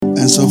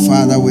so,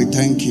 Father, we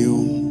thank you.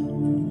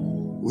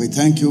 We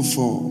thank you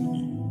for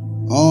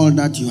all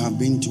that you have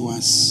been to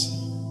us.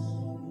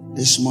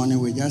 This morning,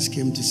 we just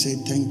came to say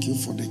thank you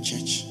for the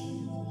church,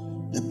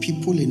 the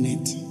people in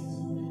it,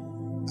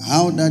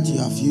 how that you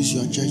have used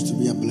your church to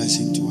be a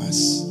blessing to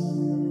us.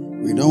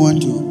 We don't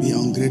want to be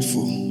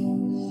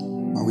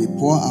ungrateful, but we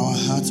pour our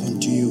hearts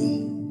unto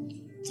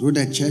you. Through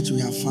the church, we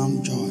have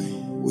found joy.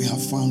 We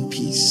have found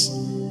peace.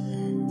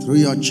 Through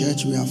your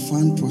church, we have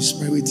found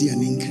prosperity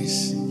and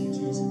increase.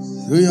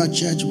 Through your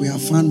church, we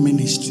have found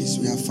ministries.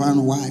 We have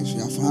found wives. We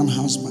have found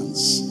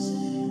husbands.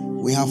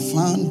 We have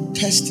found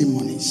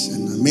testimonies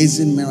and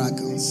amazing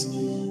miracles.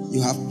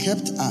 You have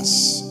kept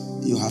us.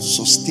 You have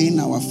sustained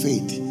our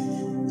faith.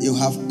 You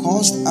have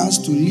caused us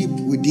to leap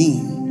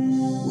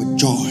within with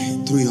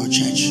joy through your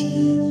church.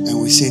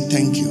 And we say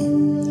thank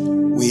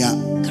you. We are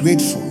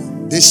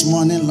grateful. This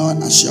morning,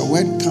 Lord, as your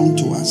word come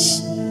to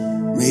us,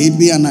 may it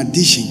be an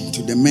addition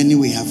to the many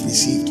we have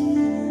received.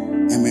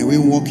 And may we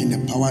walk in the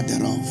power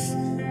thereof.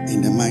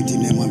 In the mighty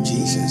name of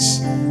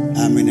Jesus.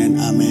 Amen and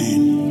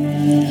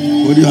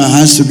amen. Put your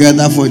hands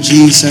together for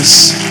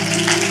Jesus.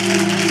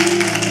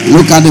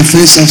 Look at the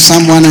face of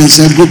someone and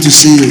say, good to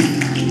see you.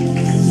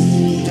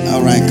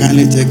 All right,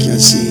 kindly take your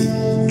seat.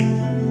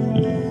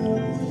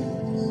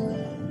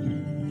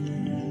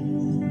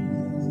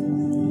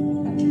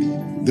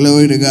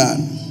 Glory to God.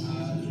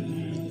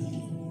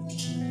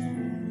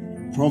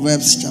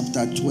 Proverbs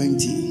chapter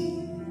 20.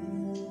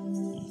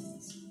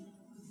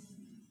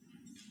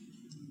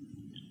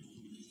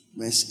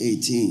 Verse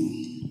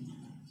 18.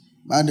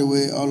 By the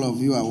way, all of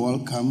you are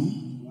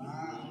welcome.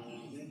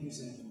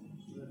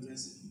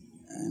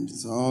 And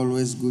it's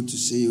always good to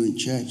see you in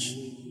church.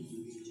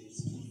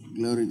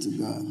 Glory to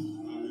God.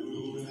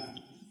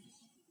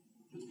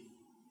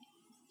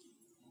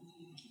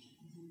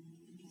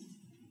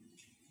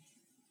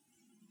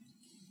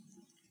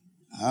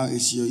 How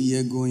is your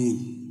year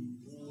going?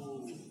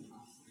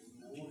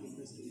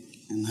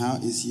 And how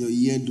is your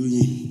year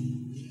doing?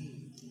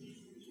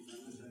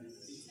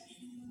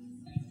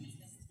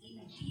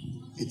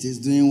 It is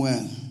doing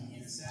well.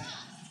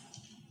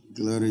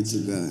 Glory to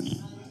God.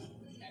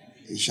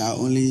 It shall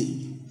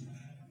only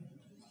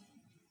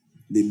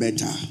be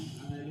better.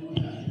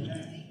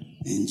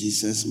 In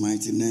Jesus'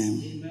 mighty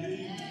name.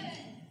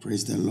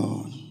 Praise the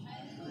Lord.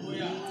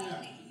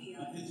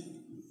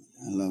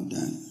 I love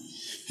that.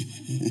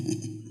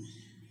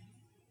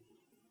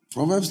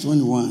 Proverbs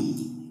 21.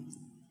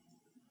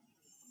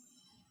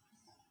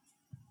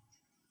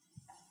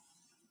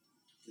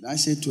 Did I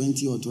say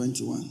 20 or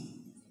 21?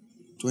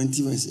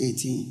 20 verse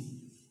 18.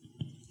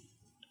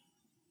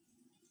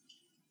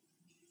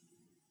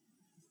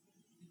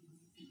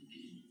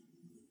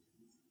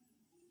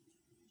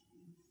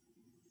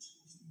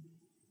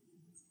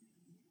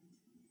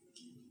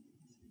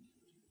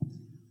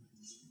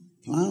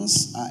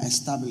 Plans are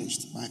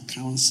established by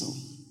counsel.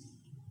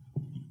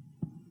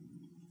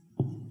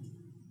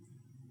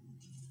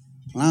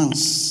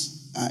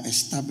 Plans are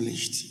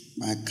established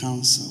by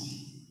counsel.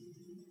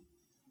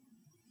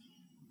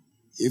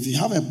 If you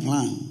have a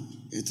plan,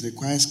 it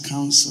requires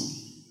counsel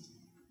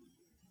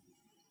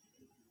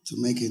to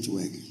make it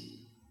work.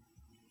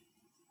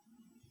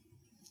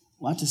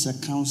 What is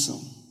a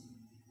counsel?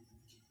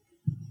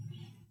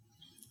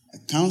 A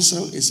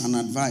counsel is an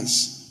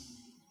advice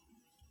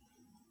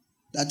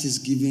that is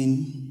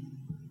given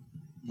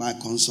by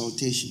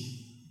consultation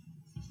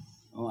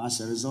or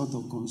as a result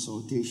of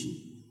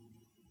consultation.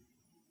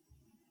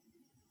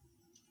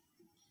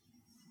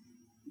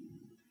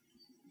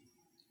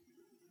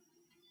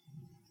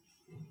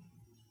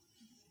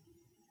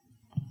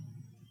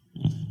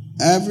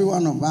 Every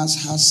one of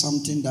us has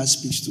something that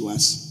speaks to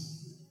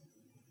us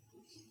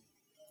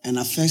and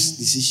affects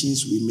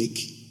decisions we make.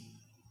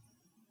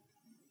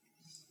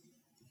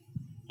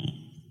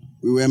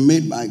 We were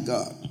made by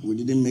God. We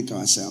didn't make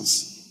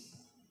ourselves.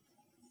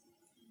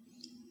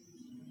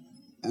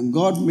 And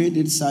God made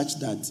it such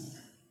that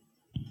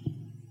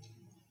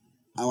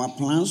our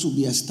plans will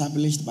be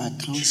established by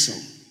counsel.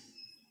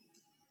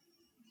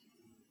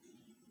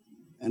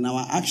 And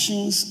our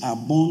actions are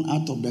born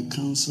out of the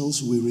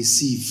counsels we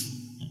receive.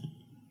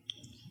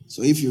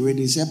 So if you read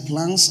it, it says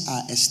plans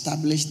are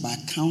established by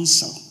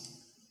counsel,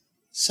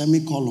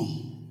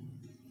 semicolon.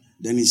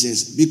 Then it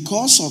says,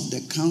 because of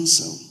the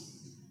counsel,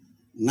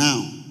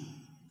 now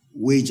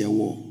wage a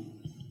war.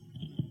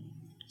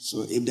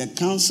 So if the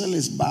counsel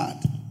is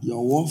bad,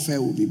 your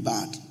warfare will be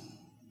bad.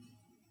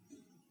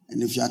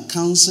 And if your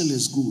counsel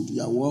is good,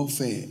 your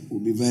warfare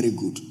will be very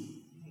good.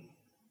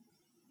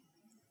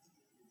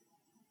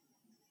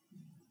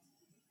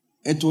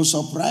 It will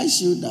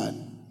surprise you that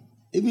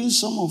even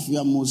some of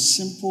your most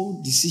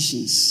simple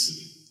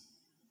decisions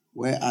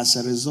were as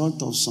a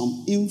result of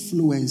some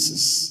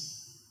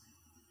influences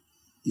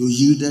you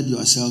yielded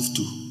yourself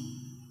to.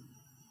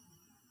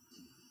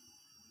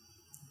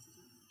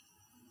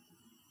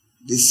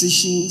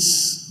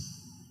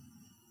 Decisions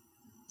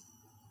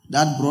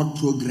that brought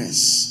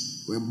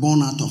progress were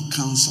born out of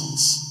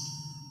counsels.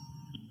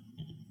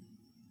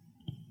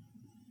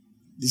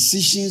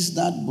 Decisions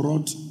that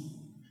brought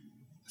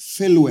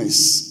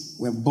Failures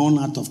were born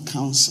out of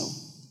counsel.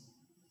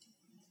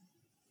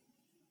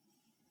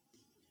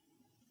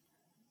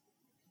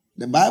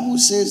 The Bible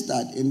says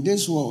that in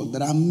this world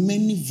there are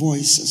many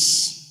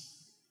voices.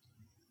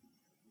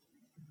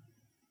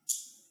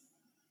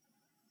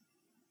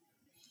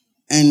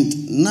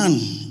 And none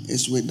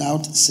is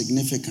without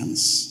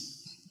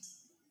significance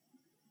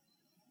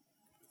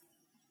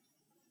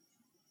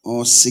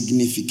or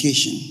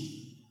signification.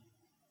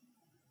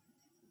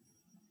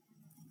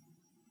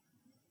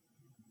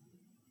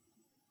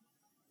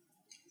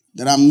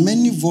 There are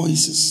many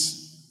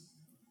voices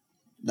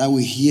that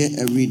we hear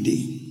every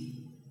day.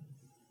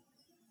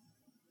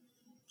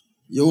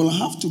 You will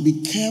have to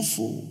be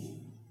careful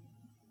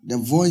the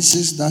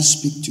voices that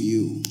speak to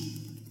you,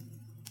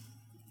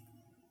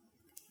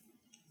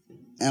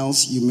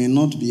 else you may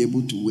not be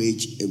able to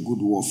wage a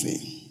good warfare.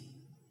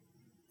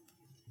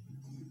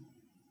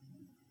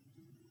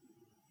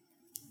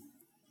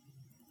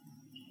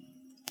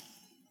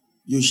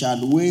 You shall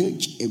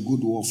wage a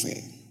good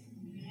warfare.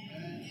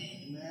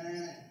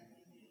 Amen.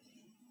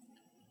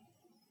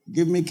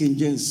 Give me King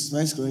James,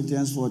 1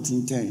 Corinthians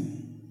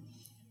 14:10.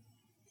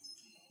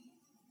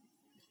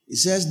 It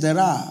says, there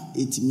are,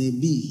 it may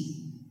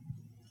be,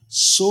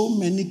 so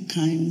many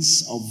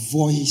kinds of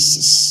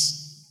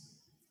voices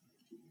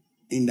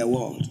in the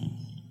world,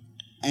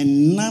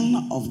 and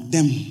none of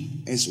them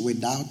is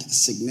without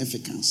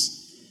significance.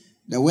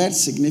 The word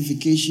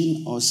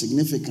signification or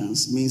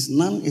significance means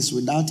none is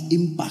without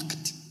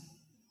impact.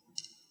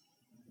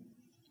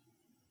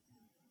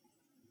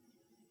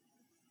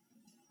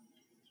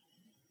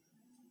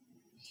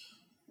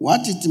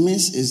 What it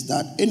means is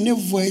that any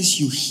voice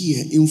you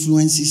hear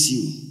influences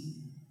you.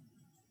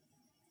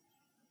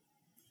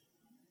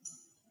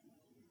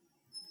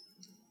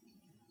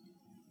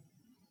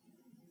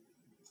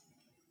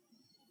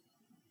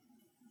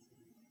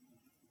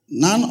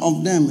 None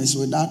of them is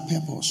without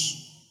purpose.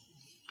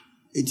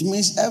 It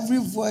means every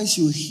voice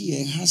you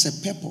hear has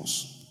a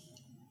purpose.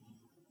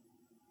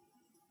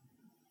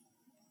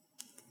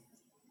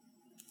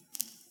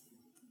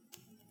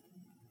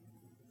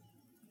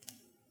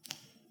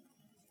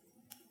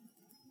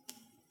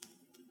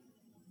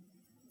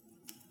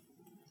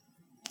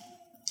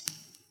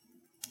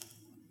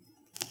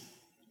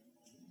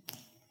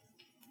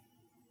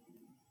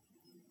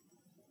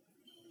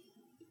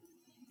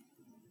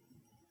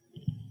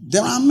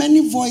 There are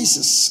many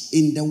voices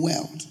in the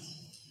world,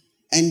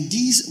 and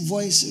these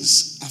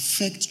voices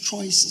affect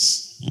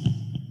choices.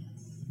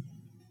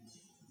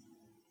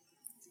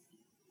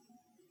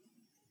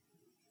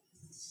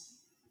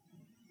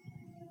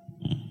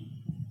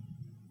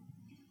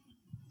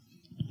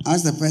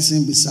 Ask the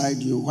person beside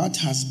you, what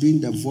has been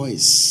the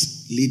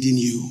voice leading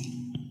you?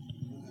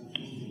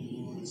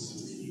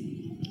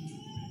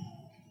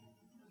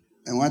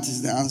 And what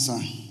is the answer?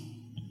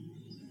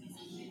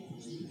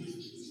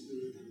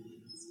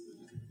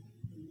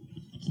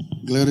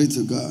 Glory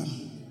to God.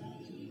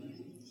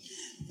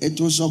 It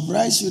will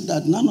surprise you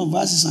that none of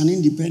us is an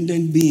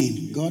independent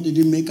being. God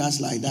didn't make us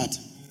like that.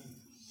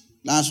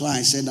 That's why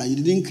I said that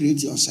you didn't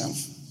create yourself.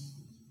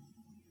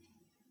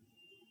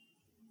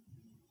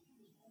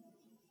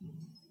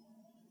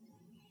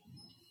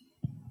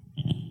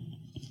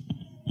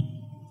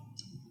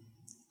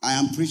 I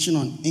am preaching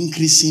on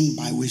increasing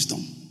by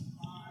wisdom.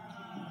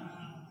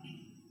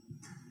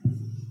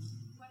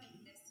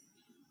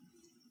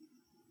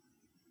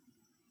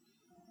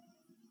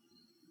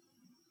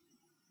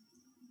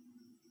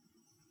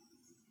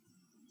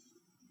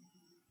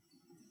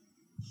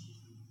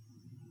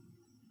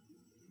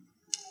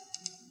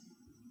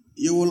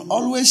 You will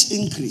always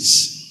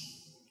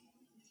increase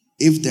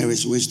if there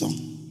is wisdom.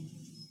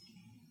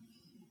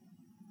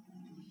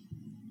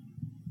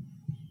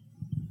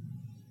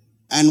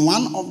 And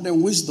one of the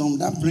wisdom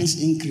that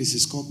brings increase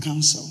is called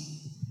counsel.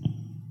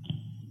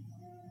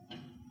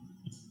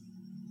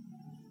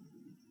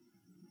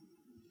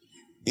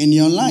 In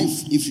your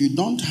life, if you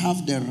don't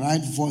have the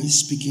right voice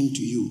speaking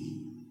to you,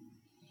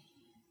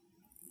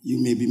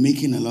 you may be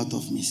making a lot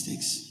of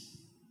mistakes.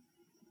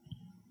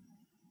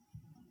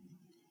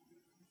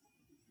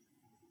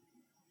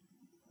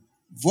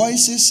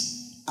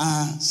 Voices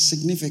are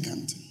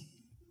significant.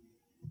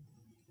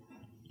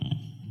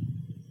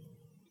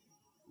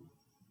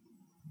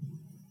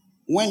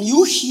 When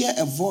you hear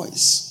a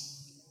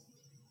voice,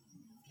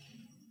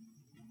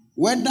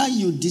 whether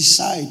you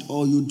decide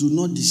or you do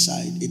not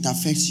decide, it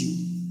affects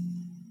you.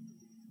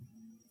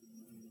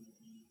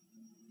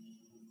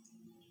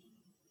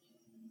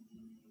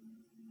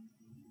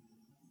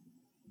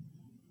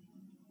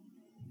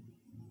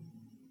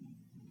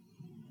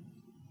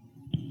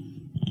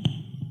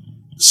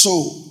 So,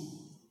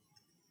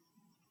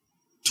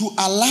 to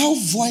allow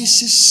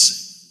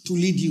voices to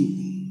lead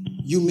you,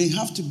 you may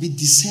have to be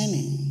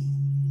discerning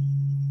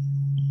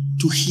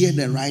to hear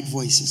the right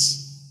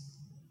voices.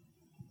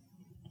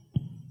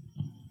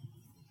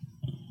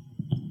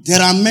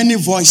 There are many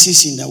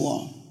voices in the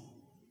world.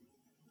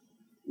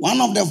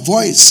 One of the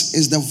voices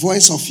is the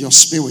voice of your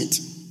spirit.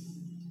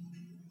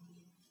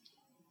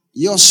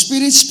 Your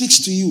spirit speaks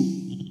to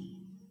you.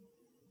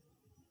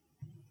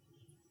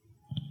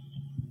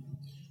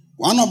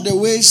 One of the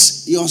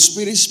ways your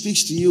spirit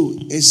speaks to you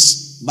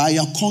is by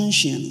your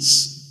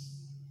conscience.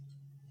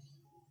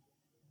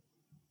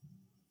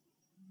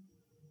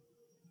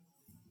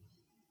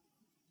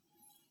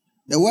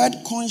 The word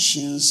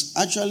conscience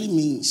actually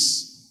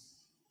means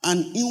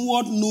an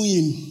inward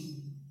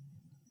knowing,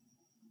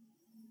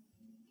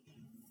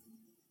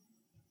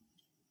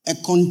 a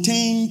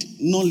contained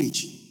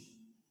knowledge,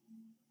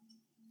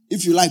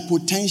 if you like,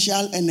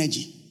 potential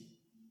energy.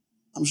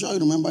 I'm sure you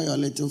remember your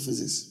little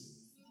physics.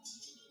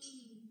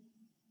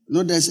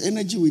 There's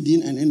energy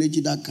within and energy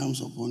that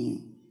comes upon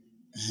you.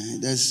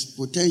 There's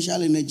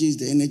potential energy, is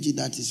the energy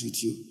that is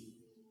with you.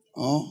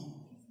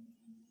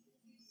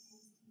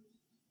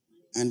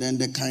 And then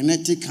the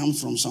kinetic comes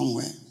from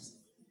somewhere.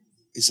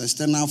 It's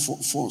external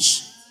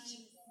force.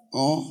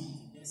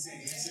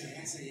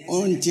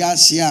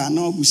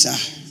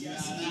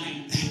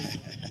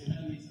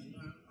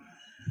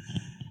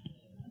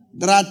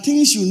 There are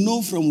things you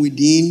know from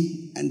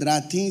within, and there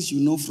are things you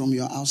know from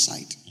your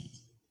outside.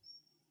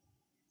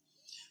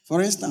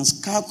 For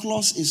instance,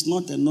 calculus is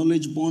not a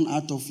knowledge born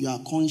out of your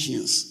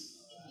conscience.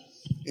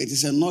 It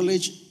is a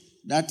knowledge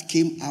that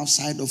came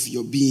outside of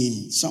your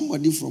being.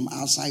 Somebody from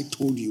outside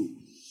told you.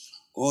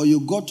 Or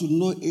you got to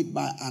know it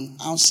by an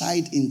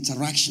outside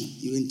interaction.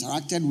 You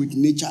interacted with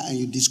nature and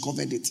you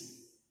discovered it.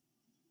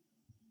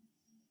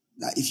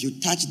 That if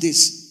you touch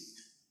this,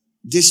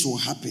 this will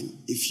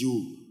happen. If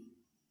you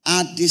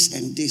add this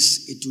and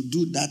this, it will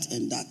do that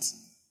and that.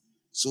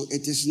 So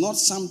it is not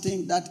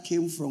something that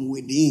came from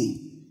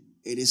within.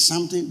 It is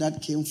something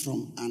that came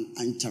from an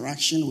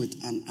interaction with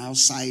an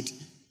outside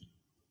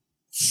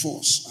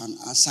force, an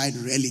outside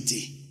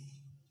reality.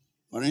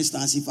 For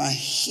instance, if I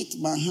hit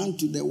my hand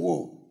to the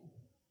wall,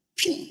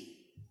 ping,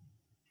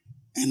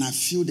 and I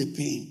feel the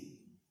pain,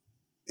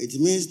 it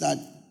means that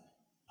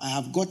I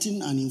have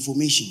gotten an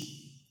information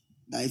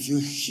that if you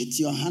hit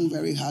your hand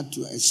very hard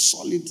to a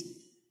solid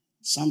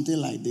something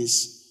like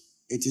this,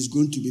 it is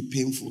going to be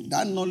painful.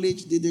 That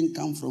knowledge didn't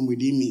come from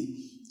within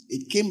me.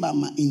 It came by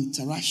my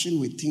interaction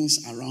with things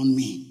around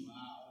me.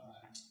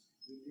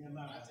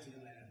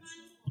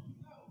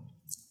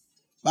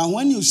 But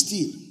when you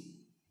steal,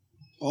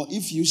 or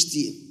if you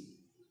steal,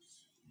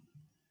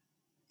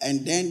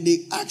 and then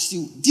they ask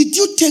you, did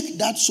you take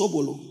that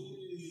sobolo?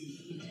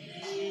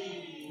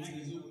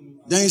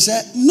 Then you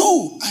say,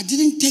 no, I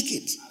didn't take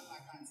it.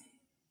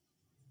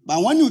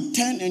 But when you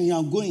turn and you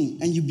are going,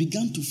 and you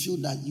begin to feel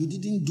that you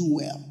didn't do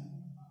well,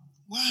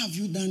 why have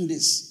you done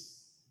this?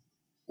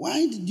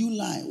 Why did you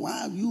lie?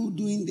 Why are you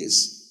doing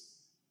this?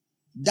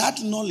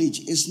 That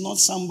knowledge is not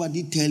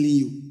somebody telling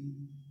you.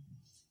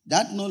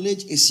 That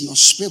knowledge is your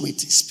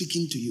spirit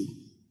speaking to you.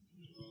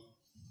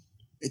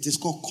 It is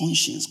called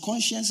conscience.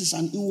 Conscience is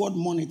an inward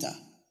monitor.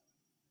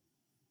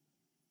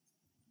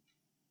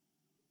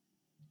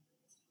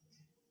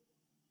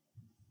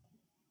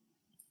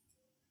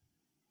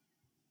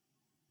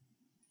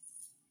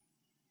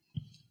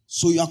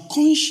 So your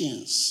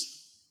conscience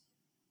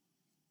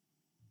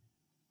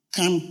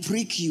can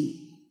prick you.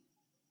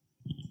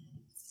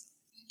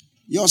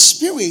 Your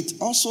spirit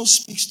also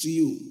speaks to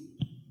you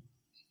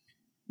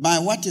by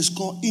what is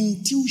called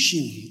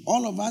intuition.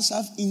 All of us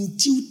have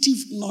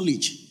intuitive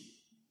knowledge.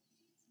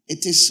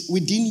 It is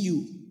within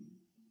you.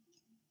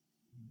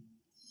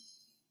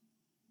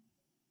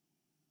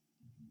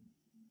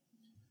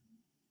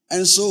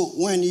 And so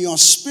when your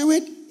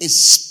spirit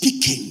is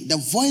speaking, the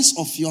voice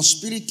of your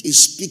spirit is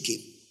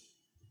speaking.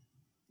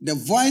 The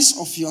voice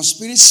of your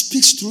spirit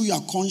speaks through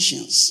your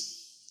conscience.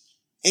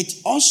 It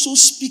also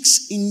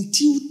speaks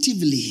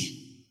intuitively.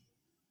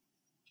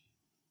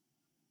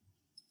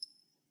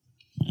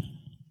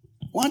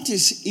 What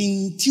is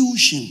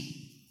intuition?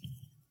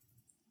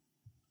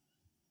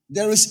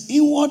 There is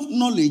inward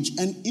knowledge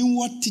and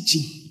inward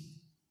teaching.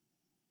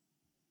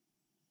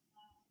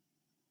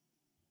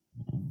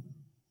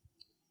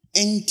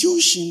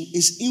 Intuition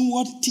is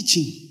inward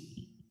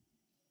teaching.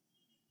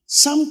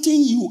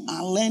 Something you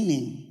are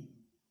learning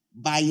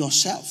by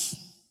yourself.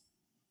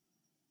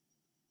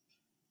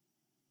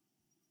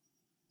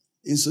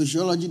 In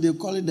sociology, they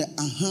call it the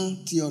aha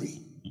theory.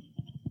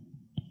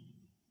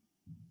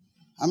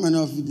 How many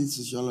of you did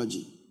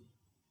sociology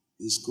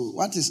in school?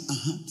 What is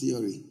aha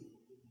theory?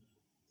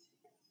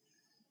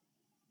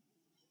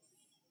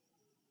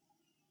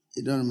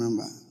 You don't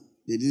remember?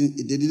 They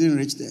didn't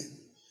reach there.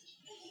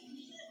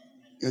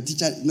 Your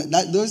teacher,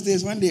 those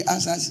days when they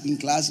asked us in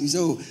class, we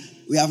said, oh,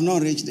 we have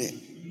not reached there.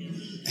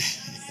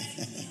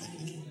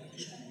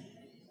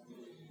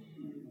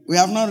 We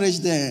have not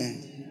reached there.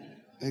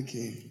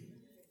 Okay.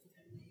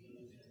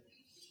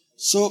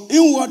 So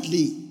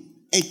inwardly,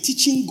 a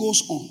teaching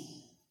goes on.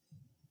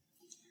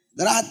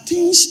 There are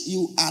things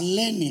you are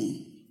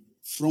learning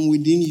from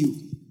within you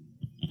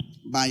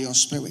by your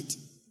spirit.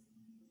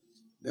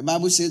 The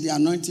Bible says the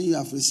anointing you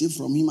have received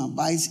from him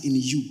abides in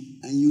you,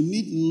 and you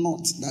need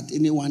not that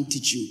anyone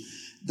teach you.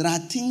 There are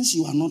things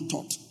you are not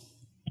taught.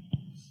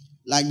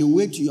 Like the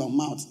way to your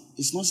mouth,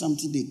 it's not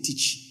something they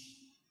teach.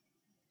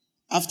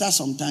 After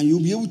some time, you'll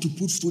be able to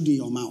put food in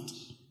your mouth.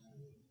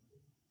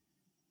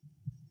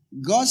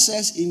 God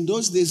says in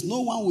those days,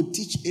 no one would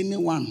teach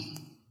anyone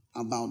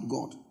about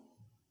God.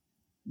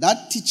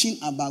 That teaching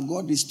about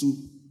God is to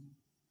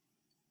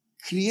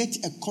create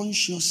a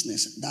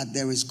consciousness that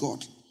there is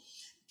God.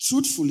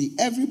 Truthfully,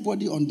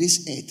 everybody on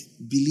this earth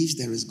believes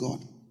there is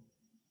God.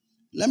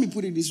 Let me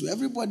put it this way.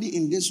 Everybody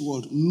in this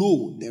world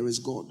know there is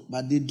God,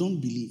 but they don't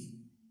believe.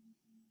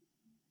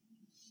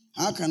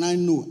 How can I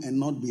know and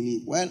not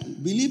believe? Well,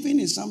 believing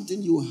is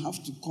something you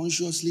have to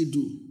consciously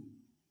do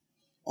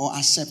or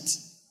accept.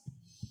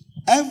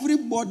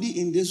 Everybody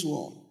in this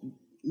world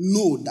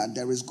know that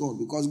there is God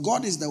because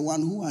God is the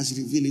one who has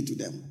revealed it to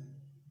them.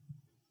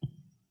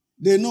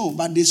 They know,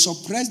 but they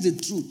suppress the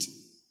truth.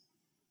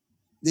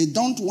 They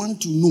don't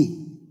want to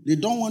know. They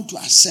don't want to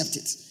accept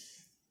it.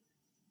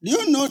 Do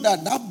you know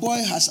that that boy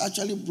has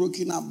actually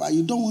broken up, but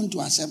you don't want to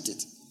accept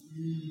it?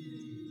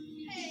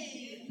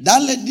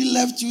 That lady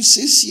left you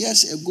 6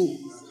 years ago,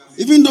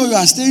 even though you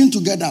are staying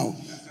together.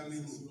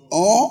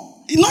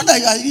 Or, not that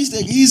you are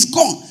he's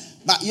gone,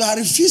 but you are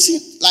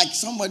refusing, like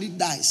somebody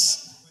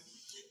dies.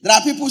 There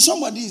are people,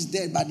 somebody is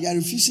dead, but they are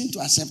refusing to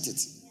accept it.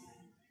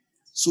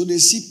 So they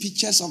see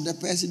pictures of the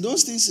person.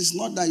 Those things is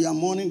not that you are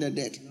mourning the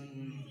dead.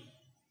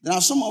 There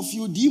are some of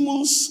you,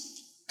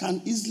 demons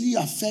can easily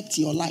affect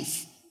your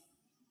life.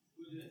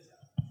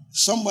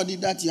 Somebody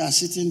that you are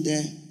sitting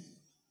there,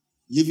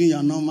 living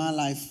your normal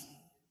life.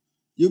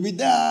 You'll be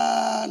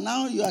there,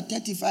 now you are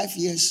 35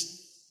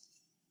 years.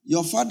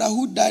 Your father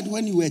who died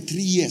when you were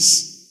 3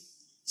 years,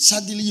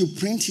 suddenly you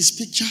print his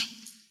picture,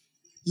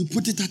 you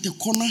put it at the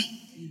corner.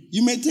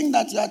 You may think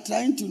that you are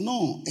trying to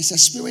know. It's a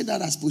spirit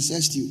that has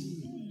possessed you.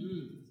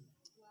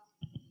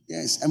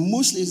 Yes, and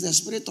mostly it's the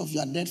spirit of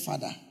your dead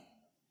father.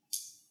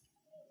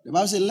 The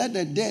Bible says, let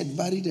the dead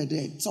bury the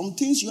dead. Some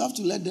things you have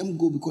to let them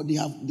go because they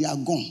are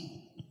gone.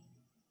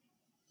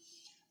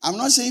 I'm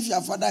not saying if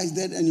your father is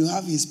dead and you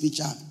have his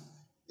picture,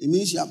 it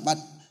means you have, but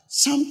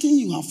something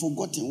you have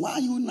forgotten. Why are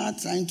you not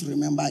trying to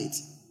remember it?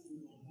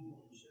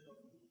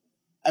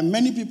 And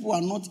many people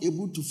are not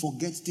able to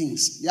forget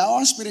things. They are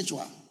all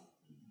spiritual.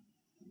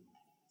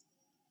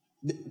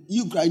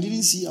 You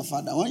didn't see your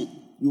father. When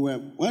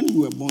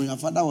you were born, your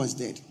father was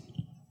dead.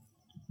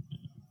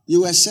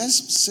 You were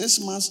 6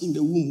 months in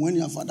the womb when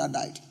your father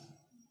died.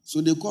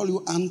 So they call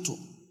you Anto.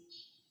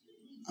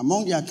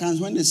 Among the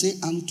accounts, when they say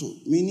Anto,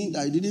 meaning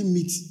that you didn't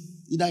meet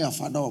either your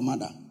father or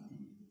mother.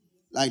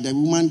 Like the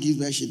woman gives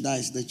birth, she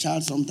dies. The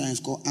child sometimes is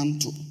called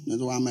Anto.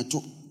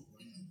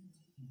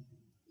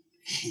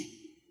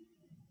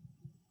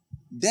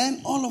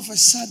 Then all of a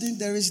sudden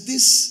there is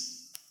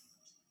this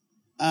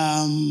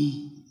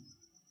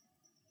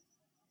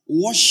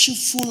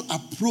worshipful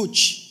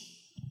approach,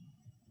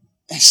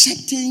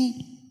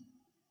 accepting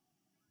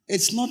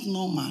it's not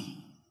normal.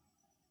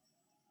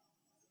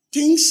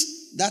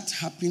 Things that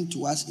happen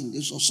to us in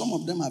this, or some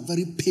of them are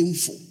very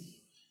painful,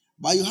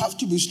 but you have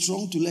to be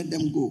strong to let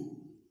them go.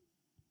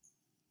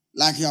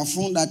 Like your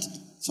phone that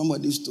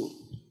somebody stole.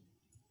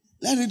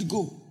 Let it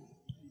go.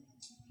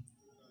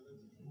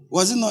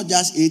 Was it not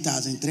just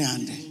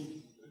 8,300?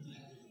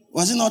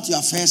 Was it not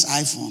your first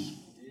iPhone?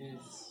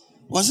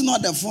 Was it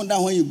not the phone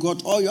that when you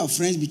got, all your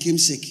friends became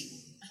sick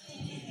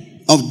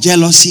of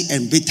jealousy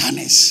and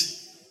bitterness?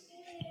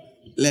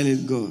 Let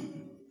it go.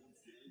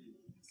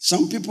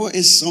 Some people,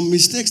 it's some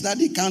mistakes that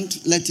they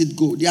can't let it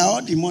go. They are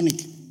all demonic.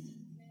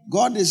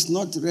 God is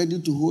not ready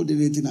to hold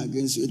anything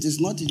against you. It is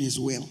not in his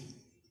will.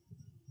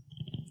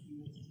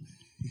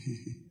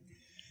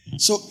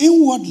 So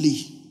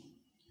inwardly,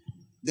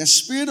 the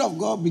Spirit of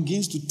God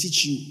begins to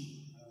teach you.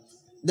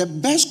 The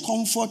best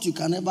comfort you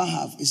can ever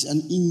have is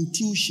an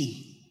intuition.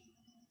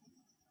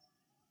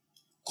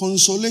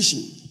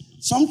 Consolation.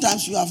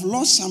 Sometimes you have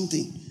lost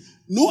something.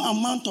 No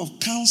amount of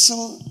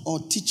counsel or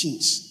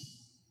teachings.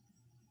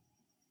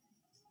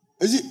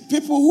 Is it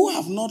people who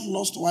have not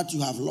lost what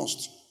you have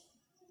lost?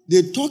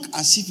 They talk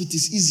as if it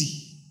is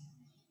easy.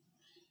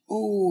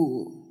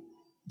 Oh,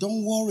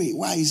 don't worry.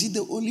 Why? Is he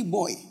the only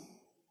boy?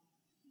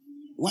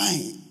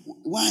 Why?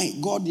 Why?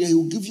 God, he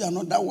will give you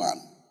another one.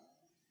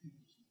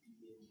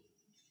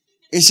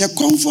 It's a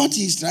comfort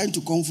he's trying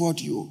to comfort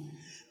you.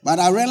 But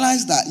I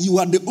realize that you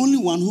are the only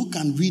one who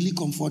can really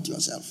comfort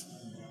yourself.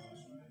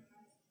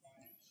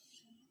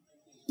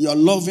 Your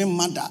loving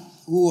mother,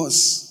 who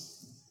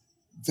was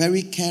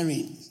very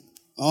caring,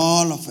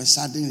 all of a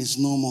sudden is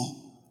no more.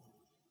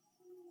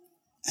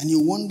 And you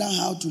wonder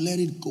how to let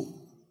it go.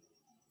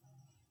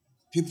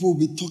 People will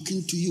be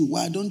talking to you.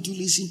 Why don't you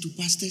listen to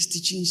pastors'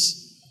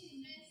 teachings?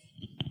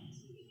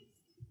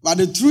 But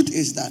the truth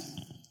is that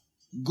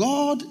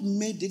God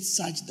made it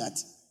such that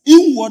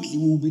inwardly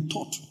we will be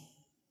taught.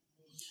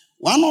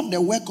 One of the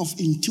work of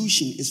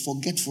intuition is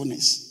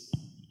forgetfulness.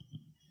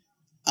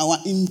 Our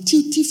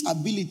intuitive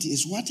ability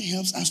is what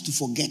helps us to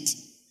forget.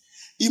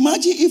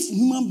 Imagine if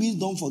human beings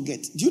don't forget.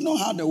 Do you know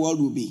how the world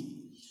will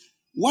be?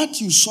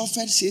 What you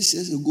suffered 6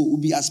 years ago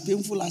will be as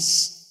painful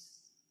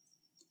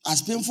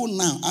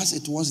now as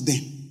it was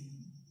then.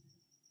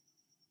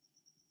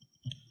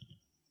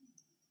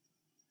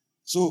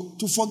 So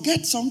to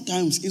forget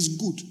sometimes is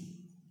good.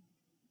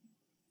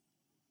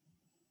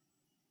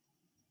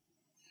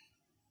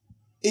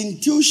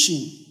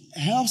 Intuition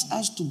helps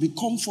us to be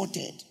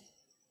comforted.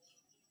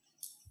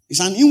 It's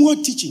an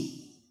inward teaching.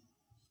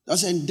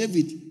 That's when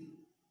David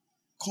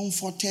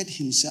comforted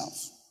himself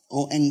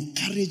or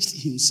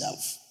encouraged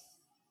himself.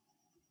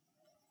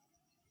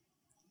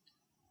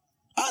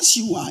 As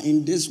you are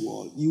in this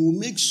world, you will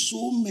make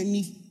so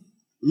many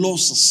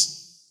losses.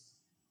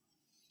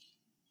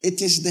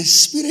 It is the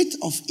spirit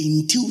of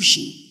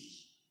intuition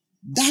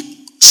that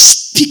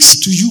speaks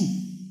to you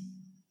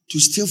to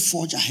still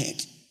forge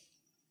ahead.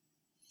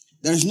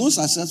 There is no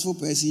successful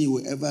person you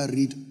will ever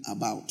read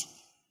about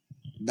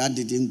that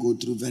didn't go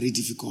through very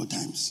difficult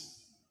times.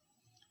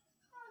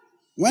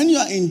 When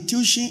your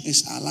intuition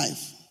is alive,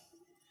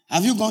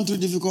 have you gone through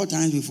difficult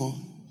times before?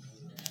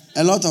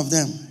 A lot of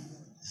them.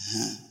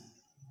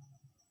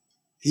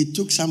 He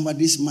took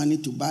somebody's money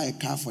to buy a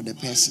car for the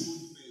person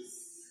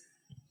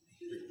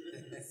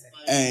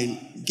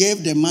and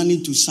gave the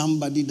money to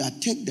somebody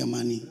that take the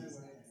money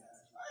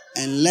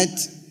and let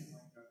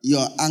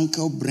your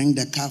uncle bring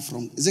the car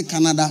from, is it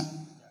Canada?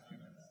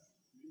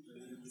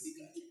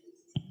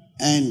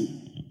 And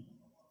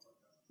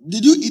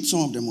did you eat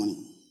some of the money?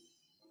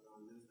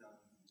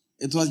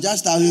 It was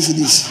just 1,000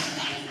 cedis.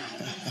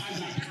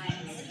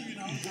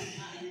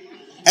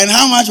 And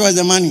how much was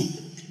the money?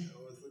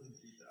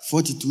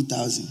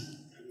 42,000.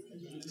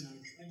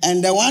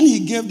 And the one he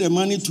gave the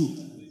money to,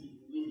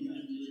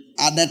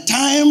 at the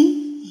time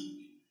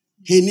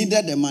he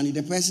needed the money,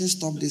 the person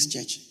stopped this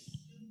church.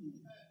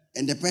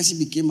 And the person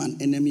became an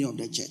enemy of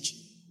the church.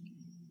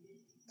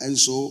 And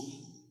so,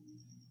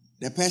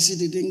 the person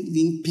didn't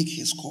even pick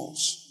his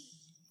calls.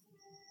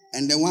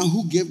 And the one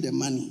who gave the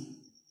money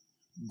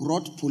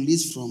brought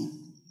police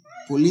from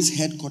police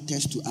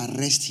headquarters to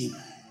arrest him.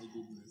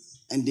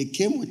 And they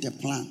came with a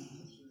plan.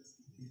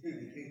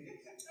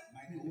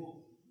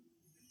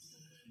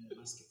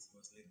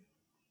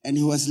 And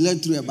he was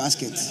led through a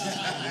basket.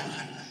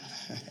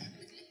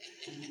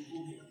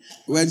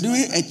 We were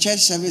doing a church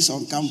service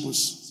on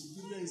campus.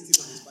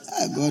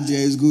 God,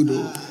 there is good.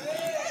 Oh.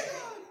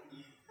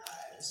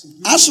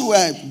 As we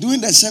were doing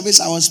the service,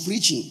 I was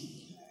preaching.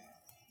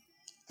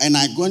 And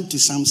I went to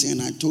Samson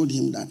and I told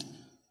him that,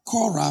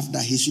 call Ralph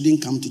that he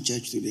shouldn't come to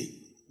church today.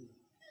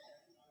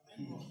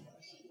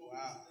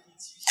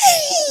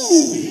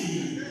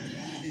 Hey!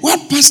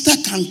 What pastor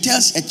can tell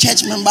a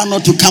church member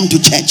not to come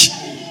to church?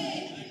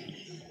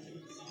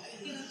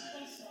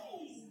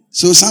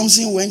 So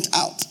Samson went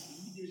out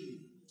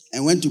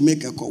and went to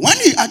make a call. When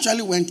he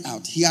actually went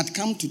out, he had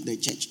come to the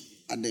church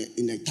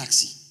in a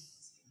taxi.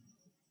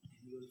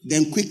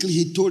 Then quickly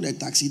he told the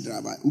taxi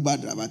driver, Uber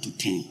driver, to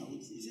turn.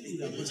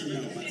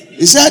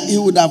 He said he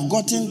would have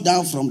gotten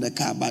down from the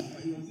car, but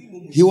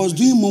he was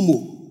doing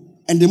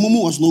Momo, and the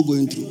Momo was not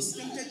going through. He was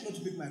tempted not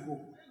to pick my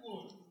call.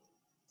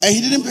 And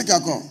he didn't pick a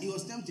call. He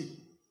was tempted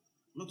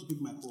not to pick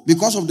my call.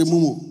 Because of the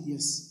Momo?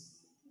 Yes.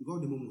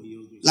 Because of the Momo.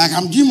 Like,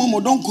 I'm doing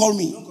Momo, don't call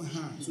me.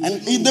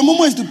 And if the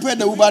Momo is to pay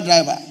the Uber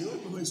driver,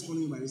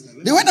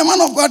 the way the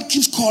man of God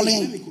keeps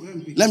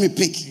calling, let me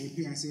pick.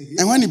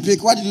 And when he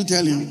pick, what did you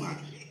tell him?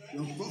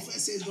 Your prophet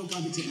says don't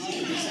come to church.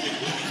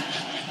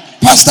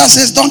 Pastor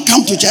says don't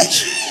come to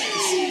church.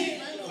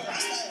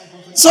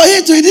 So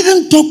he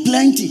didn't talk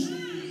plenty.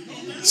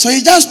 So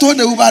he just told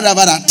the Uber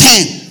driver that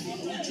 10.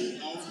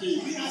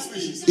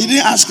 He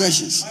didn't ask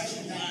questions.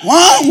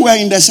 While we were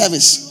in the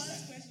service,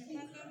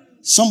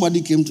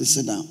 somebody came to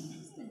sit down.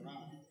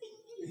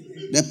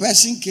 The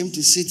person came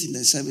to sit in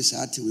the service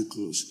until we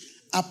closed.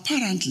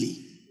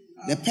 Apparently,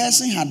 the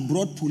person had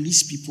brought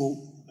police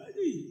people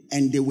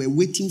and they were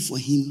waiting for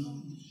him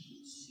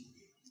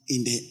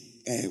in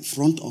the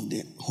front of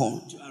the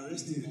hall.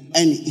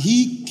 And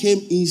he came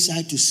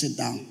inside to sit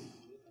down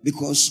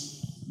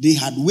because they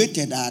had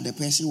waited that the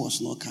person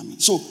was not coming.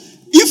 So,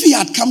 if he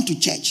had come to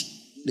church,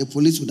 the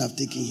police would have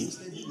taken him.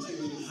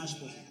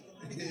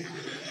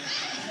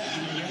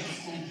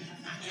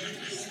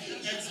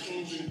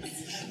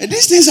 And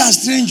these things are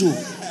strange.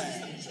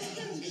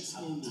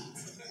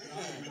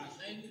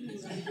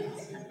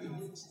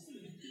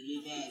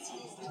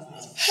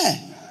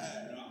 Hey,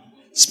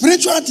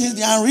 spiritual things,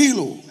 they are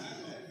real.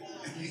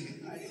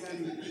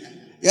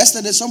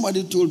 Yesterday,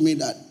 somebody told me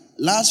that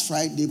last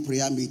Friday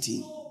prayer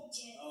meeting,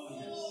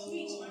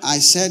 I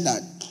said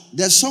that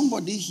there's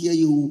somebody here,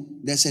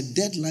 there's a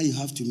deadline you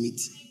have to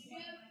meet.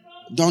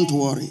 Don't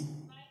worry.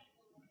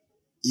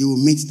 You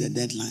will meet the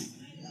deadline.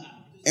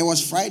 It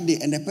was Friday,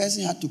 and the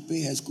person had to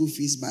pay her school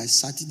fees by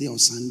Saturday or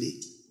Sunday.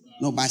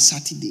 No, by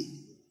Saturday.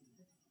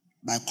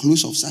 By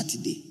close of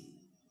Saturday.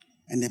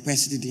 And the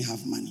person didn't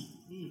have money.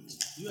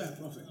 You are a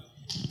prophet.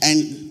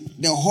 And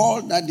the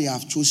hall that they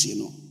have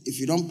chosen, if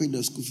you don't pay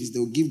the school fees, they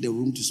will give the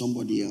room to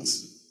somebody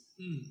else.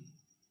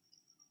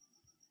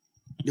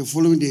 The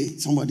following day,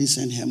 somebody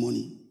sent her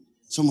money.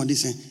 Somebody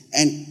sent,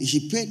 and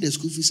she paid the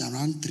school fees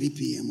around 3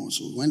 p.m. or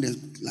so, when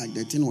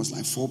the thing was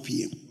like 4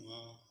 p.m.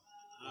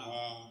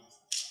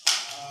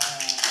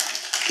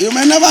 You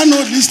may never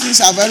know these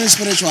things are very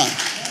spiritual.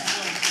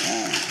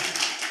 Yeah.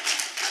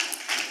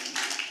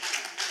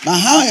 But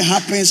how it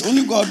happens,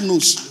 only God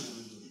knows.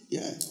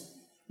 Yeah.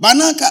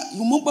 Banaka,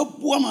 you remember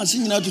poor man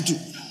singing out to.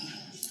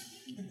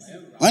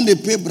 When they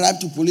pay bribe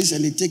to police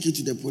and they take you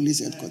to the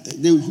police headquarters,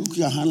 they will hook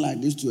your hand like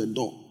this to a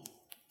door.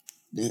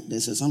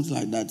 There's something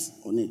like that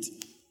on it.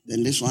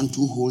 Then this one,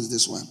 2 holes,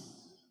 this one.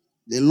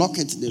 They lock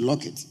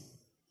it.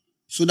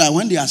 So that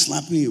when they are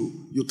slapping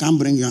you, you can't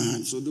bring your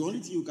hand. So the only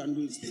thing you can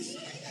do is this.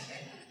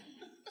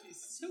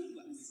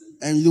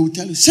 And they will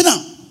tell you, sit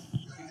down.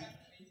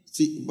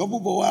 See, Babu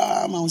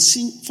Bawa, my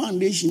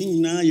foundation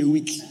in a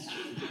week.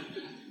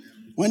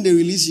 When they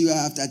release you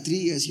after 3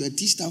 years, your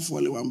teeth start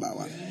falling one by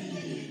one.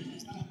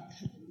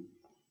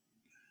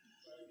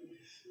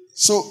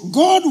 So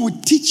God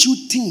will teach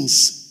you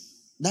things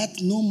that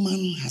no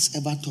man has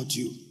ever taught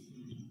you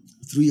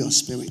through your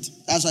spirit.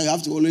 That's why you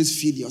have to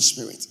always feed your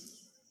spirit.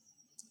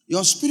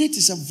 Your spirit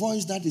is a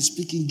voice that is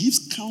speaking,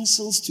 gives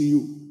counsels to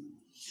you.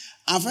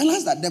 I've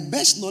realized that the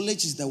best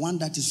knowledge is the one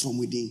that is from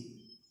within.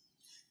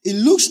 It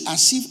looks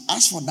as if,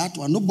 as for that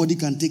one, nobody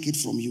can take it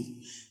from you.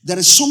 There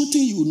is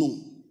something you know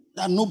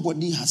that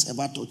nobody has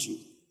ever taught you.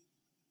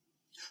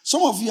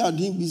 Some of you are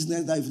doing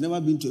business that you've never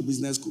been to a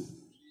business school.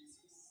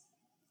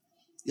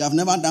 You have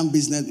never done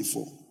business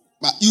before.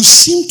 But you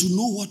seem to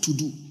know what to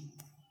do.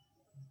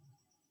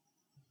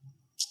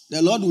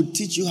 The Lord will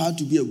teach you how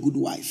to be a good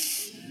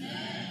wife.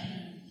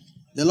 Amen.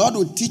 The Lord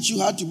will teach you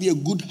how to be a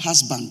good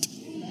husband.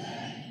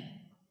 Amen.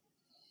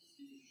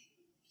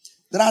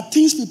 There are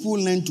things people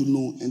learn to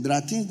know, and there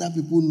are things that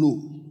people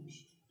know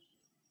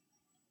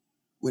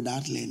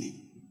without learning.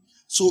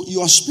 So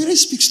your spirit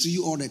speaks to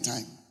you all the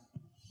time.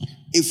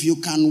 If you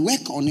can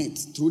work on it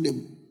through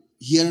the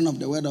hearing of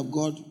the word of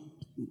God,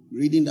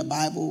 reading the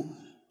Bible,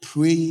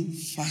 praying,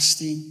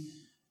 fasting,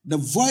 the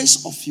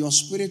voice of your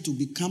spirit will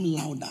become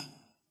louder.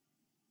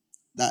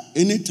 That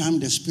anytime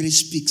the spirit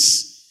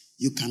speaks,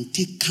 you can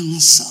take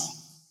counsel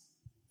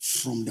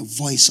from the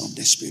voice of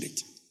the spirit.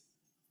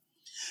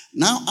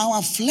 Now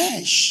our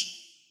flesh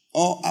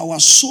or our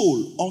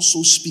soul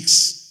also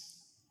speaks.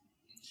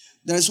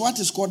 There is what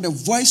is called the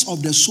voice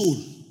of the soul.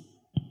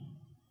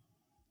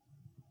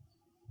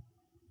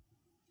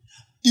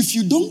 If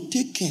you don't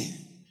take care,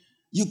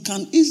 you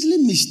can easily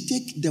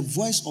mistake the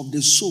voice of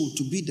the soul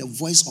to be the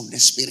voice of the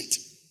spirit.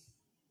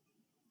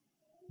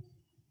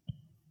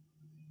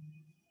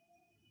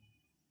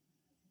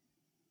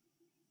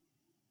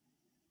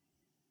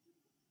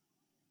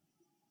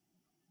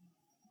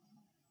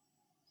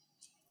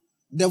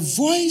 The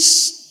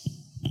voice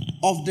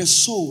of the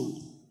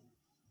soul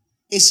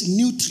is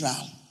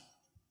neutral.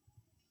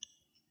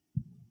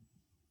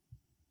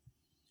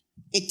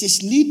 It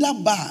is neither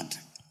bad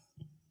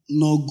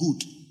nor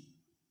good.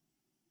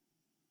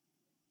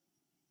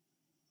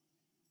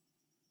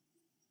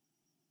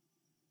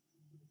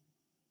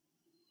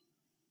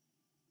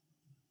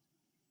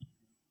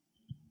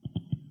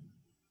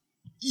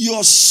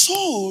 Your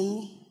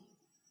soul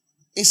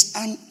is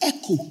an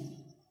echo.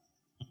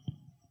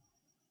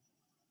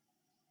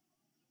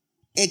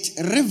 It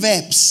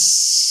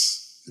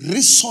reverbs,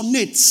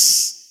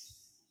 resonates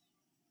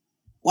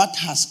what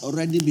has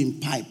already been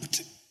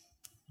piped.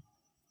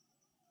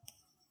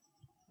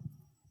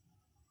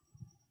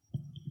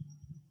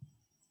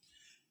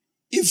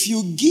 If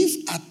you give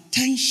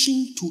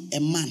attention to a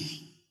man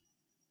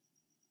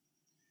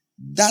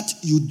that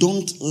you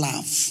don't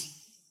love,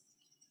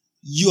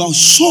 your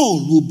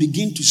soul will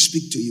begin to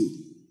speak to you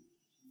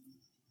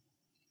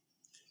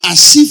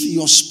as if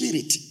your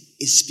spirit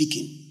is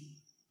speaking.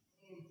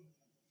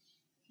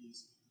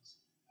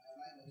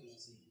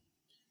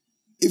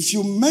 If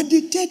you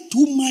meditate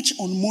too much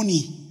on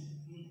money,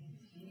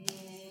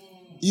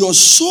 your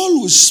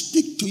soul will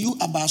speak to you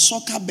about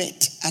soccer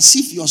bet as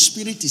if your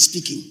spirit is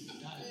speaking.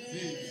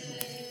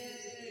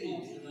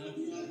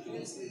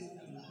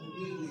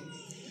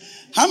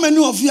 How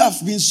many of you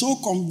have been so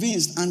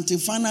convinced until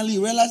finally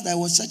you realized that it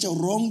was such a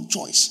wrong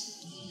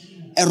choice,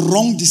 a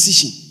wrong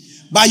decision,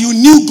 but you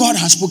knew God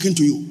has spoken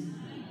to you?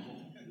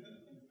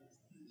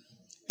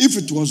 If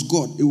it was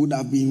God, it would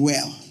have been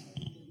well.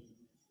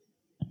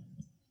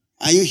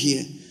 Are you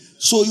here?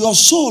 So your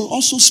soul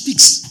also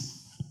speaks.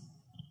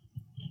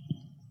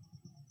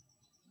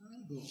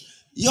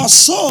 Your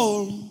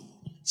soul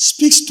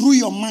speaks through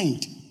your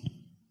mind,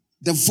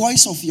 the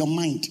voice of your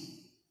mind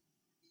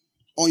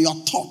or your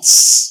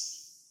thoughts.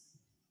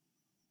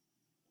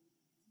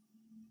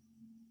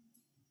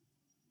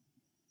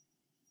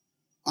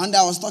 And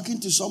I was talking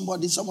to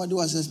somebody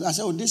was, I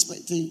said, oh, this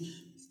thing,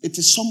 it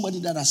is somebody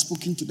that has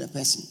spoken to the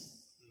person.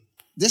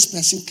 This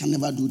person can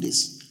never do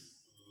this.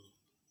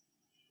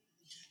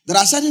 There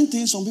are certain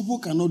things some people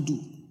cannot do.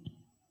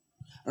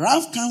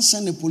 Ralph can't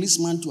send a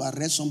policeman to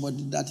arrest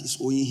somebody that is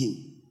owing him.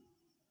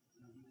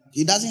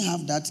 He doesn't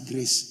have that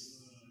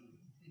grace.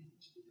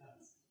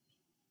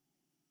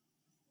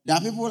 There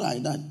are people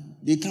like that.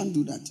 They can't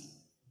do that.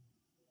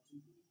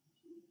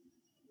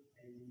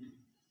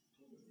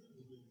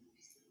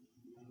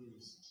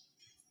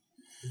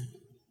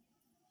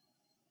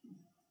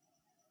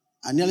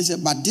 I nearly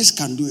said, but this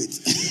can do it.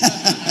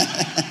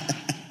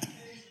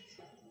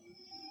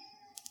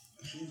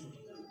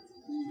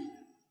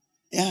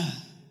 Yeah.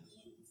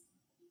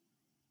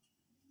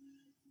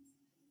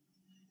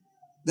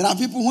 There are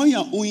people, when you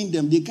are owing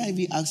them, they can't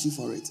even ask you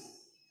for it.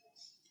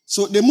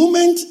 So the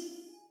moment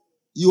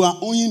you are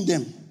owing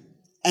them,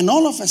 and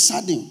all of a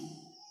sudden,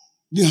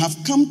 they have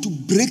come to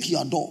break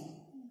your door,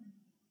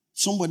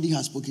 somebody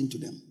has spoken to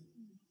them.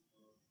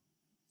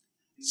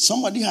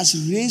 Somebody has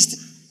raised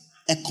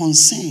a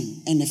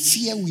concern and a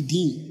fear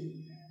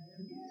within.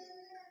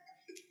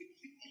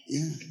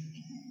 Yeah.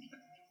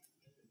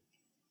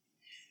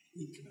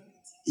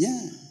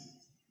 Yeah.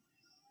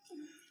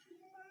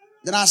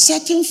 There are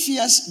certain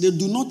fears that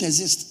do not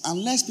exist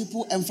unless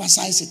people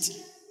emphasize it.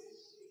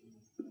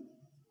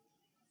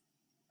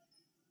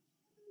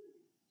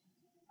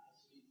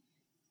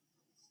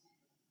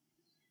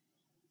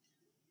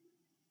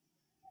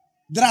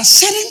 There are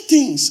certain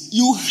things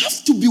you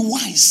have to be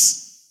wise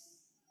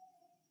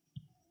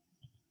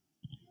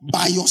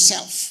by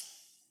yourself,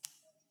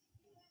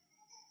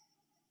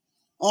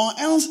 or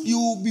else you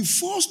will be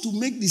forced to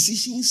make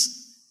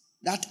decisions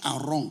that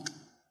are wrong.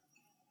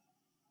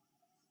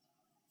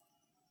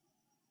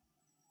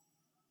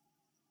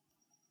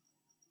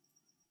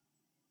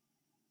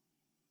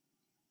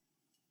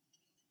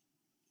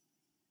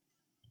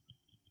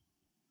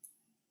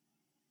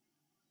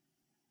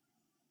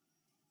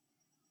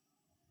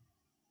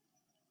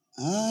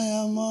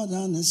 I am more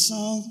than a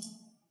song.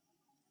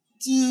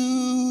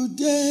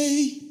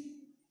 Today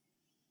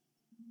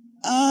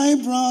I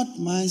brought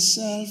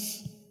myself.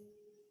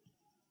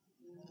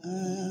 I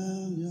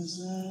am your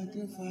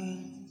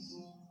sacrifice.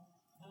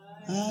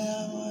 I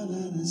am more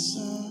than a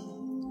song.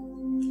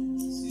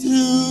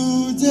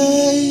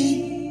 Today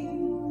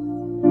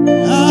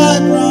I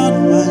brought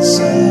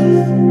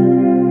myself.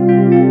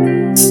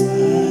 I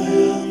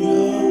am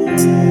your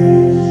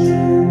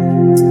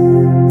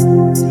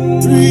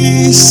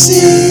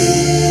receive.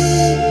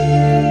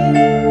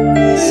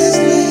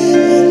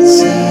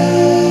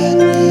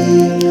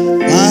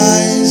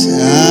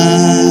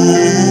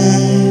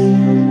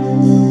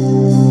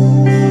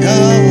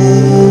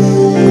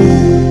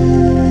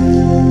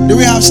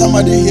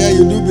 Somebody here,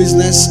 you do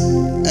business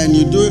and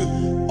you do,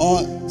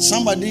 or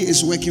somebody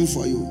is working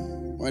for you,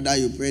 whether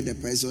you pay the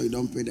person or you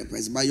don't pay the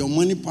person, but your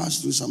money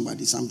passed through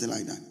somebody, something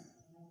like that.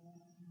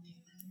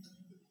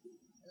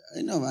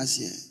 I know us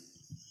here.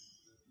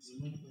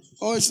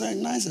 Oh, it's a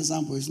nice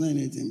example. It's not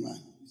anything bad.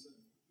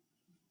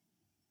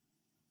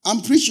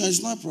 I'm preaching.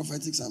 It's not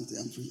prophetic something.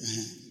 I'm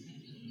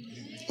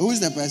preaching. Who is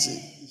the person?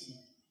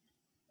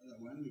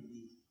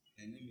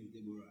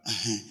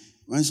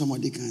 When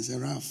somebody can say,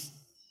 Ralph,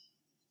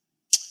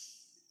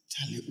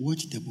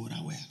 watch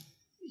Deborah well.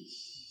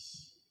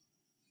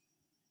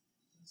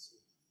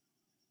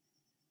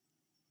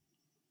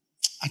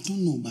 I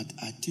don't know, but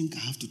I think I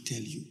have to tell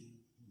you.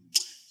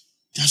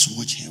 Just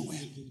watch her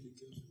well.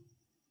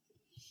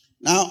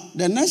 Now,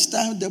 the next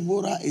time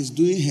Deborah is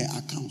doing her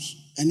accounts,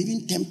 and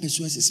even 10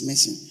 pesos is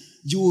missing,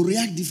 you will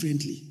react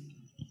differently.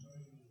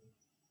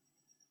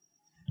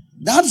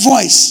 That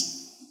voice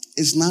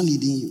is now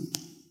leading you.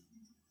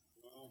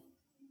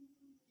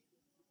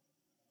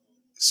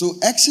 So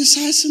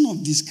exercising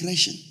of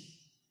discretion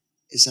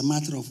is a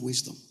matter of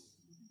wisdom.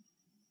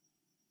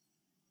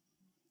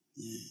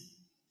 Yeah.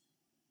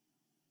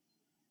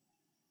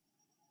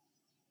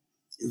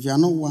 If you are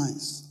not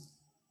wise,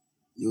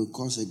 you will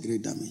cause a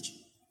great damage.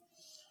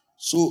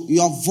 So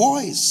your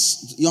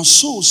voice, your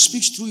soul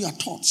speaks through your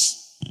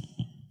thoughts.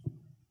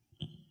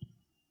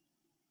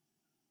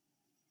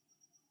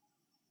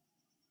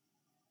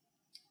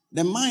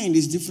 The mind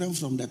is different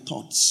from the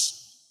thoughts.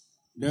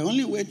 The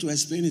only way to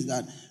explain is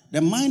that the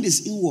mind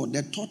is inward,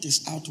 the thought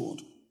is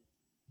outward.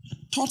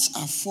 Thoughts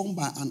are formed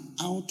by an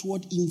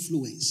outward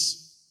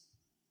influence.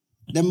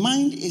 The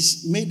mind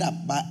is made up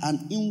by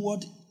an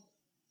inward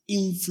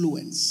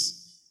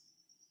influence.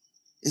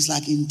 It's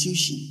like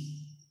intuition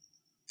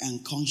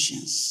and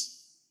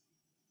conscience.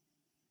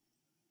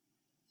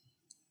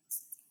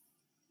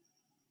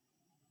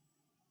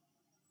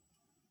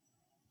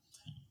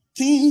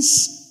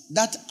 Things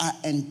that are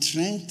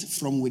entrenched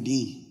from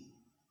within.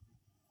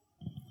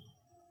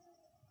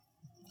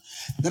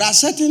 There are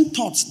certain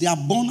thoughts, they are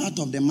born out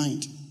of the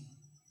mind.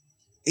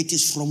 It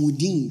is from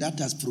within that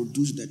has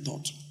produced the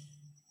thought.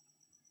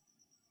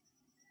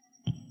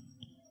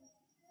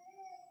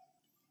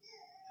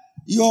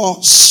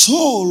 Your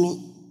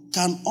soul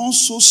can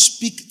also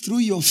speak through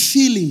your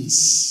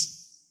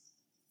feelings.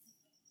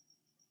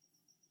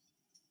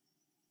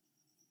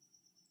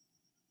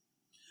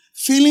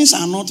 Feelings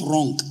are not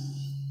wrong,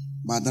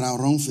 but there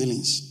are wrong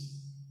feelings.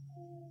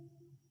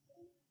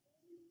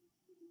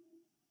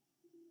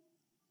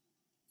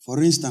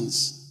 For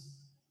instance,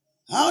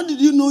 how did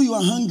you know you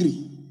are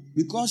hungry?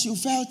 Because you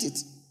felt it.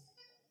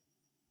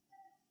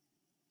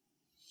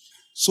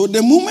 So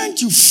the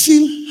moment you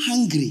feel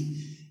hungry,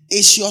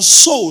 it's your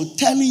soul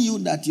telling you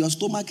that your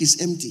stomach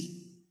is empty.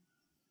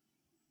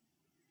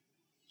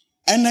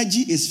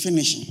 Energy is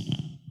finishing.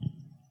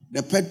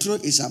 The petrol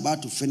is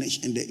about to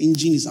finish and the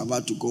engine is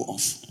about to go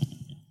off.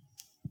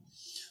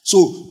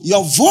 So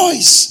your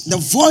voice, the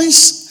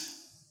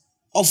voice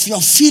of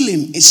your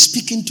feeling is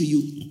speaking to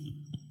you.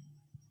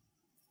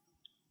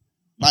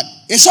 But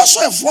It's also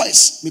a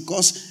voice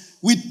because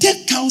we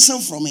take counsel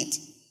from it.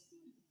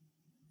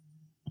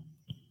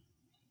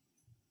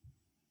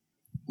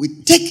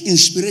 We take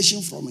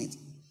inspiration from it.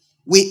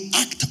 We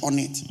act on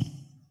it.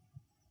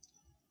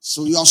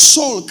 So your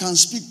soul can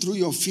speak through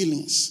your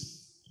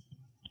feelings.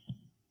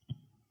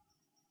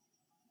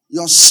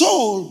 Your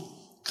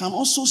soul can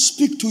also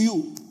speak to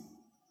you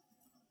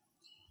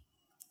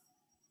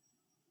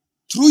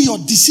through your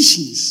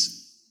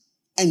decisions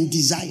and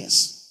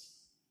desires.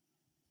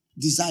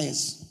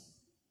 Desires.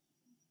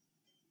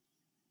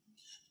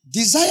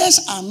 Desires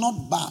are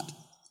not bad.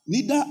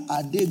 Neither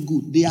are they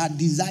good. They are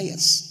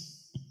desires.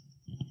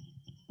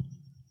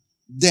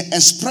 The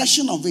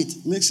expression of it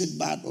makes it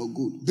bad or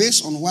good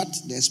based on what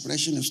the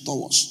expression is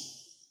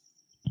towards.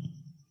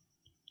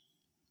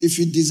 If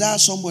you desire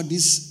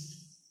somebody's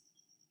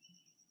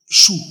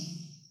shoe,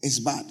 it's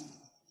bad.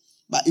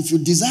 But if you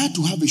desire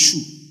to have a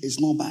shoe,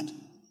 it's not bad.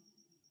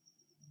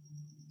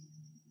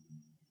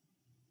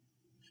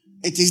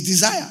 It is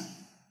desire.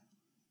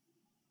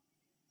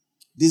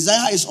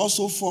 Desire is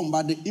also formed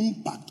by the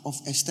impact of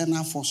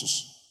external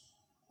forces.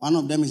 One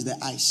of them is the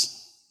eyes.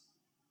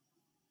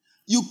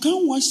 You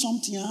can't watch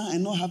something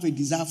and not have a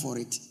desire for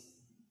it.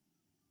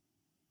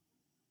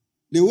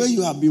 The way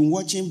you have been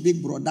watching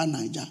Big Brother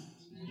Niger,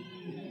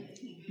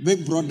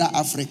 Big Brother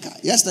Africa.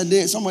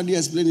 Yesterday, somebody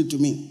explained it to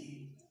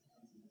me.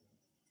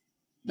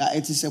 That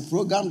it is a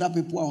program that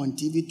people are on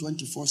TV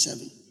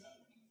 24/7.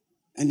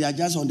 And they are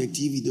just on the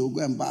TV. They will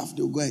go and bath.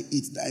 They will go and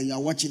eat. And you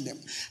are watching them.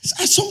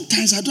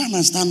 Sometimes I don't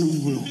understand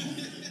people.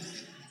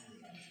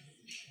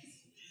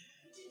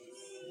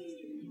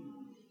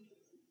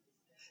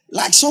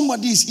 Like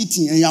somebody is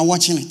eating and you are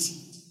watching it.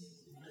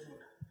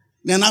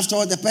 Then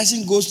afterwards, the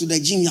person goes to the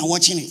gym, you are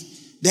watching it.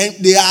 Then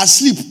they are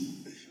asleep.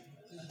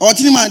 Or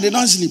they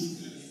don't sleep.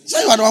 So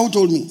you are the one who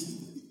told me.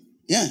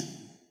 Yeah.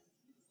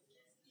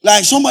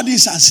 Like somebody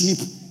is asleep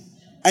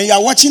and you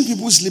are watching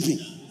people sleeping.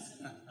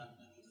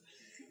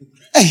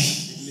 Hey.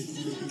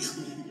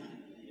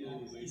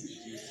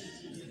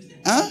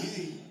 Huh?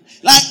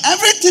 Like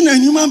everything a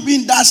human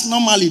being does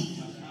normally.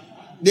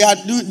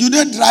 Do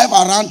they drive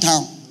around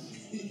town?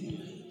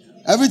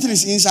 Everything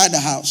is inside the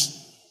house.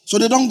 So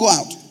they don't go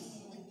out.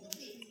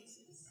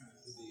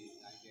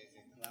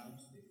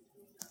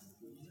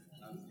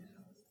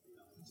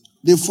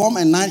 They form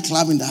a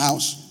nightclub in the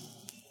house.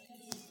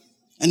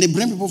 And they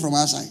bring people from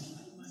outside.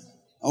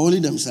 Only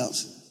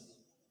themselves.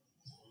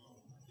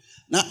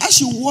 Now,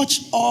 as you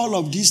watch all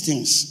of these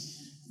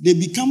things, they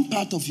become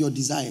part of your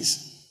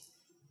desires.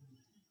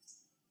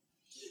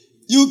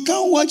 You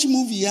can't watch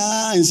movie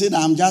and say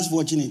that I'm just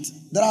watching it.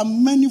 There are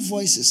many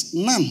voices,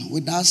 none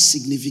without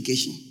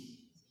signification.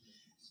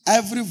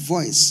 Every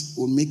voice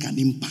will make an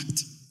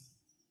impact.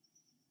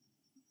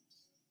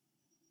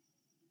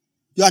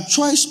 Your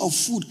choice of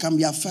food can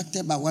be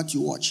affected by what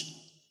you watch.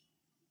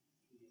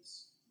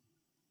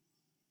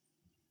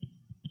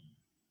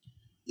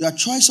 Your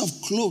choice of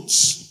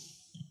clothes,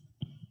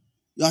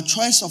 your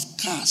choice of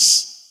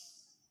cars,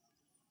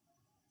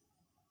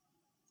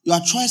 your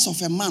choice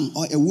of a man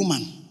or a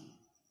woman.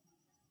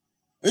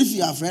 If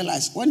you have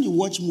realized, when you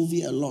watch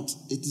movie a lot,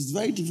 it is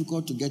very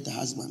difficult to get a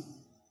husband.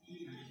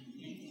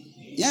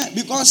 Yeah,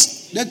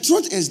 because the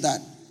truth is that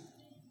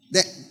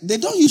they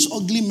don't use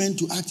ugly men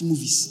to act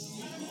movies.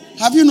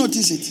 Have you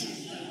noticed it?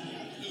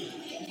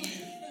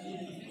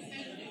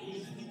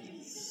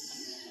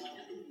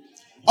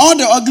 All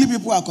the ugly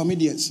people are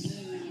comedians.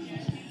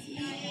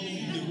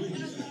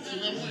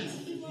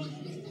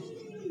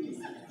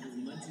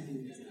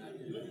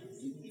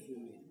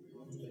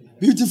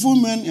 Beautiful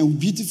men and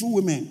beautiful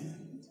women.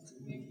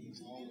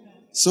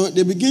 So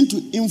they begin to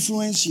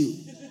influence you.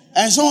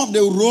 And some of the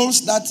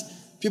roles that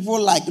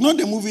people like, you know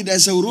the movie,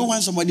 there's a role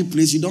when somebody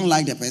plays, you don't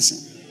like the person.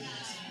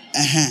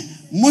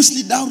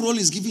 Mostly that role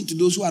is given to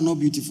those who are not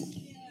beautiful.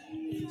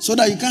 So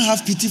that you can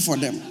have pity for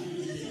them.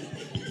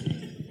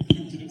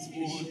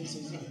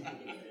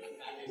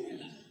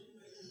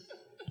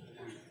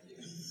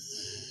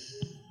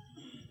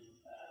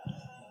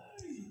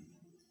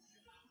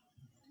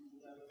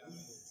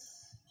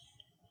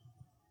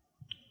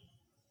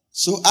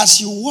 So as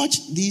you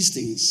watch these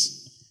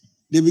things,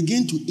 they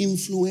begin to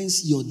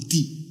influence your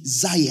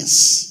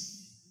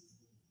desires.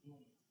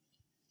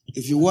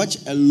 If you watch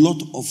a lot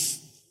of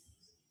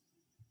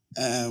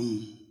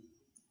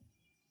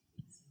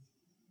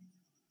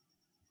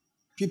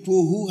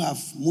people who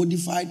have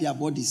modified their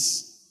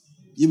bodies,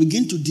 you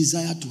begin to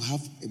desire to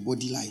have a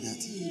body like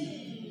that.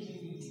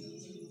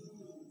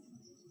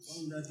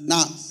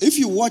 Now, if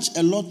you watch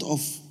a lot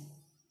of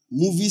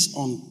movies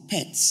on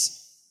pets,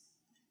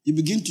 you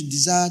begin to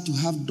desire to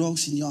have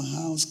dogs in your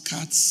house,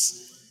 cats,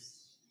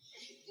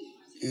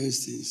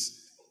 those things.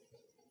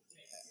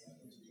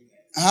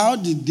 How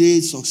did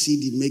they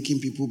succeed in making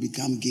people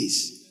become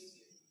gays?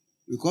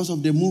 Because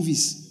of the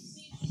movies.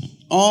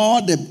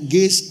 All the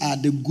gays are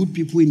the good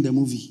people in the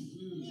movie.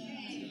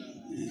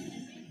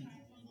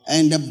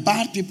 And the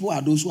bad people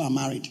are those who are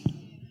married.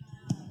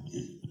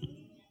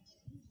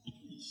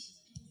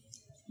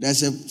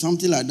 There's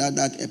something like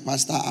that a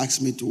pastor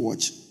asked me to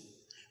watch.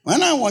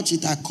 When I watched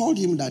it, I called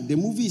him that the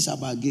movie is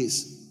about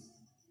gays.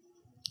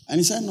 And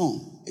he said,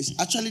 no, it's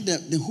actually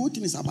the whole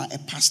thing is about a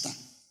pastor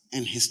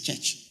and his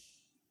church.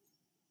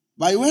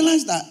 But I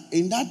realized that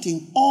in that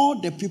thing, all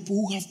the people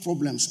who have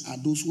problems are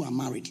those who are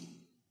married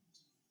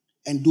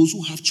and those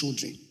who have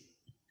children.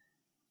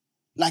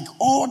 Like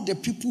all the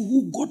people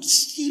who got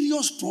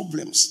serious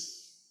problems.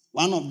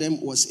 One of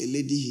them was a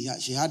lady,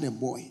 she had a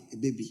boy, a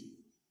baby,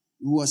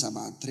 who was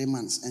about 3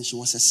 months, and she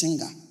was a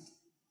singer.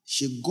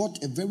 She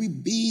got a very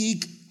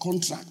big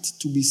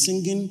contract to be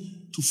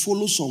singing, to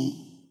follow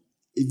some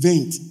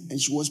event, and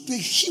she was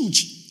paid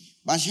huge.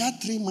 But she had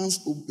 3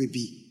 months old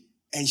baby,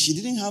 and she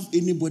didn't have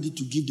anybody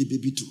to give the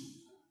baby to.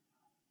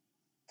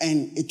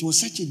 And it was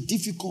such a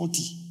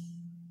difficulty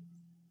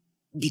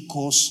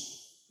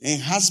because her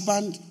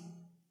husband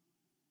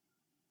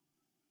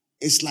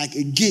is like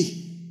a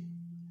gay.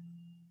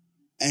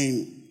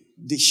 And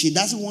she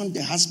doesn't want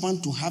the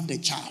husband to have the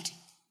child.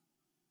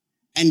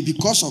 And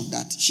because of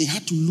that, she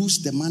had to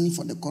lose the money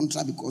for the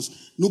contract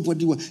because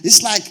nobody was.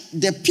 It's like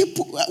the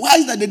people, why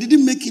is that they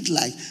didn't make it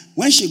like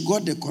when she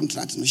got the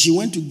contract, she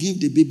went to give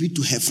the baby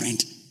to her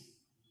friend.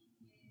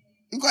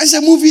 Because it's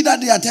a movie that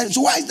they are telling.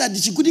 So why is that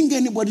she couldn't get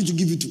anybody to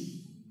give it to?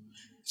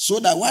 So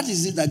that what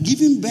is it? That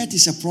giving birth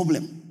is a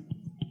problem.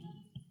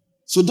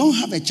 So don't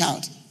have a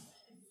child.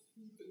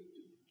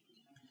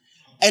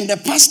 And the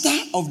pastor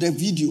of the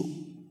video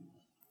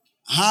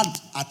had,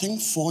 I think,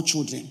 4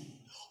 children.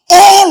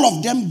 All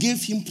of them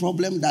gave him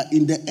problem that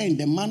in the end,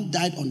 the man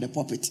died on the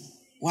pulpit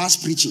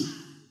whilst preaching.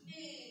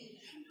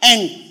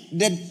 And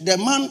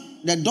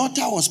the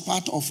daughter was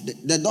part of,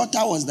 the daughter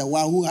was the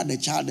one who had the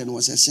child and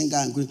was a singer.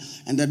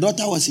 And the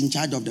daughter was in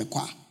charge of the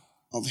choir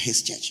of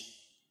his church.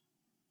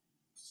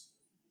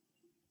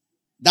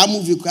 That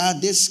movie,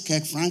 this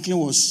Kirk Franklin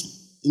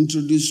was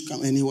introduced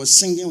and he was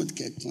singing with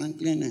Kirk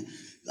Franklin and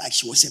like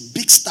she was a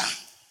big star.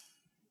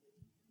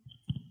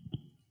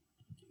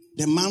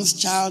 The man's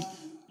child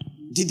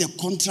did a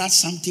contract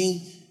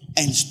something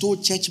and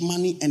stole church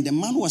money, and the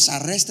man was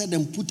arrested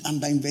and put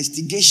under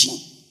investigation.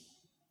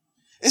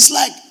 It's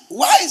like,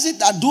 why is it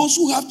that those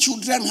who have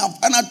children have,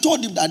 and I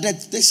told him that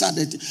they said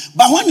that.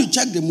 But when you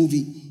check the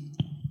movie,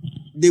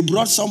 they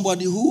brought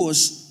somebody who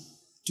was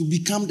to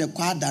become the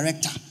choir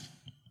director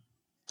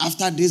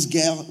after this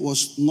girl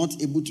was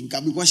not able to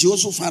become, because she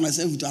also found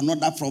herself with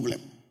another problem.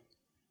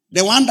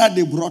 The one that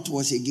they brought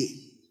was a gay.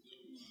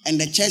 And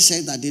the church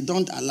said that they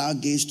don't allow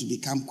gays to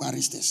become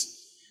choristers.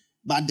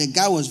 But the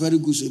guy was very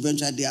good, so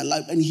eventually they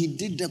allowed. And he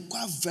did the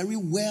choir very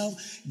well.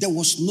 There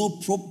was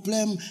no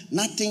problem,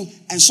 nothing.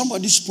 And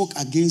somebody spoke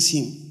against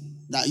him.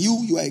 That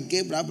you are a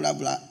gay, blah, blah,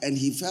 blah. And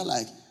he felt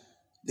like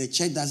the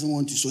church doesn't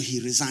want to, so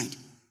he resigned.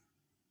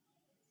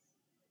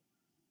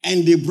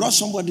 And they brought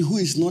somebody who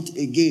is not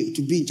a gay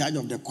to be in charge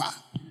of the choir.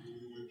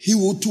 He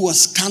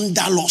was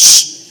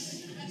scandalous.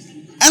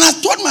 And I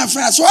told my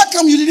friend, so how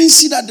come you didn't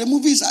see that the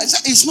movie is, I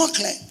said, it's not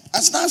clear.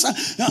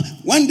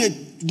 When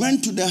they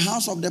went to the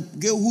house of the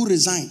girl who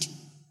resigned,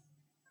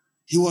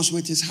 he was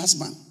with his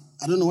husband.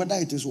 I don't know whether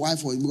it is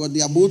wife or, because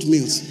they are both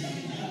males.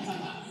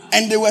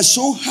 And they were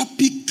so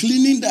happy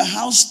cleaning the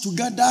house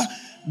together,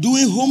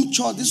 doing home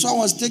chores. This one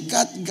was taking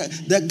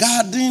the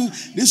garden,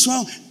 this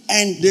one.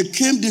 And they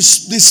came, they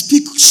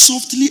speak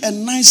softly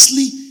and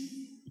nicely.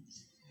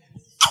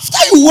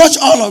 After you watch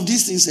all of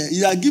these things,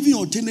 you are giving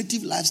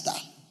alternative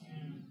lifestyle.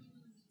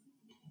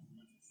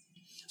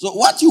 So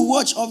what you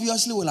watch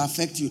obviously will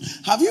affect you.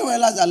 Have you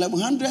realized that level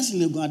 100s in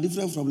Legon are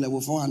different from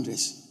level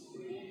 400s?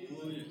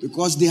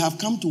 Because they have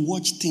come to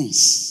watch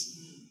things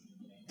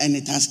and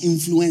it has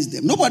influenced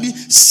them. Nobody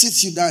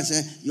sits you down and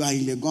says, you are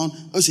in Legon.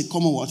 Oh, say,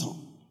 Commonwealth Hall.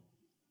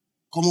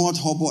 Commonwealth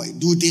Hall boy,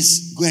 do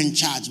this, go and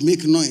charge,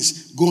 make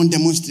noise, go on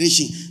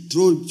demonstration,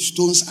 throw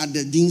stones at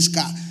the dean's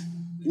car.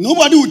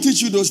 Nobody will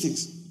teach you those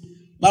things.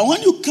 But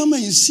when you come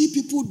and you see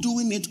people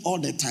doing it all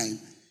the time,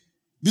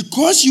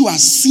 because you are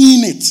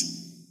seeing it,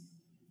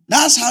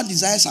 that's how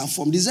desires are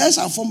formed. Desires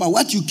are formed by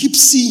what you keep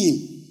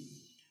seeing.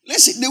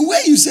 Listen, the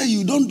way you say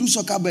you don't do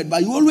soccer bet,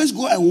 but you always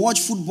go and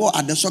watch football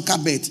at the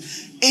soccer bet,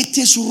 it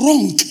is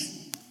wrong.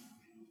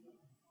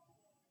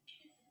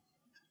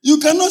 You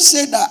cannot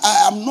say that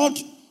I am not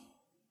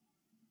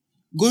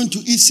going to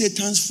eat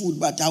Satan's food,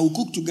 but I will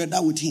cook together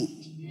with him.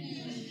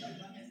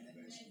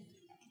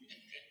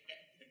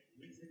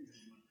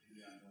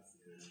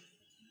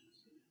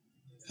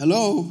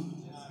 Hello?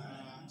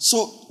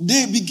 So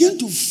they begin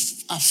to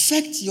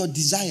affect your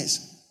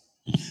desires.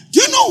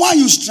 Do you know why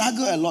you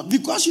struggle a lot?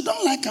 Because you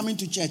don't like coming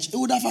to church. It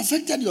would have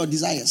affected your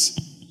desires.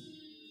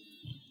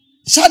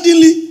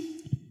 Suddenly,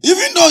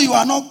 even though you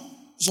are not,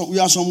 so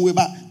you are somewhere,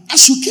 but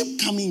as you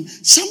keep coming,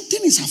 something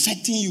is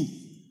affecting you.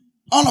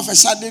 All of a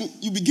sudden,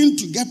 you begin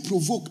to get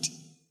provoked.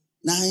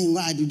 Now,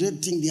 why do they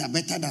think they are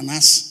better than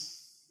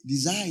us?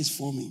 Desire is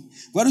forming.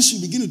 Whereas you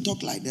begin to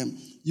talk like them,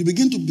 you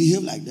begin to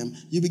behave like them,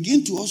 you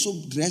begin to also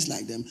dress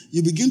like them,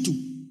 you begin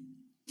to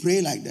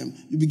pray like them,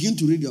 you begin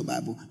to read your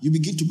Bible, you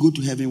begin to go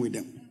to heaven with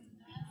them.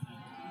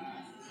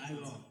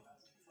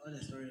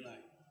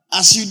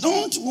 As you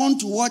don't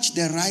want to watch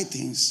the right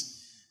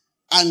things,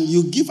 and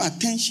you give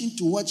attention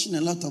to watching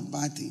a lot of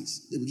bad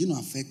things, they begin to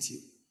affect you.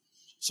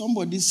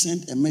 Somebody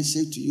sent a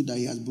message to you that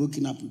he has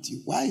broken up with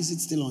you. Why is it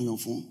still on your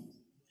phone?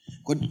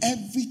 Because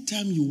every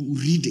time you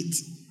read it,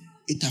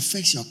 it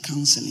affects your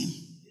counseling.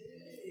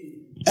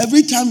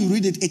 Every time you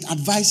read it, it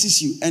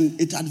advises you, and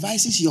it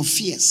advises your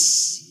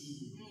fears.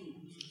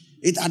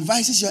 It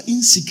advises your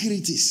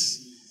insecurities,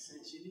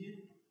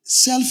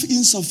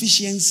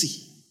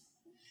 self-insufficiency.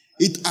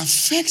 It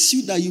affects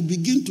you that you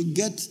begin to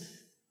get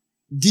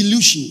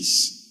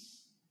delusions,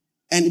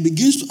 and it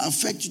begins to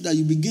affect you that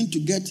you begin to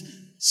get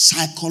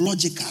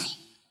psychological,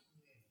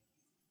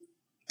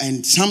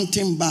 and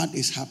something bad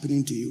is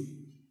happening to you.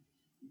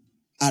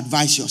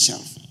 Advise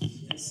yourself.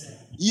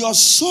 Your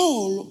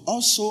soul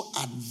also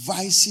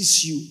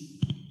advises you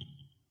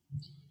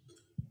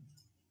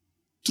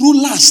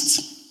through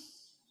lust.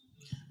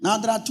 Now,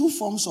 there are two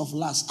forms of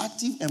lust,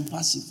 active and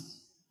passive.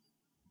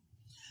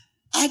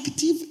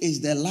 Active is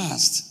the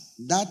lust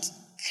that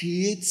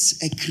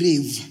creates a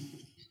crave,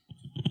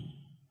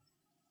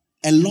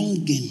 a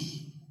longing.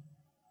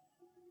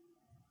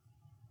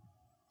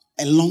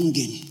 A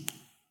longing.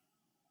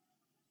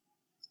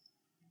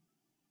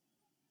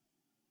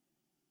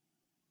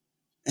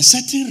 A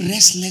certain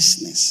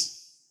restlessness.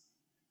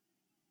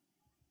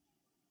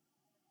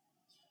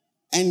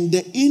 And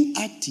the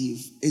inactive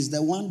is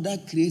the one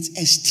that creates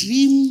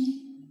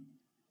extreme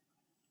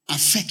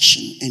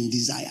affection and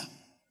desire.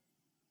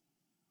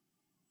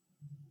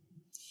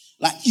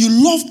 Like you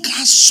love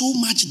cars so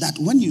much that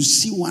when you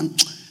see one,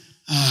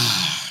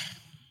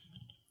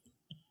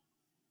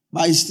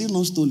 but it's still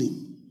not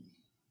stolen.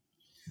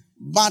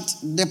 But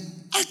the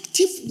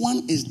active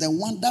one is the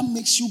one that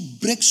makes you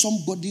break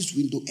somebody's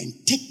window and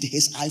take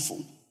his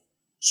iPhone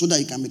so that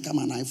you can become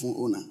an iPhone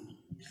owner.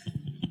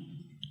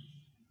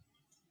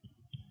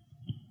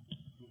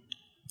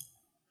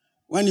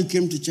 When you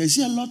came to church,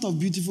 see a lot of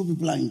beautiful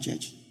people are in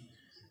church,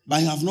 but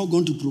you have not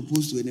gone to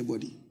propose to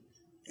anybody.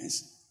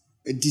 Yes.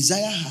 A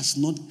desire has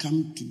not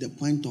come to the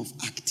point of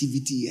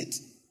activity yet.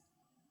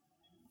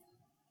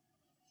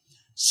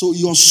 So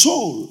your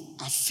soul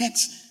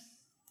affects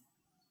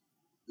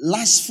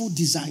lustful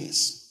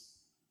desires,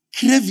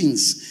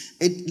 cravings.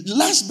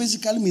 Lust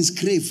basically means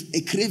crave,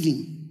 a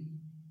craving.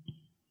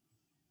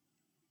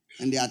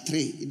 And there are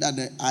three, either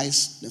the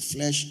eyes, the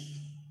flesh,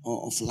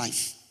 or of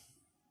life.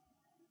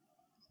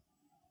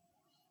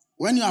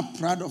 When you are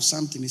proud of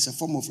something, it's a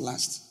form of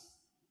lust.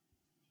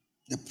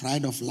 The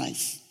pride of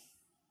life.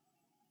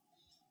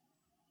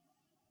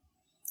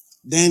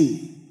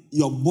 Then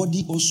your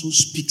body also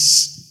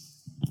speaks.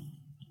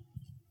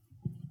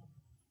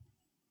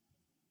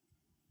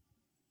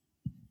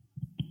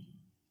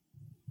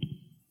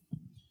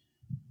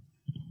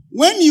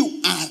 When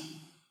you are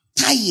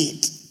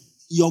tired,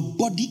 your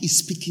body is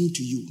speaking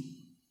to you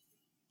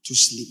to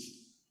sleep,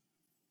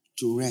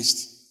 to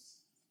rest,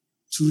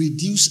 to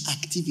reduce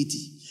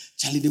activity.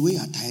 Charlie, the way you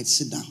are tired,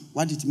 sit down.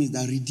 What it means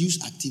that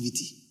reduce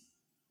activity.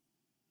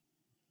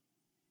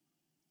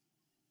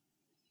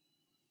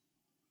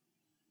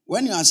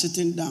 When you are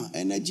sitting down,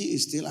 energy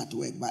is still at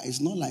work, but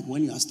it's not like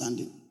when you are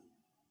standing.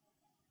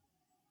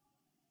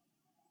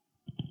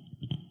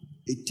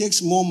 It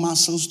takes more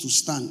muscles to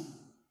stand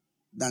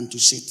than to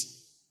sit.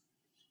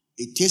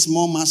 It takes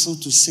more muscle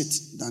to sit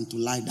than to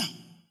lie down.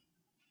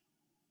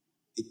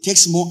 It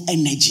takes more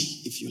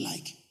energy, if you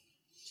like.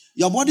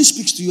 Your body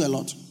speaks to you a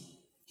lot.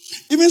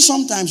 Even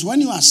sometimes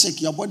when you are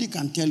sick, your body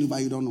can tell you,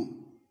 but you don't know.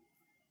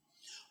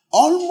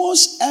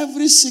 Almost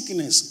every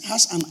sickness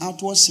has an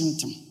outward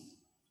symptom.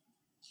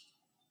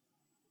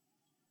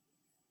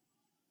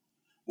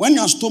 When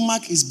your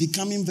stomach is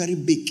becoming very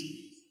big,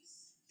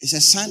 it's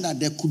a sign that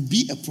there could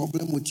be a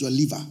problem with your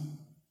liver.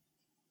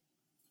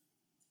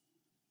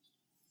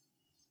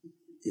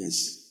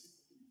 Yes.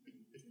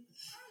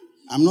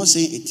 I'm not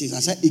saying it is. I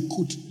said it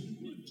could.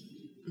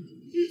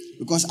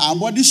 Because our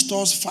body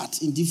stores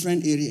fat in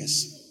different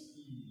areas.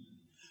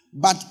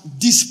 But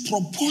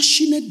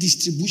disproportionate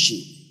distribution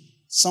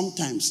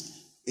sometimes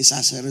is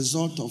as a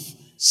result of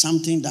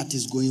something that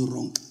is going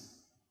wrong.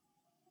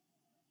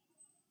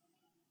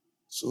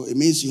 So it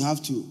means you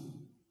have to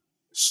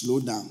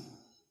slow down.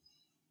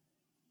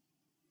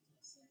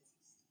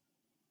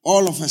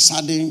 All of a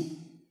sudden,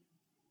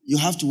 you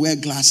have to wear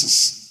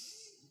glasses.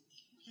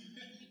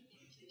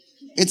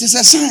 It is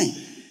a sign.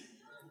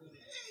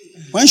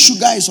 When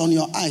sugar is on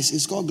your eyes,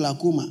 it's called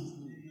glaucoma.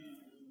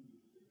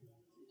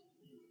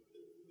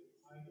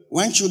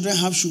 When children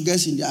have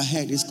sugars in their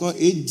head, it's called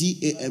ADHD.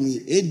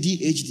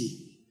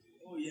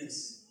 Oh,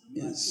 yes.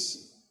 Yes.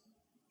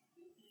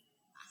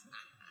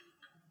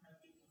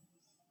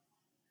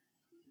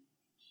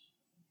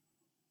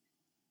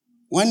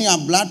 When your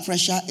blood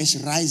pressure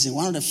is rising,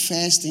 one of the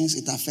first things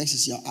it affects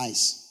is your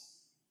eyes.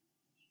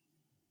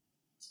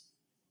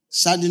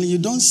 Suddenly, you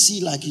don't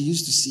see like you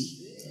used to see.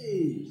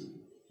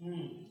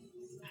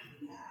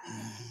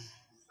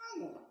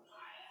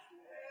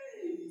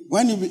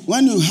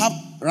 When you have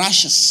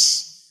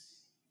rashes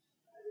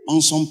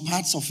on some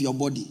parts of your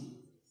body,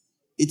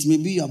 it may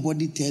be your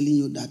body telling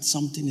you that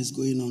something is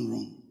going on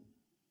wrong.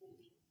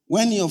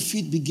 When your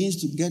feet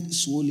begins to get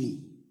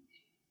swollen,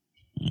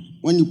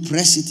 when you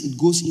press it, it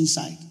goes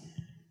inside.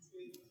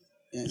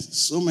 Yes,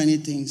 so many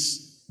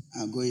things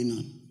are going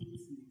on.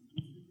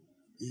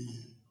 Yeah.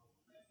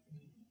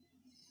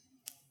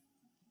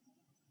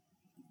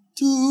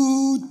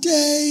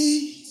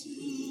 Today,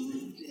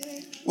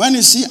 when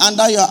you see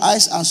under your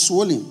eyes are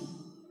swollen,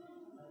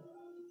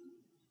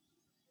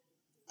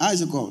 how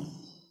is it called?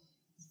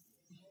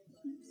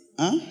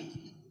 Huh?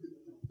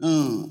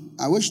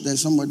 I wish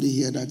there's somebody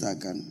here that I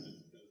can.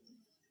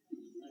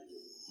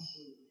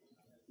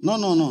 No.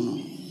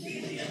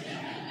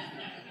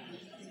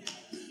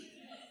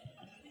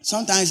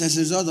 Sometimes as a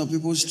result of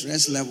people's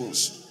stress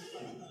levels,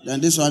 then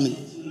this one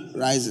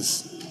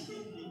rises.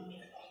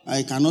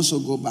 I can also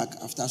go back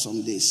after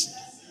some days.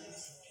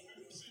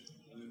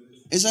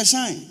 It's a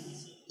sign.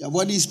 Your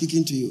body is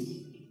speaking to you.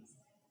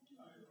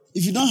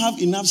 If you don't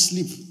have enough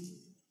sleep,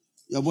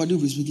 your body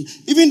will be speaking.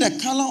 Even the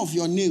color of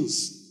your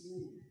nails.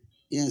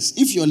 Yes,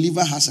 if your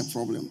liver has a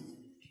problem,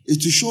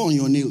 it will show on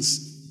your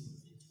nails.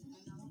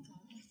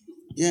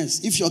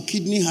 Yes, if your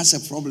kidney has a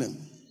problem,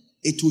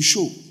 it will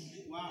show.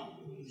 Wow.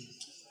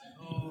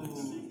 Oh,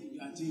 you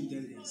are too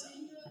intelligent, sir.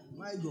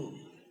 My God.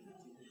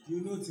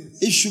 You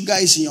notice. If sugar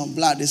is in your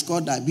blood, it's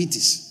called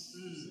diabetes.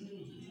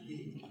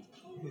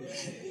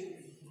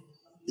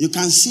 You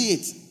can see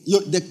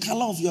it. The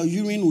color of your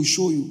urine will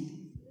show you.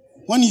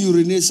 When you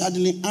urinate,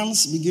 suddenly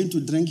ants begin to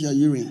drink your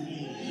urine.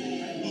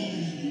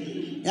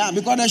 Yeah,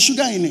 because there's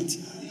sugar in it.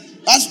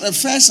 That's the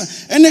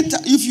first.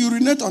 If you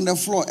urinate on the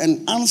floor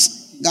and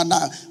ants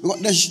gather,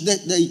 because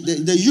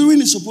the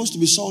urine is supposed to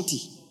be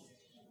salty,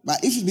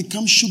 but if it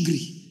becomes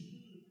sugary,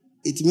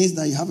 it means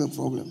that you have a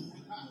problem.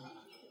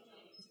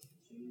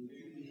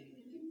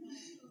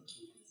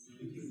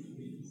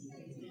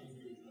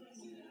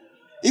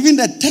 Even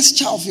the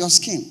texture of your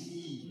skin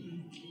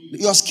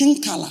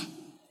color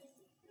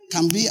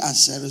can be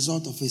as a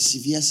result of a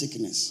severe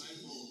sickness.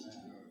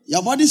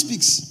 Your body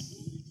speaks.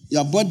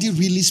 Your body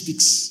really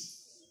speaks.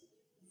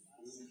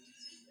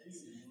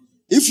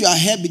 If your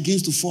hair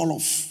begins to fall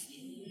off,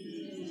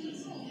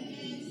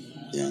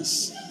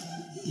 yes,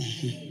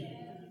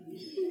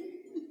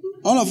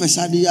 all of a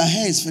sudden your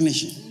hair is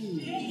finishing.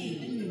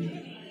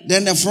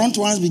 Then the front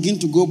ones begin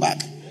to go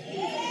back.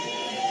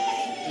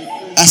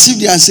 As if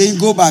they are saying,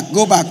 go back,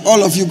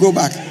 all of you go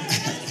back.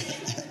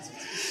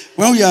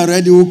 When we are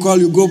ready, we'll call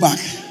you, go back.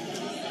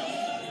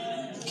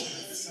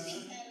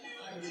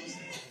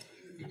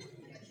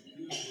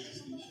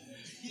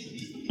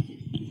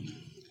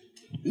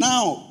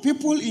 Now,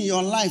 people in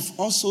your life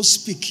also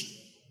speak.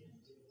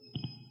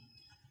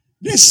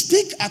 They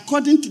speak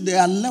according to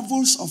their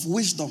levels of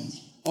wisdom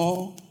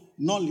or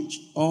knowledge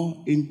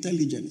or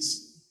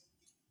intelligence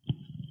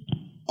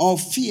or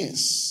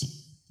fears.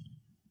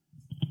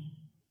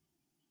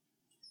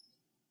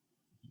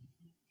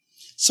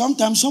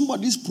 Sometimes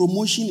somebody's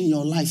promotion in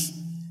your life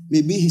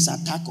may be his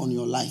attack on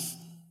your life.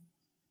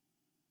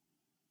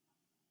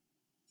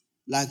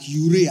 Like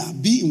Uriah,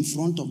 be in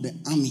front of the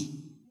army,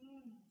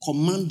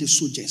 command the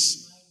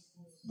soldiers,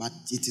 but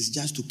it is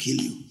just to kill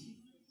you.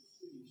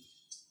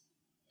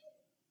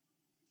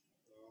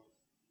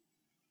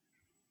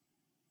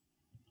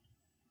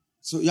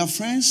 So your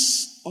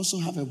friends also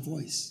have a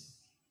voice.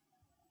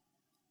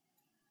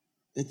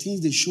 The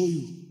things they show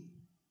you.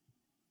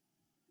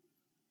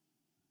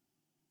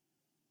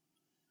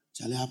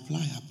 Shall I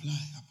apply?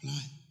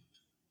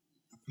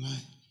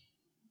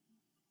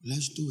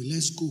 Let's do it.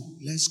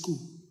 Let's go.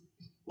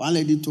 One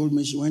lady told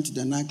me she went to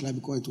the nightclub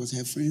because it was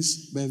her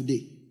friend's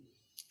birthday.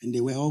 And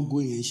they were all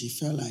going and she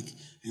felt like,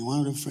 and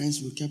one of the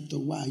friends we kept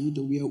up, why are you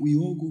doing? We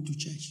all go to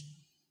church.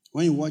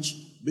 When you watch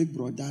Big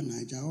Brother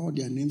Niger, all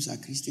their names are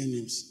Christian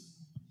names.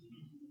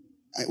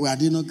 Are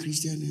they not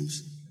Christian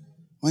names?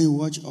 When you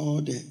watch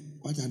all the,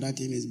 what other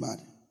thing is bad?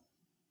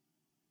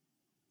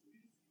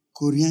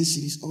 Korean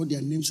series, all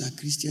their names are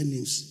Christian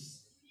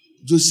names.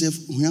 Joseph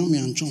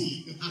Huyamianchong.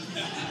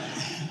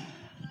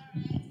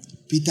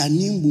 Peter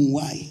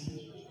Nimbunwai.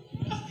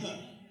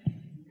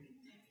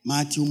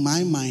 Matthew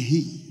Mai.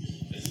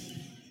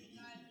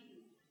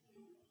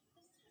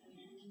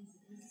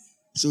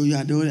 So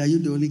are you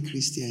the only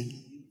Christian?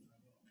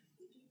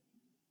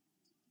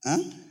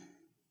 Huh?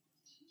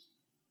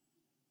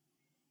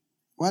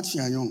 What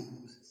Fianyong?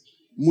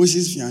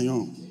 Moses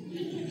Fianyong.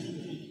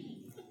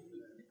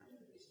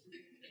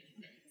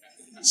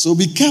 So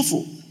be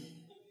careful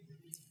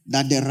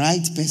that the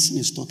right person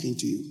is talking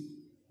to you.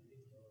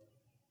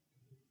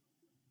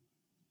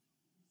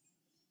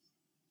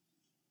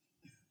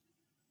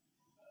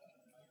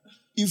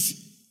 If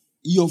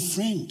your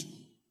friend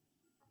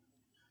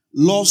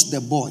loves the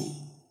boy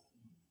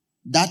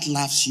that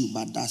loves you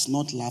but does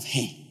not love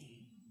her,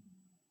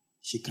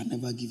 she can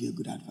never give you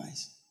good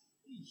advice.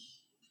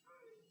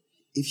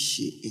 If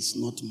she is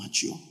not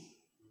mature.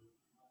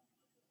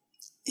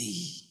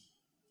 Hey.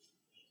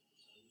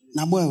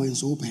 Now boy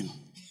is open.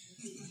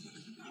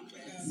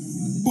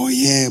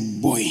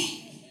 Boy.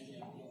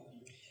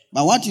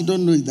 But what you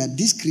don't know is that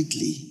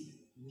discreetly,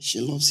 she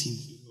loves him.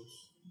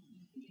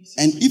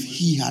 And if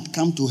he had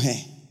come to her,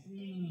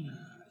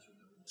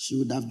 she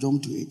would have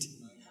jumped to it.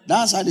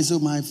 That's how they say,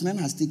 my friend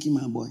has taken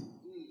my boy.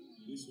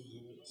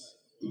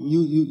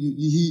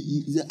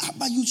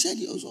 But you said,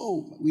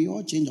 oh, we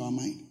all change our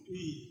mind.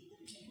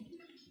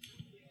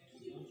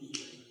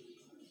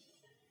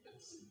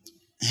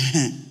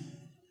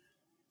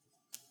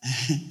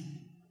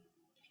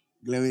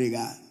 Glory to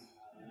God.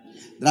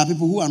 There are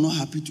people who are not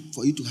happy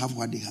for you to have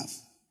what they have.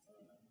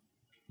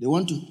 They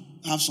want to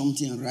have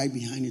something right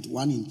behind it,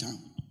 one in town.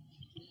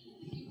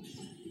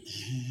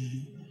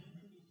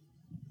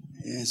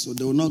 Yeah, so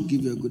they will not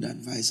give you a good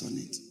advice on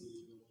it.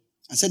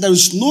 I said there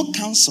is no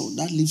counsel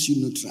that leaves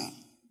you neutral.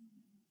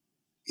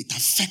 It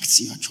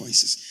affects your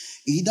choices.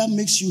 It either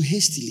makes you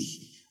hastily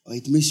or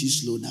it makes you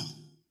slow down.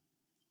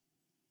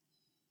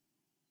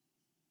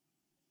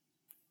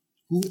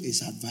 Who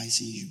is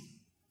advising you?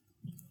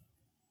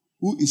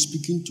 Who is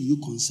speaking to you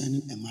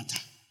concerning a matter?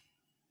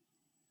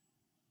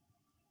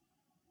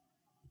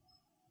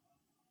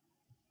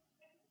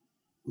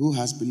 Who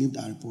has believed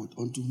our report?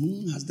 Unto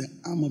whom has the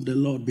arm of the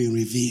Lord been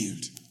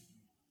revealed?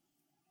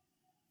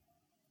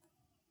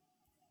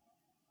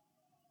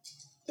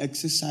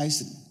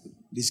 Exercise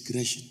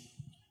discretion.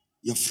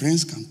 Your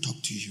friends can talk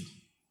to you.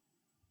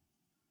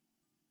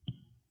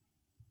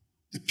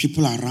 The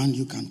people around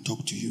you can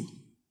talk to you.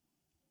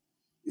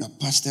 Your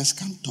pastors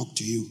can talk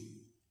to you.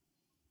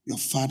 Your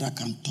father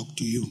can talk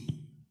to you.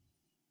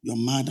 Your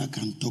mother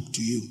can talk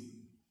to you.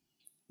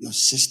 Your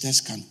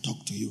sisters can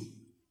talk to you.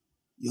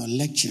 Your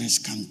lecturers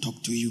can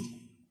talk to you.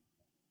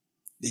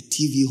 The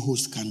TV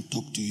host can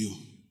talk to you.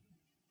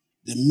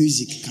 The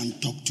music can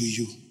talk to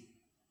you.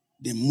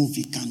 The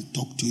movie can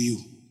talk to you.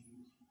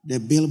 The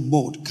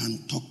billboard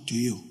can talk to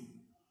you.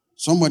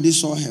 Somebody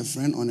saw her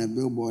friend on a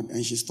billboard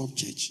and she stopped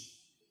church.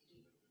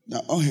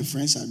 That all her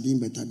friends are doing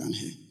better than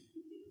her.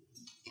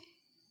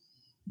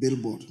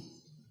 Billboard.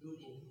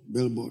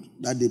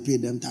 That they pay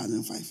them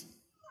 $1,500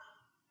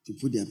 to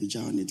put their picture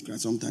on it.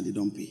 Because sometimes they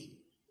don't pay.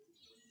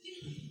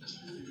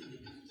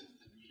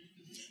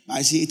 But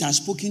I see it has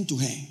spoken to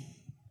her.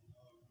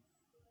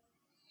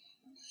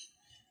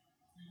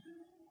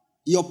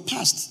 Your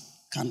past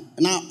can.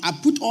 Now, I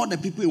put all the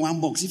people in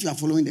one box if you are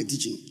following the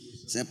teaching.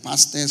 Say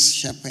pastors,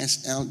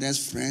 shepherds,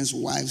 elders, friends,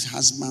 wives,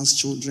 husbands,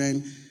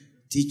 children,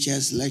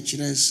 teachers,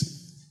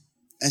 lecturers,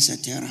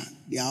 etc.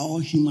 They are all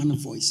human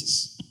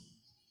voices.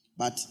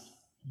 But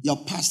your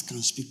past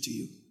can speak to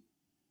you.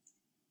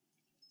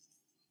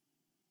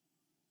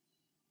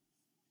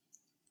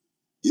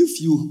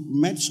 If you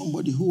met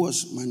somebody who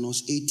was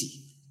minus 80,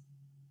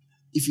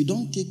 if you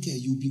don't take care,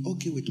 you'll be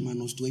okay with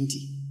minus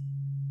 20.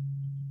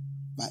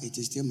 But it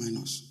is still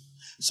minus.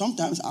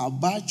 Sometimes our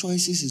bad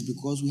choices is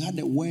because we had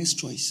the worst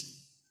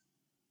choice.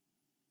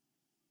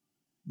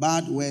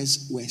 Bad,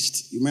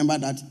 worst. You remember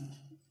that?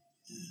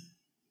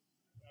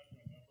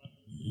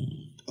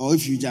 Or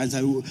if you just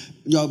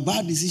your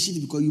bad decision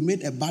is because you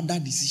made a badder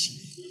decision.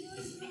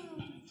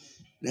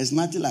 There's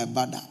nothing like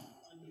badder.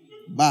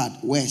 Bad,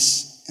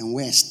 worst, and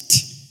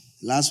worst.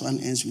 Last one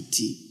ends with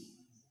T.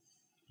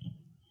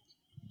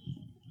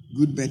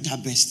 Good, better,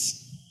 best.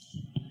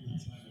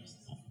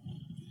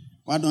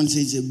 Why don't you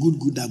say it's a good,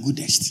 gooder,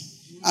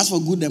 goodest? As for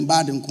good and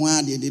bad and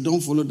quantity, they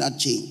don't follow that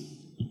chain.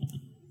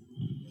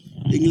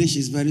 English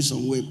is very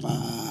some way,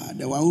 pa.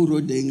 The one who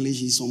wrote the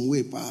English is some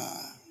way, pa.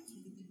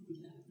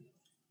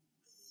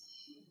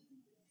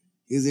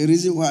 It's the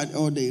reason why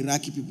all the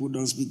Iraqi people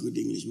don't speak good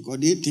English, because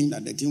they think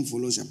that the team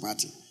follows a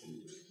party.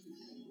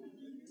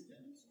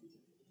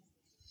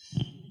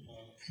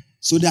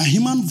 So there are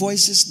human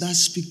voices that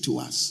speak to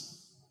us.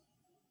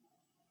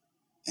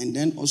 And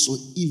then also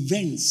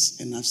events,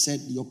 and I've said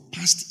your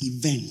past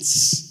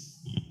events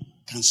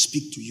can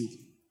speak to you.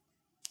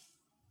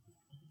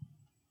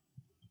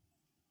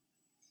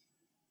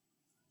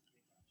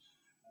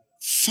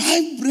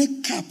 Five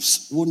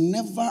breakups will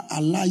never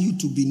allow you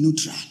to be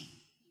neutral.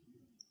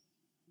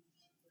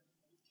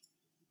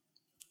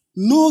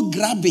 No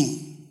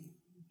grabbing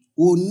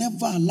will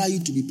never allow you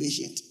to be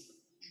patient.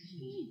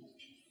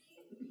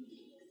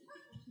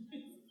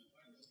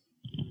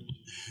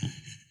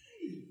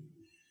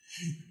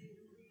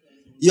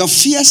 Your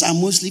fears are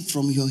mostly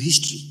from your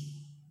history.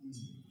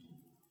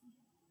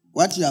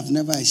 What you have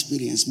never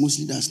experienced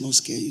mostly does not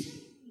scare you.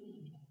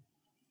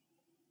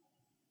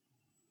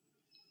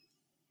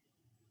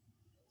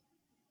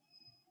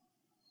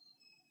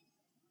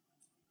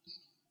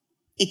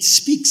 It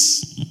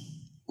speaks,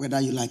 whether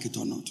you like it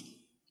or not.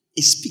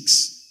 It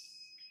speaks.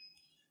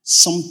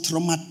 Some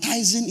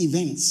traumatizing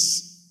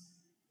events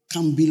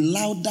can be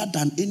louder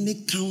than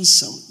any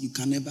counsel you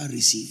can ever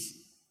receive.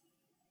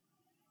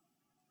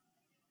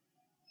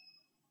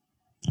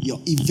 Your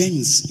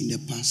events in the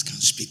past can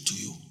speak to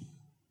you.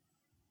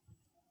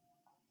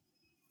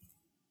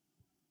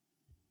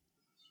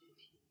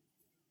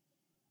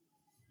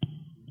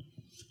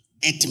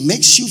 It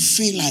makes you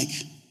feel like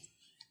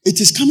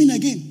it is coming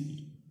again.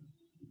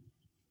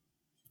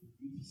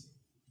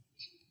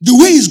 The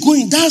way it's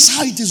going, that's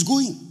how it is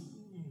going.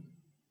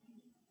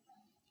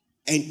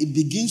 And it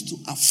begins to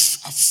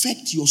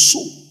affect your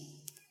soul.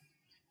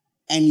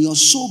 And your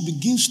soul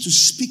begins to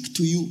speak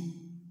to you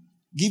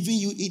giving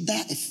you either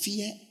a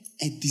fear,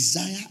 a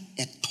desire,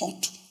 a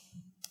thought,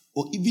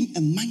 or even a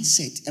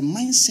mindset. A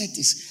mindset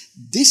is,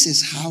 this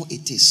is how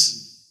it is.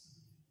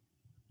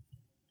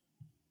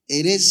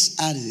 It is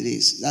as it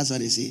is. That's what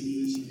they say.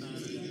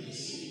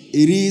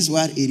 It is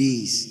what it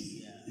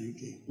is.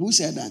 Okay. Who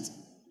said that?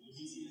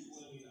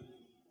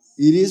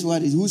 It is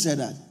what it is. Who said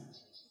that?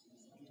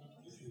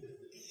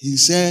 He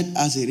said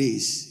as it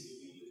is.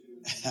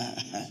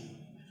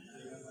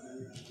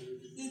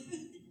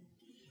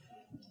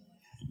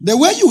 The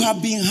way you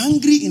have been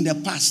hungry in the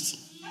past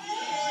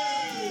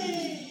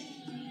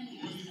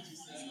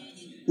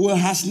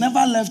has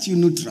never left you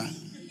neutral.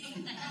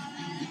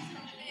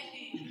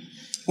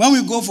 When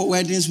we go for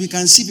weddings, we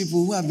can see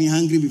people who have been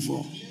hungry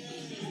before.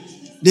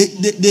 They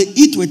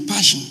eat with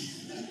passion.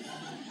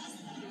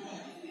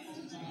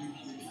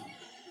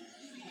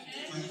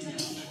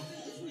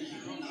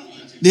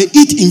 They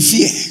eat in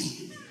fear.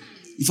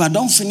 If I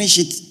don't finish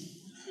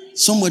it,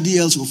 somebody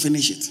else will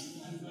finish it.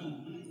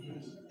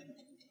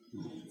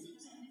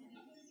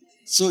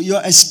 So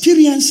your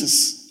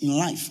experiences in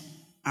life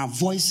are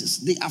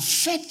voices. They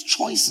affect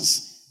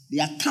choices. They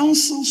are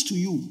counsels to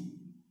you.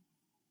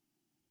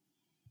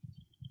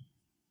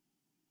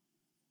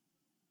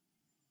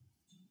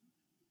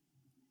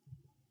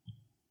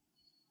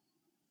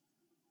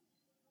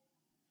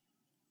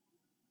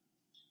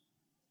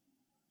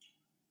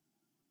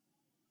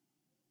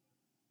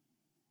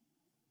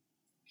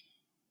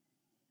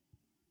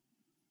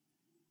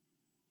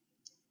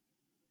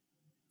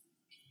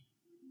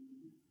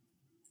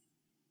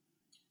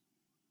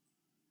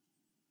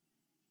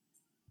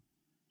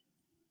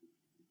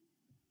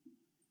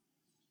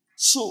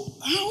 So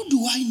how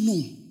do I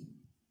know?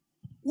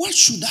 What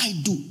should I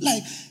do?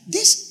 Like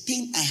this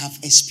thing I have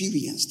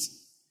experienced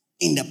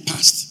in the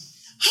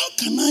past, how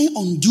can I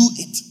undo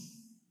it?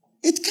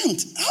 It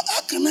can't.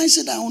 How can I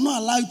say that I will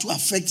not allow it to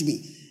affect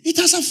me? It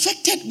has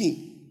affected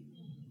me.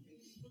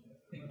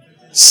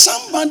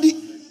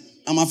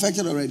 I'm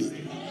affected already.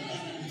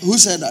 Who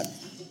said that?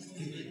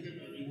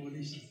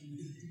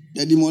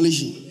 The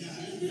demolition.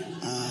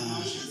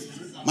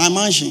 My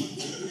mansion.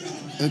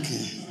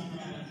 Okay.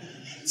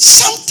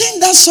 Something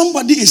that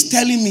somebody is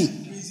telling me.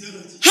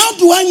 How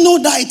do I know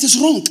that it is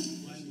wrong?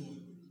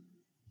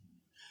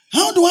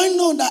 How do I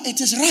know that it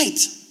is right?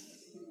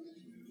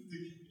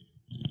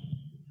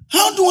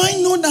 How do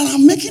I know that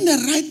I'm making the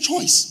right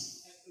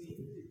choice?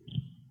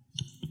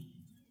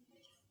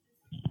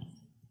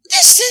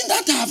 This thing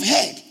that I've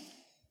heard.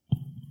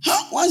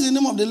 What's the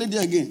name of the lady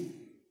again?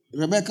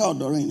 Rebecca or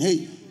Doreen?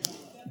 Hey,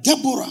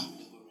 Deborah.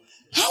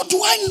 How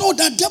do I know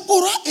that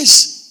Deborah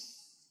is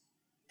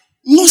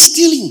not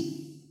stealing?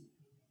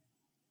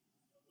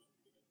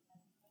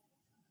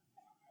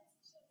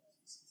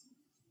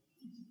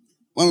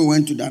 When we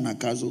went to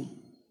Danakazo,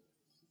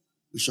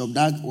 Bishop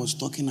Dag was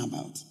talking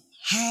about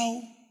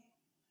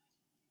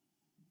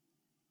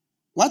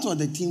what was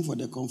the theme for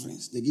the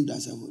conference? They give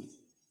that ceremony.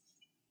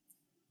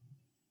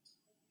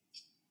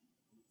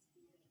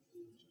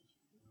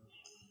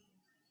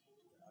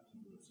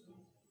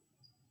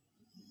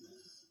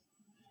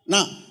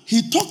 Now,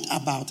 he talked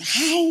about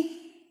how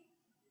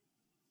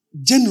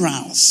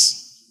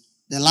generals,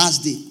 the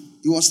last day,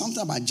 it was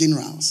something about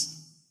generals.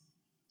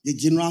 The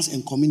generals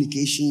and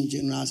communication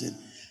generals.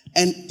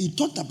 And he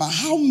talked about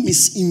how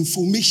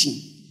misinformation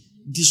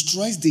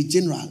destroys the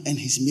general and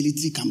his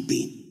military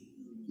campaign.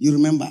 You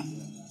remember?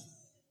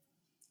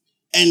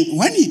 And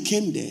when he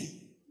came there,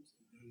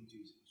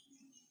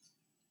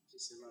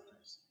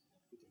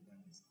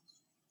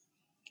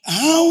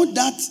 how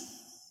that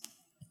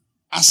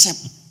as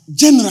a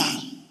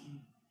general,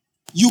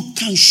 you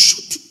can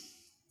shoot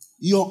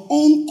your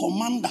own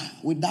commander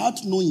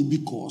without knowing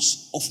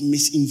because of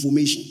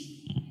misinformation.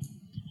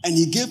 And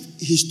he gave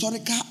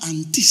historical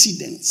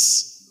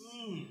antecedents.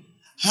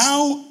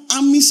 How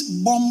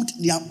armies bombed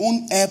their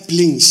own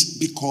airplanes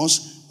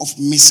because of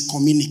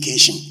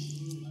miscommunication.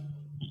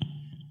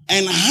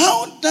 And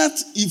how that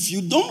if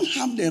you don't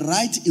have the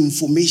right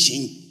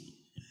information,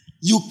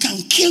 you can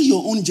kill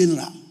your own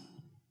general.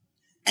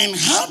 And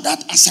how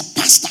that as a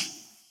pastor,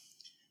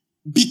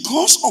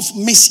 because of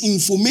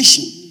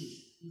misinformation,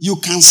 you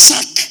can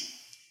sack,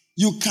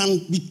 you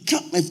can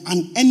become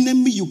an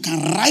enemy, you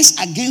can rise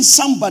against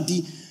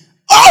somebody.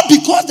 All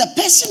because the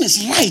person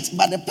is right,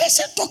 but the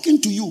person talking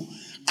to you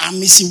are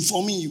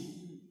misinforming you.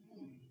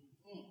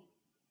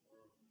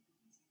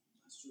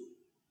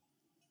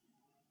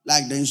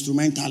 Like the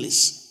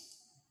instrumentalist.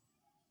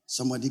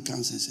 Somebody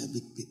comes and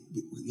says,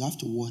 you have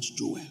to watch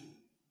Joel.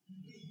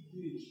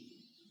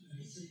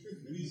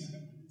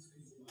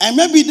 And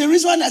maybe the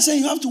reason why I say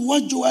you have to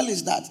watch Joel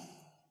is that.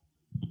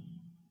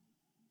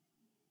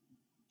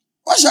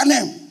 What's your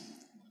name?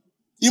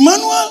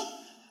 Emmanuel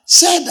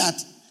said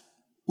that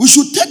we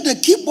should take the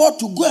keyboard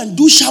to go and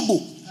do shabu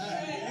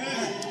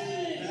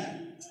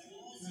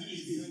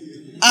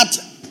at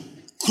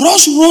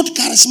Crossroad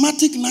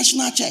Charismatic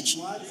National Church.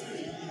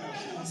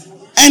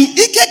 And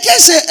Ikeke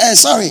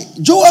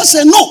said, Joel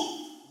said no.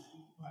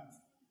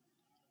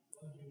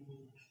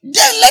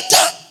 Then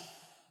later,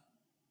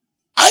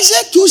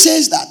 Isaac too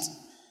says that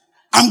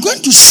I'm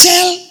going to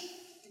sell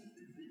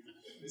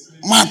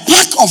my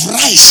pack of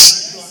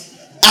rice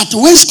at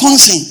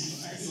Wisconsin,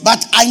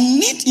 but I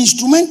need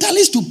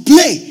instrumentalists to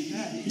play.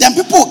 Then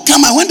people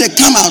come out. When they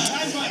come out,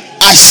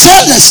 I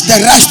sell the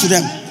rice to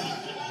them.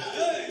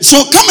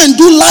 So come and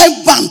do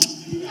live band.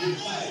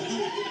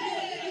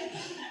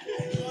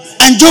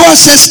 And Joel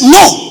says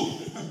no.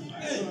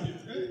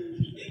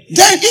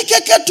 Then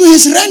Ikeke to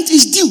his rent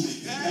is due.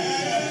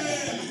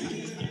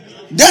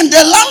 Then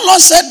the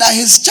landlord said that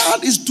his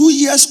child is 2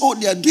 years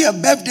old. They are doing a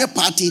birthday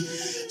party.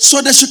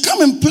 So they should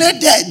come and play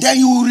there. Then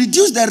you will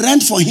reduce the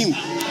rent for him.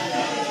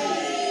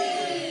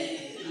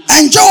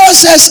 And Joel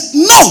says,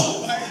 no.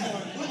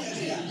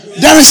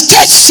 There is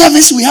church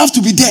service. We have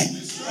to be there.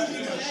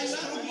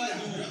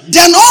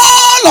 Then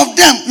all of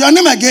them, your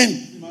name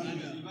again,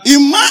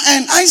 Ima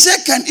and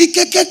Isaac and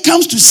Ikeke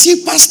comes to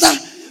see Pastor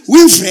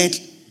Winfred.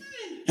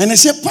 And they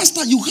say,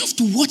 Pastor, you have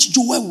to watch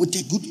Joel with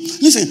a good...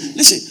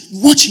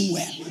 Listen, watch him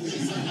well.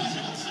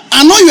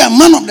 I know you are a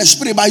man of the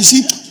spirit, but you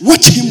see,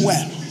 watch him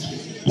well.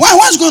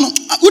 What's going on?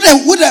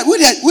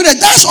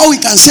 That's all we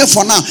can say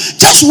for now.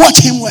 Just watch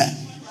him well.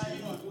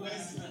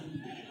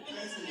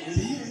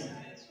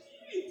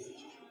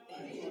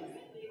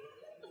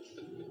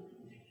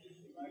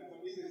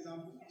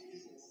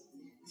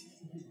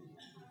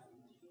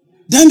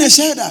 Then they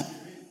said that.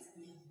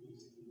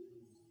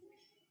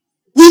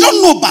 We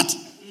don't know, but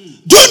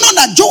do you know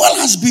that Joel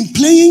has been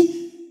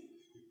playing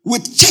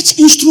with church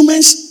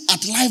instruments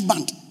at live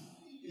band?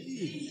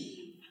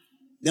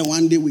 Then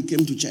one day we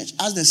came to church.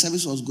 As the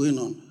service was going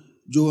on,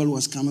 Joel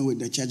was coming with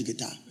the church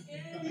guitar.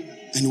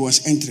 And he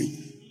was entering.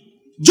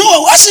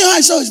 Joel, what's your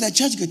I saw is the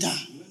church guitar.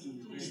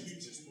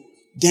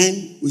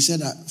 Then we said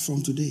that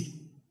from today,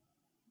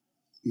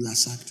 you are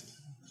sacked.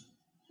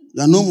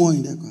 You are no more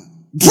in the choir.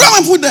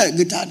 Brahma put the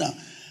guitar down.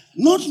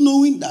 Not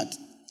knowing that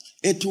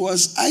it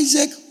was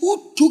Isaac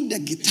who took the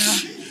guitar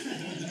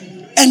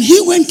and he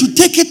went to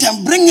take it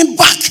and bring it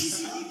back.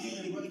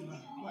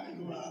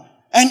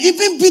 And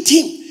even beat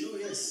him.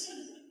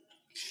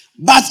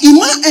 But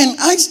Ima and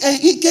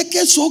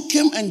Ikeke so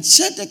came and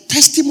said a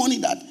testimony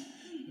that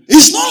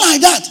it's not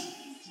like that.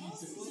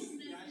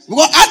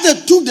 Because as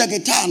they took the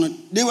guitar,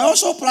 they were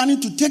also planning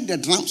to take the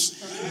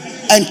drums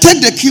and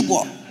take the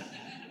keyboard.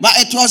 But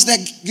it was the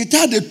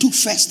guitar they took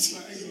first.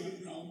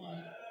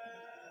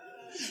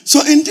 So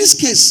in this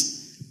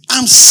case,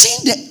 I'm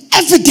seeing the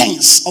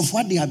evidence of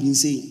what they have been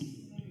saying.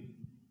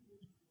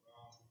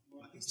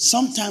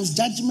 Sometimes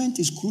judgment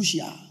is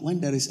crucial when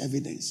there is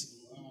evidence.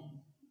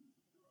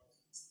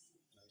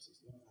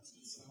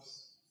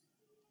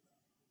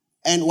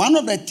 And one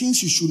of the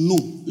things you should know,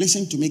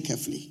 listen to me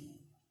carefully.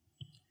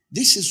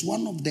 This is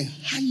one of the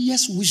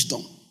highest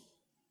wisdom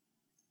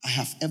I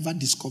have ever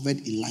discovered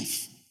in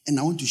life. And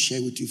I want to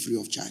share with you free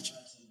of charge.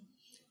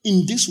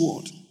 In this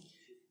world,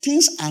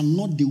 things are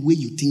not the way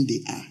you think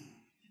they are.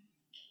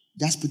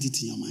 Just put it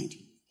in your mind.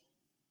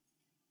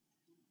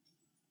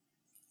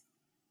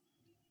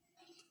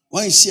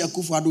 When you see a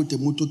Akufo-Addo with a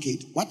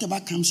motorcade, whatever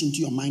comes into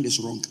your mind is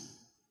wrong.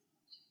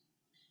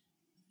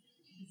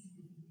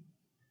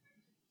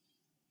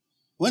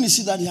 When you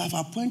see that they have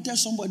appointed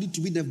somebody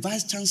to be the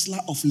vice chancellor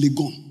of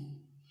Legon,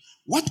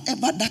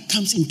 whatever that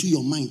comes into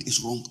your mind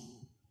is wrong.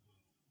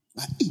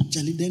 But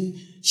actually, then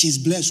she's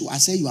blessed. So I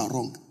say you are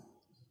wrong.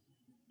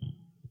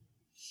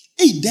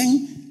 Hey,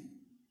 then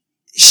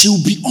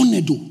she'll be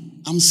honored.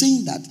 I'm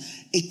saying that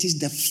it is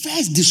the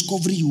first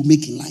discovery you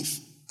make in life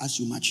as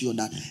you mature,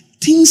 that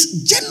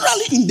things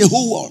generally in the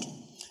whole world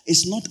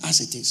is not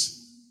as it is.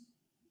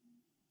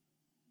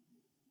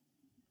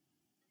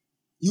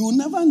 You will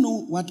never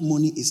know what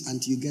money is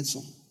until you get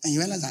some. And you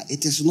realize that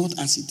it is not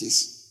as it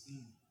is.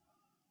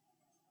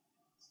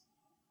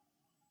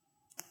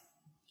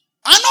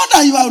 I know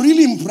that you are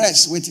really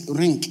impressed with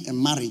ring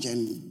and marriage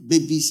and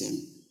babies and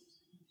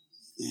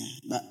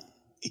but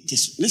it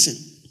is, listen.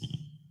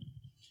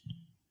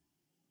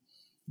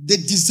 The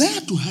desire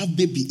to have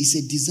baby is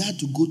a desire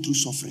to go through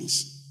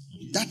sufferings.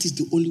 That is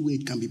the only way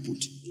it can be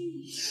put.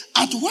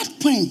 At what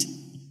point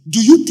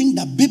do you think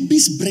that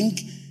babies bring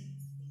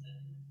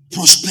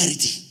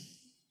prosperity?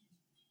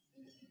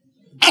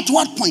 At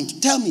what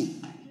point? Tell me.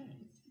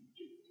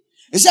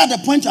 Is it at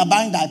the point you are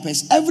buying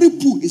diapers? Every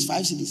poo is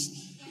 5 cedis.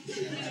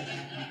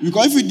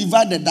 Because if you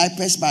divide the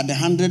diapers by the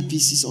 100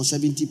 pieces or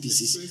 70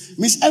 pieces,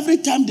 means every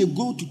time they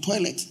go to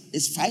toilet,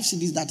 it's 5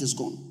 cedis that is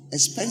gone.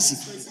 Expensive.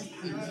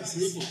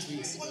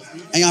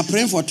 And you are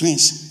praying for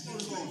twins.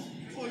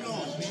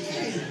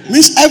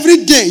 Means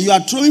every day you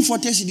are throwing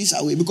 40 cedis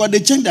away because they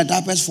change the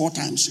diapers 4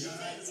 times.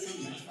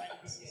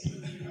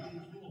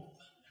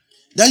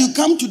 Then you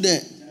come to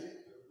the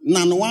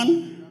Nan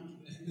one,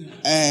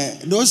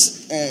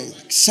 those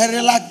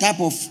Cerelac type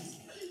of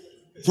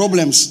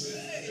problems.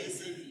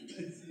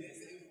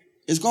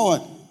 It's called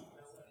what?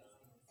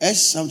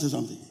 S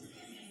something.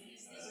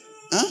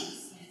 Huh?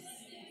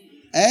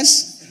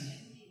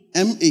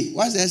 SMA.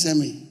 What's the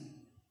SMA?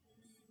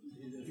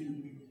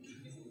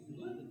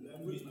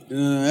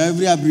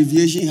 Every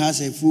abbreviation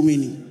has a full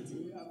meaning.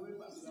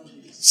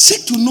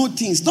 Seek to know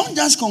things. Don't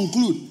just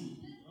conclude.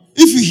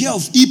 If you hear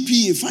of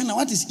EPA, find out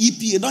what is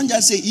EPA. Don't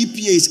just say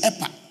EPA is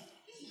EPA.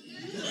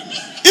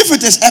 If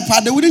it is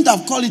EPA, they wouldn't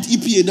have called it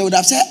EPA. They would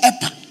have said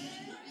EPA.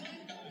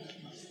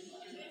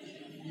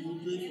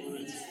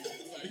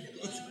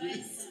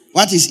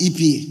 What is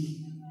EPA?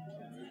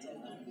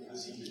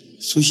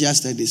 Social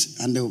studies,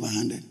 under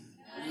overhanded.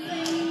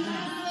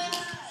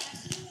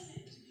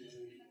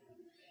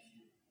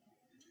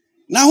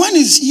 Now, when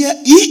it's here,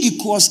 E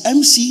equals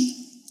MC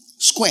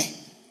square.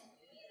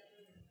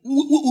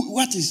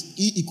 What is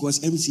E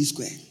equals MC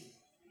square?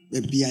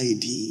 The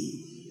BID.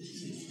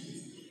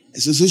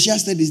 So social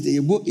studies, they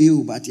both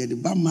EU, but the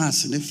bam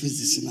mass and the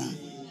physics now.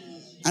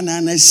 And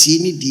I see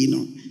any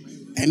dino.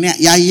 And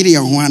ya yiri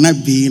ya huana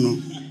bino.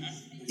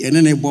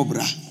 Yenene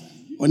bobra.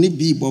 Oni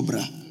B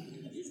bobra.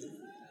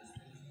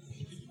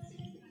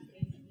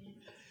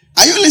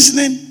 Are you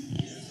listening?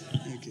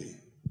 Okay.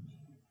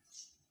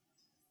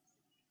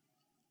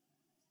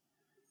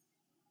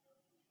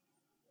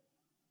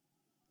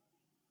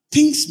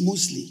 Things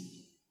mostly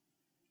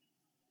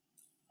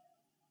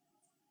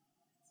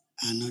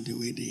are not the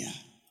way they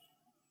are.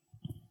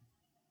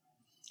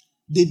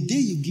 The day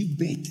you give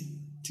birth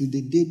till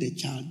the day the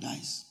child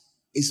dies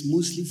is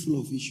mostly full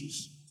of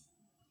issues.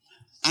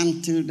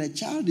 Until the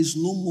child is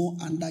no more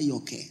under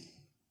your care.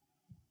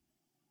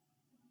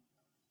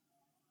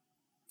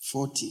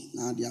 40,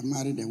 now they are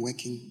married and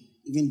working.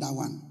 Even that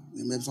one,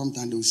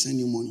 sometimes they will send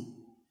you money.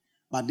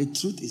 But the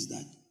truth is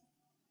that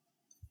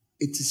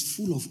it is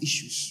full of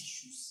issues.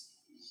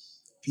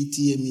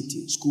 PTA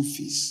meeting, school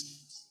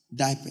fees,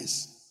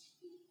 diapers.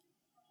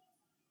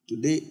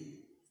 Today,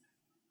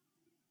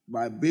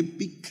 my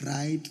baby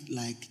cried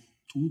like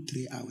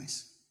 2-3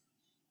 hours.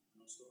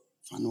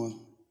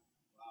 Fanuel.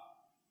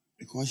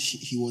 Because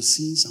he was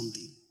seeing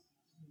something.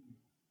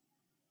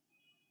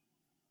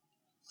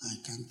 I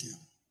can't tell.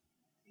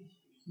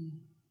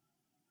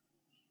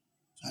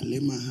 I lay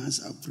my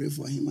hands, I pray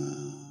for him.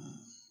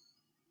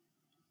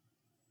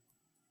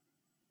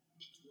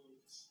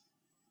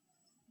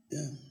 Yeah.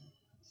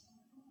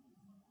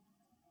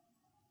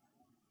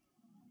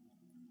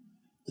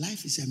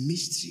 Life is a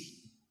mystery.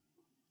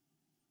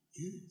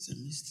 Yeah, it's a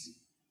mystery.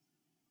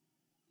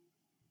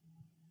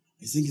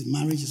 I think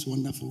marriage is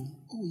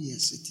wonderful. Oh,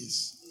 yes, it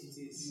is.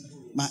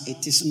 But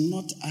it is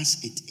not as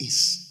it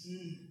is.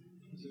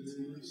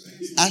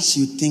 As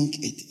you think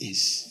it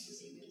is.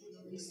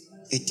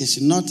 It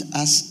is not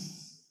as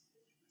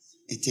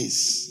it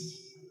is.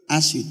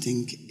 As you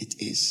think it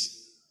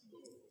is.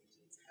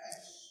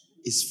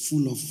 It's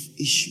full of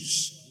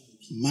issues.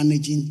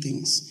 Managing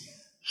things.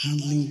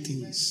 Handling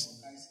things.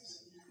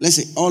 Let's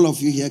say all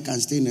of you here can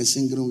stay in a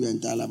single room your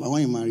entire life. But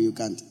when you marry, you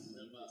can't.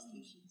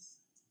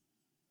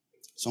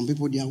 Some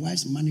people, their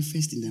wives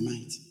manifest in the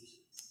night.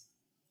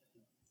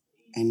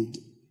 And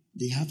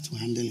they have to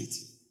handle it.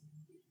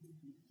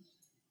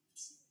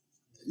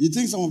 You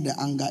think some of the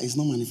anger is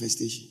not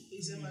manifestation?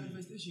 It's a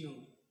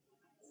manifestation.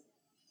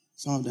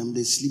 Some of them,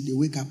 they sleep, they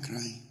wake up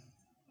crying.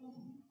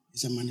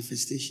 It's a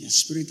manifestation. A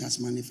spirit has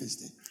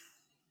manifested.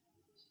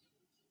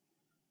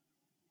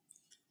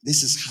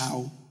 This is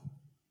how.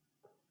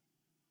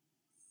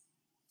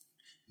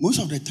 Most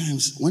of the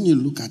times, when you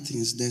look at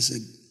things, there's a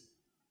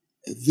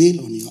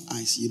veil on your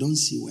eyes. You don't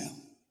see well.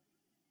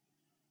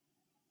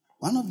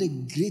 One of the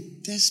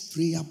greatest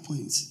prayer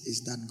points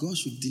is that God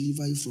should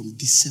deliver you from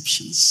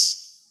deceptions.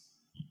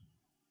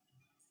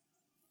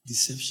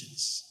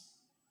 Deceptions.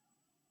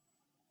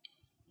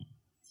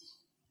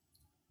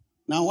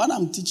 Now, what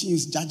I'm teaching you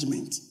is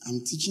judgment.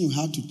 I'm teaching you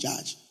how to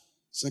judge.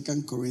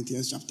 2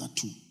 Corinthians chapter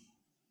 2,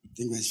 I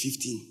think verse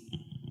 15.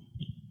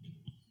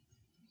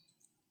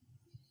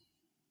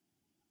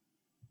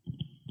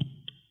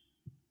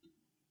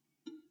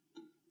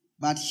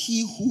 But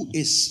he who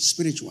is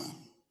spiritual,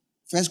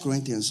 1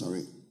 Corinthians,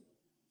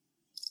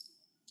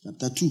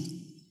 chapter 2,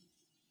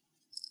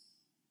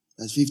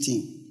 verse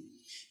 15.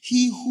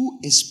 He who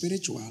is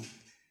spiritual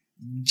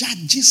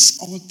judges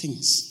all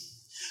things.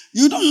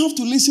 You don't have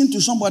to listen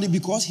to somebody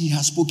because he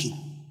has spoken.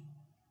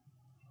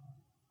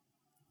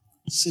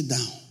 Sit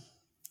down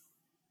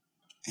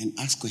and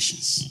ask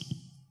questions.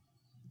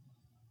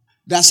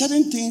 There are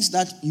certain things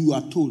that you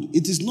are told.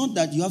 It is not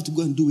that you have to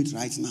go and do it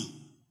right now.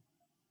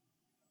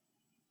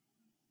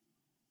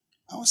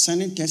 I was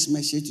sending text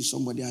message to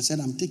somebody. I said,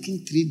 I'm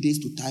taking 3 days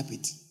to type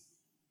it.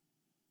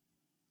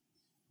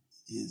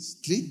 Yes,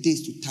 3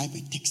 days to type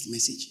a text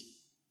message.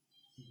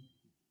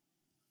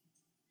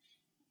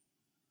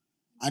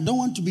 I don't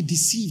want to be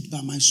deceived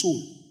by my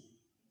soul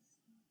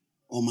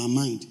or my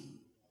mind.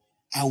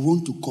 I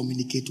want to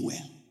communicate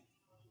well.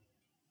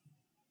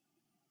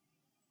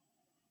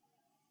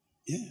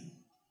 Yeah.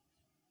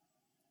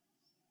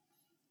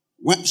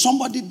 When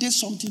somebody did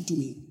something to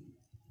me,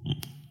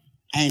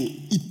 and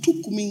it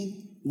took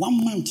me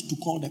 1 month to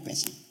call the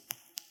person,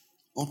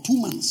 or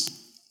 2 months.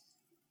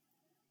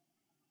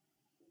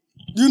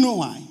 Do you know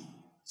why?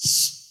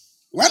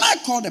 When I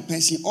called the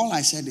person, all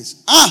I said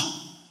is,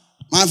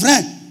 my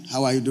friend,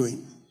 how are you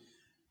doing?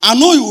 I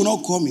know you will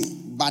not call me,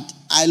 but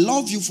I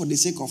love you for the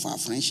sake of our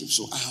friendship,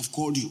 so I have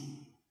called you.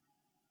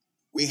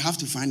 We have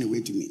to find a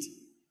way to meet.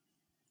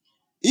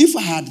 If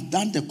I had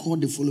done the call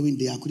the following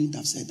day, I couldn't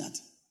have said that.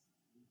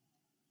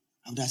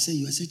 I would have said,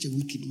 you are such a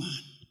wicked man.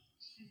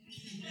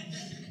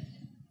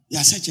 You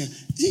are such a...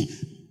 See,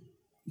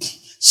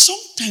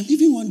 sometimes,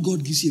 even when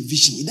God gives you a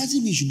vision, it doesn't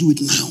mean you should do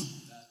it now.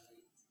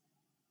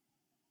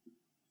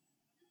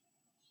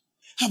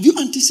 Have you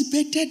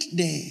anticipated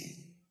the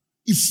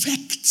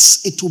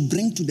effects it will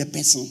bring to the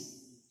person?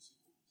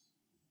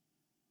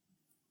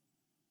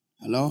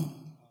 Hello?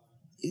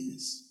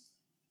 Yes.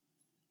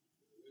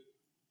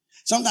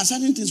 Sometimes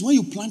certain things, when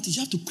you plant it,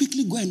 you have to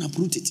quickly go and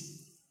uproot it.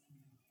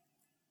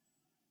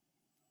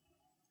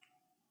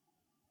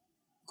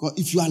 Because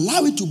if you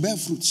allow it to bear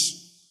fruits,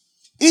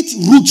 its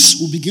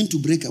roots will begin to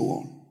break a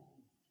wall.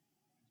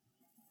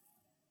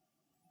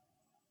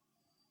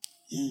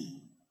 Yeah.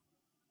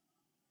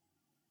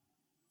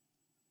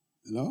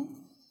 Hello?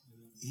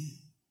 Yeah.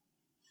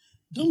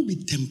 Don't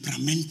be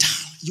temperamental.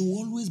 You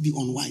will always be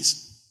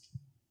unwise.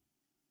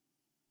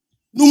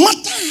 No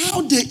matter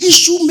how the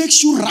issue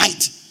makes you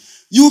right,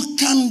 you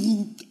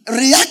can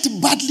react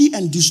badly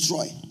and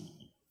destroy.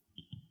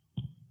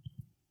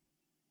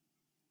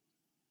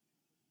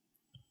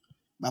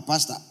 But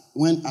Pastor,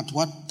 at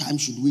what time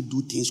should we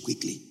do things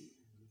quickly?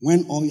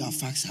 When all your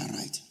facts are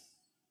right.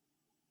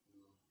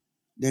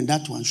 Then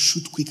that one,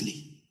 shoot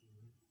quickly.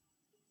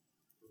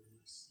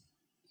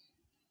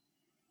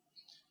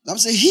 I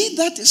say, he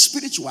that is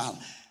spiritual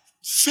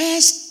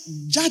first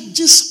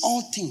judges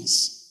all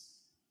things.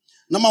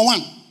 Number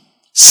one,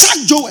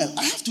 sack Joel.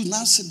 I have to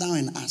now sit down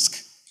and ask.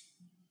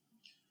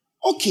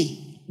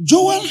 Okay,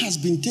 Joel has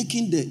been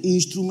taking the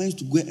instruments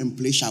to go and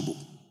play shabu.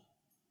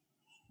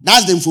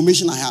 That's the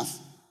information I have.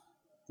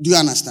 Do you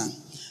understand?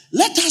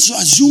 Let us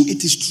assume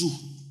it is true.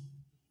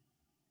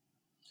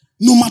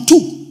 Number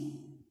two,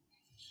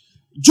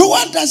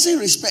 Joel doesn't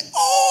respect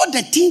all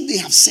the things they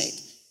have said.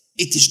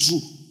 It is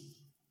true.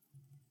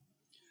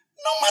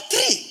 Number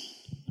three,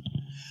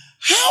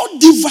 how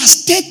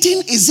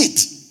devastating is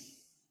it?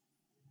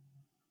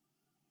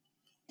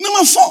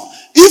 Number four,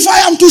 if I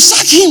am to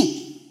sack him,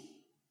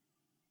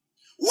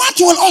 what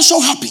will also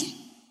happen?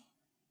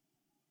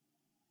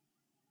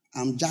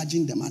 I'm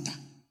judging the matter.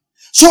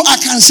 So I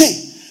can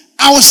say,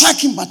 I will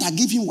sack him, but I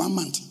give him 1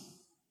 month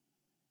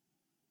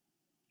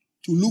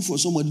to look for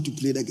somebody to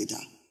play the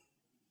guitar.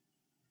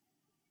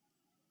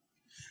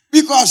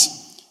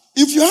 Because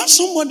if you have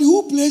somebody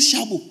who plays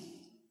shabu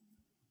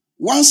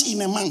once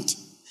in a month,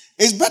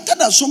 it's better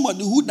than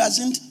somebody who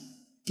doesn't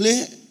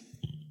play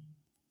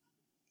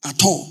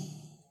at all.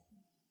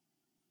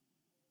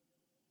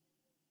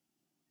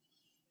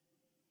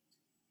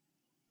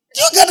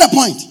 Do you get the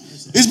point?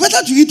 Yes, it's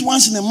better to eat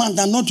once in a month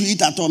than not to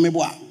eat at all.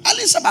 At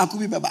least could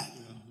be better.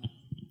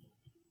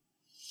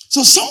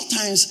 So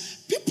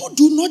sometimes people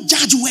do not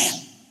judge well.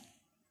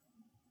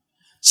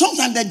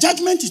 Sometimes the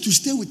judgment is to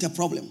stay with a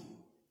problem.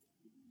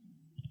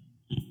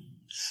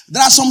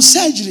 There are some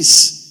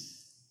surgeries.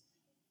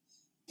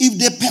 If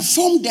they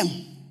perform them,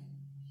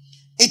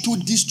 it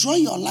will destroy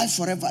your life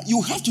forever.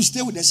 You have to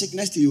stay with the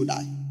sickness till you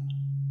die.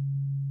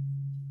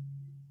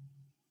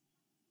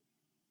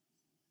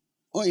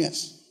 Oh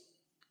yes.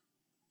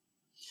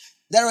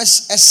 There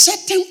is a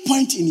certain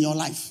point in your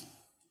life.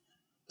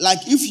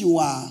 Like if you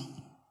are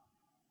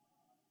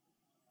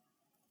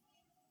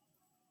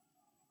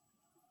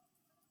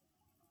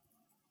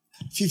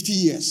 $50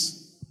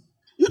 years,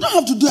 you don't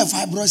have to do a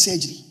fibroid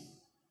surgery.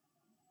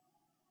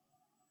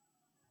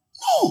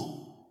 No.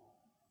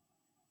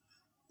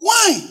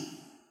 Why?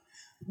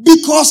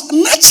 Because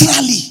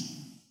naturally,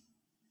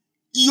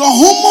 your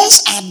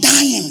hormones are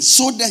dying,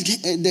 so the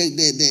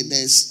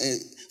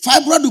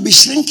fibroid will be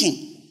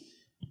shrinking.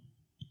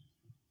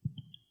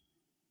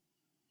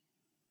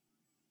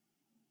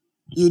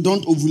 You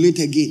don't ovulate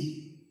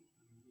again.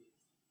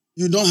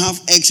 You don't have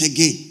eggs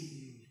again.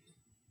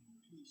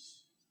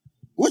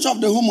 Which of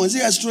the hormones,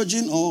 is it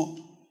estrogen or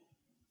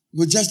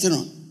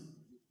progesterone?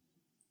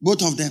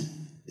 Both of them,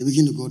 they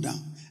begin to go down.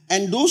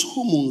 And those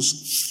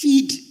hormones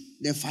feed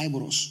the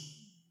fibrous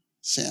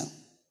cell.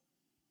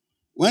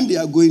 When they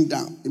are going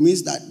down, it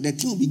means that the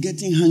thing will be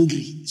getting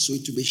hungry, so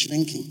it will be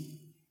shrinking.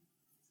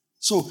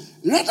 So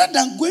rather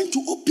than going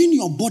to open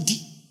your body,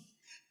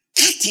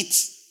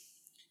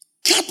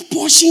 cut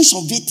portions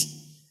of it,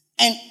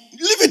 and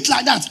leave it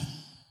like that.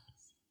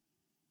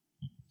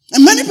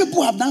 And many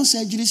people have done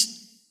surgeries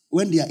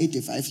when they are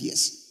 85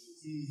 years.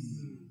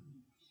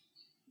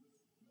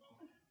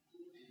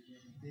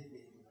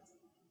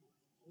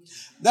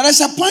 There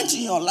is a point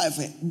in your life,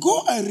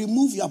 go and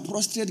remove your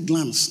prostate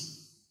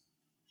glands.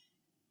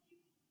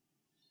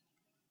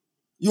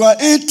 You are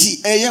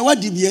 80,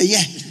 what did you hear?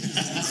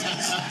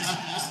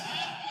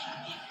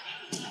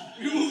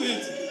 Remove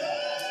it.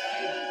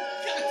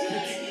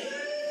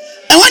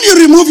 And when you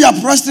remove your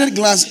prostate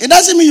glands, it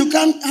doesn't mean you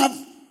can't have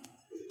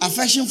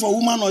affection for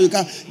woman, or you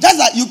can just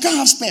that you can't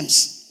have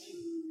sperms.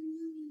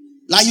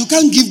 Like you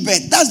can't give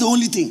birth. That's the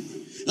only thing.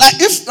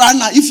 Like if right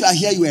now, if you are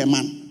here, you are a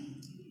man.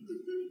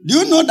 Do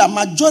you know that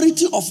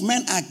majority of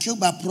men are killed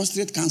by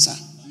prostate cancer?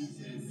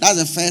 That's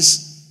the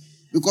first.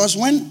 Because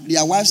when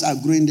their wives are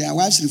growing, their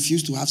wives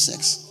refuse to have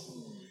sex.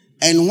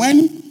 And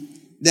when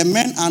the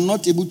men are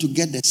not able to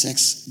get the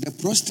sex, the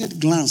prostate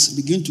glands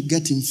begin to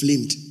get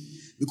inflamed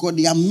because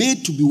they are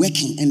made to be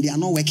working and they are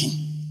not working,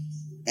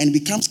 and it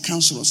becomes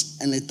cancerous.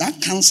 And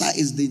that cancer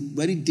is the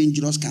very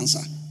dangerous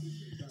cancer.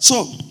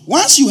 So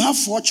once you have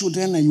 4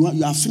 children and you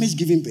are finished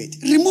giving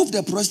birth, remove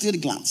the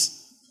prostate glands.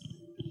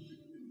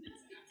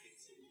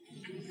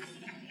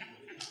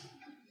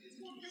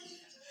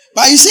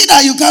 But you see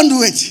that you can't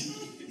do it.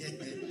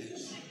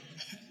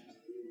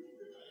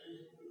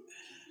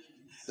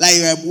 Like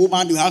a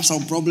woman, you have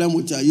some problem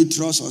with your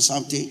uterus or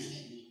something,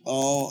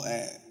 or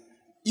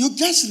you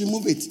just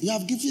remove it. You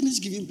have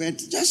finished giving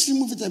birth, just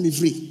remove it and be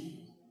free.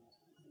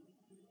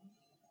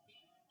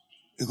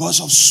 Because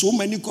of so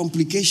many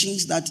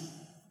complications that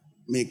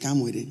may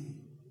come with it.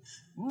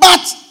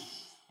 But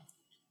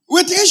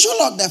with the issue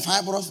of the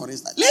fibroids, for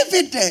instance, leave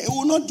it there. It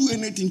will not do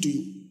anything to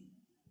you.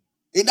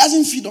 It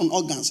doesn't feed on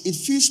organs. It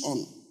feeds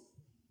on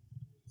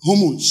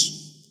hormones.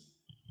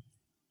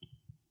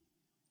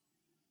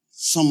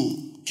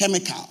 Some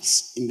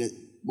chemicals in the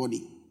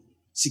body,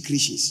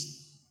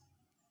 secretions.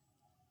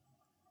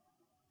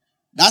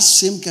 That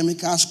same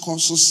chemicals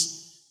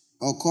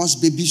cause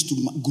babies to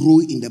grow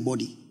in the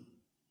body.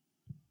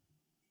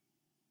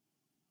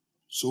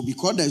 So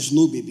because there is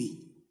no baby,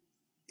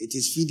 it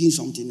is feeding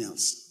something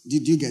else.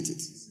 Did you get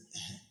it?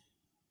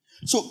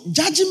 So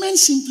judgment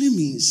simply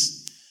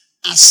means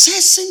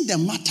assessing the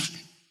matter,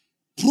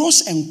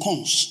 pros and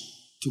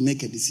cons, to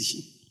make a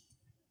decision.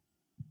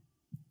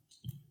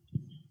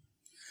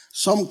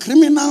 Some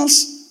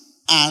criminals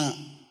are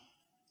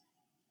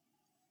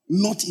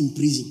not in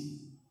prison.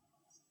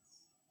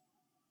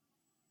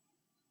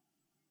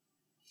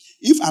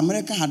 If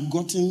America had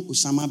gotten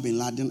Osama bin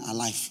Laden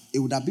alive, it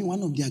would have been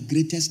one of their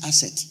greatest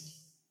assets.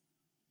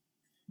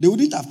 They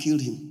wouldn't have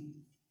killed him.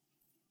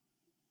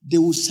 They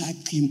would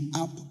psych him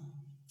up,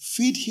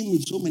 feed him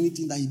with so many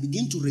things that he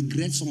begin to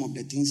regret some of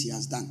the things he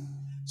has done,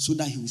 so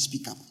that he will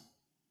speak up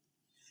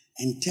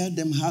and tell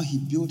them how he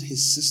built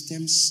his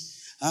systems,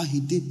 how he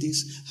did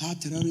this, how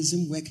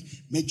terrorism work,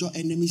 major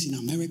enemies in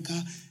America.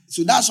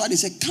 So that's why they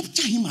say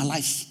capture him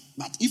alive.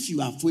 But if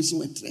you are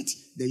facing a threat,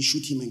 then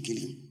shoot him and kill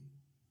him.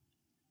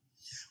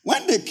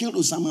 When they killed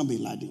Osama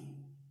bin Laden,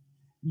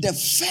 the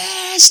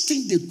first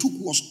thing they took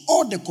was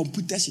all the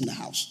computers in the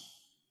house.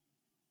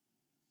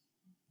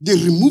 They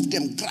removed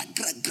them,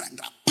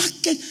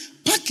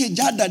 package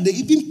out that they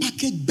even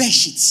packaged bed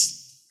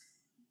sheets.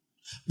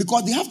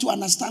 Because they have to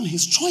understand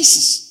his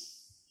choices.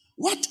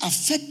 What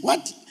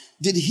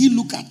did he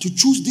look at to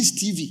choose this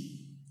TV,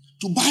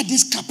 to buy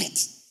this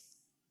carpet?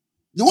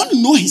 They want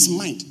to know his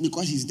mind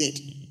because he's dead.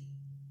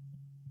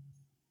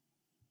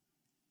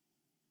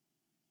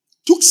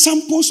 Took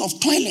samples of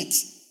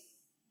toilets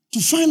to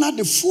find out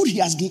the food he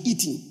has been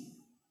eating.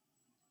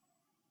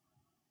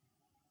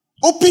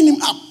 Open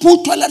him up,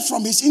 pull toilet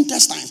from his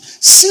intestines,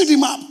 sealed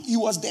him up, he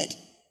was dead.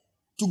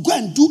 To go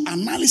and do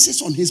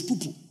analysis on his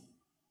poo-poo.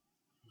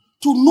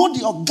 To know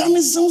the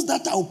organisms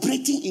that are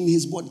operating in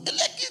his body.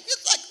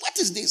 It's like, what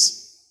is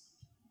this?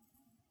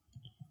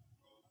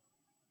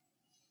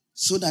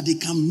 So that they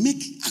can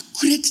make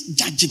accurate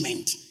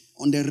judgment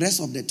on the rest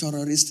of the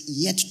terrorists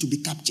yet to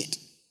be captured.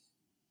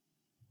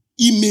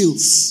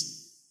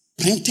 Emails,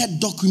 printed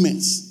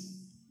documents.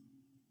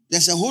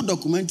 There's a whole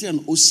documentary on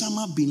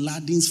Osama bin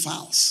Laden's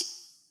files.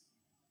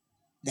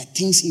 The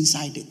things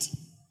inside it.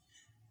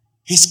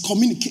 His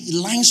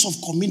lines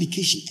of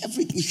communication,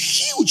 everything is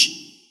huge.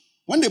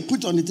 When they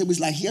put it on the table, it's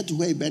like here to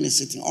where Ben is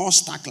sitting, all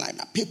stacked like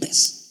that,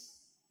 papers.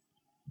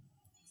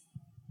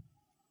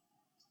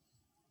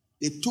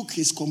 They took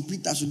his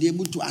computer to be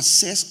able to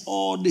access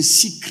all the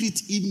secret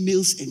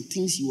emails and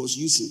things he was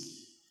using.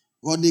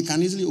 Or they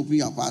can easily open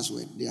your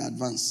password. They are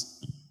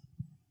advanced.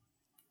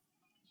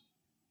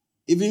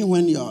 Even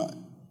when your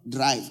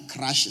drive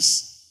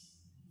crashes,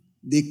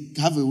 they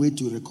have a way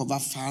to recover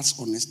files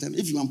on it.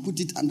 If you can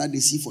put it under the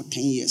sea for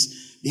 10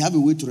 years, they have a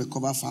way to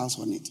recover files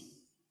on it.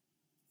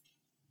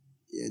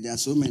 Yeah, there are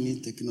so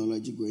many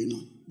technology going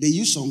on. They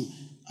use some,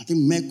 I think,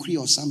 mercury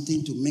or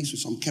something to mix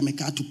with some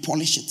chemical to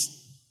polish it.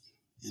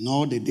 And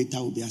all the data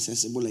will be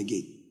accessible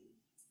again.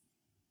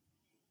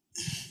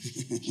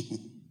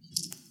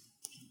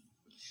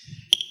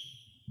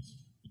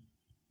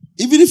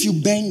 Even if you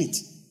burn it,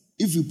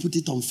 if you put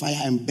it on fire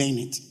and burn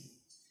it,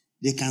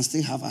 they can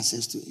still have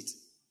access to it.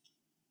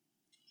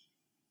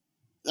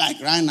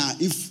 Like right now,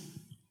 do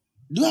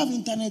you have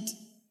internet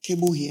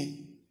cable here?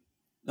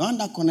 The one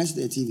that connects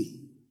to the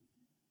TV.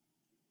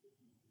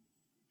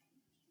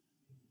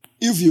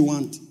 If you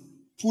want,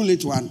 pull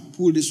this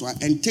one,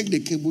 and take the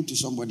cable to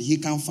somebody. He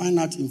can find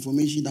out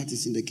information that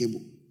is in the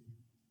cable.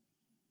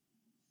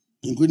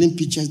 Including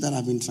pictures that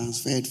have been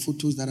transferred,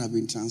 photos that have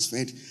been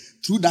transferred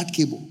through that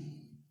cable.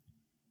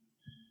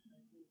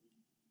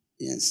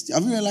 Yes.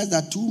 Have you realized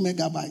that 2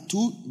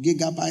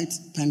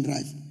 gigabyte pen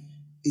drive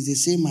is the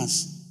same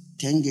as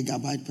 10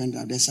 gigabyte pen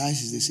drive? The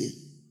size is the same.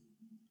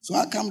 So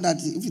how come that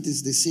if it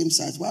is the same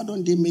size, why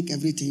don't they make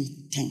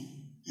everything 10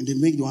 and they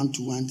make the 1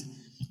 to 1?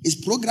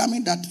 It's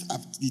programming that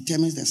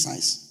determines the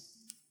size.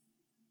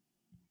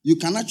 You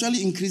can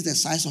actually increase the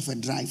size of a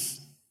drive.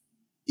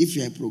 If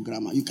you're a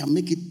programmer, you can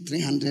make it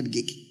 300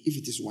 gig if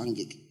it is 1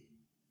 gig.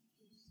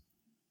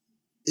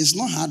 It's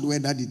not hardware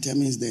that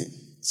determines the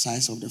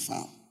size of the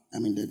file.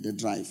 The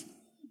drive.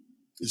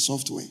 The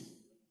software.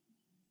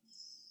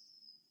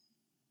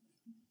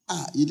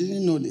 You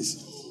didn't know this.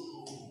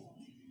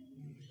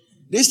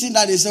 This thing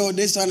that they say, oh,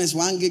 this one is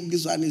 1 gig,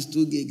 this one is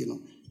 2 gig,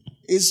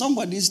 It's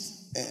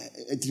somebody's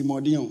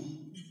trimodium.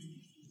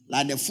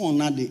 Like the phone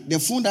now, the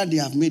phone that they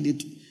have made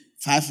it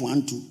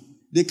 512,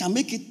 they can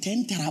make it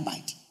 10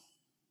 terabyte.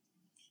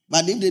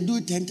 But if they do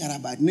it 10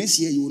 terabyte, next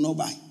year you will not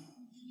buy.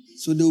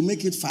 So they will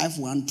make it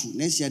 512.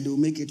 Next year they will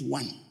make it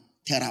 1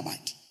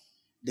 terabyte.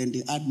 Then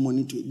they add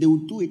money to it. They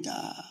will do it.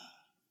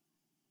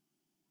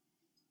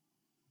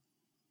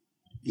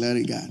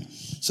 Glory God.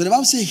 So the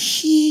Bible says,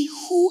 he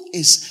who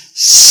is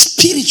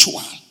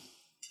spiritual.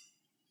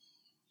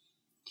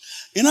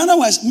 In other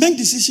words, make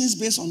decisions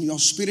based on your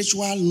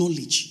spiritual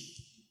knowledge.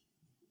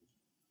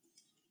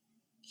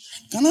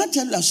 Can I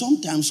tell you that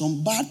sometimes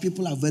some bad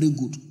people are very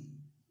good?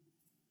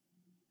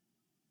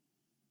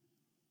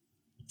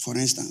 For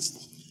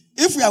instance,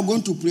 if we are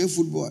going to play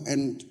football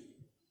and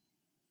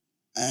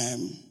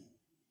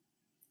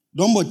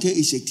Dombote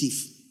is a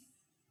thief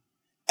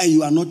and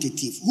you are not a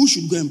thief, who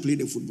should go and play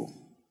the football?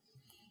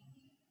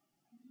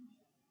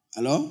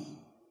 Hello?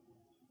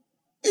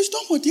 It's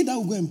Dombote that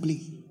will go and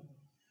play.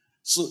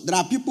 So there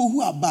are people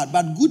who are bad,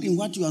 but good in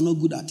what you are not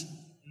good at.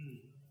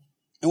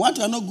 And what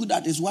you are not good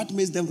at is what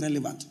makes them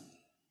relevant.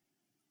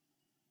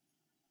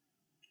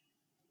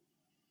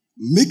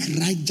 Make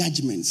right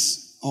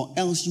judgments, or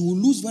else you will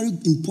lose very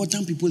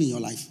important people in your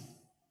life.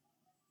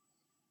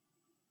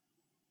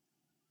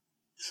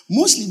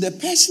 Mostly the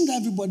person that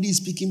everybody is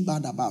speaking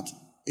bad about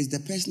is the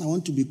person I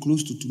want to be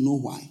close to know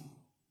why.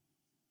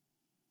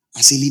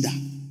 As a leader,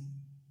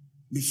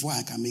 before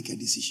I can make a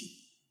decision.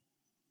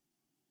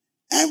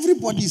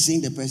 Everybody is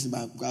saying the person,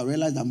 but I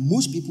realize that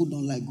most people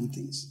don't like good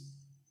things.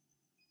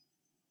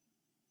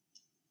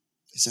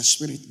 It's a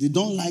spirit. They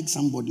don't like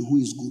somebody who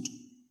is good.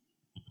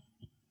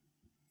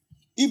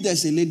 If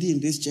there's a lady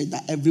in this church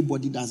that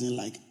everybody doesn't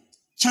like,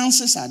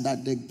 chances are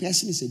that the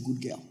person is a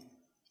good girl.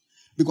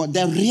 Because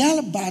the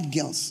real bad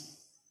girls,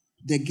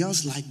 the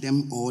girls like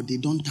them or they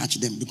don't touch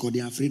them because they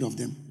are afraid of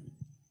them.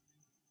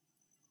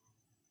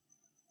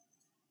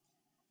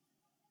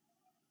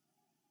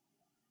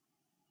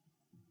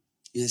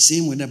 It's the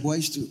same with the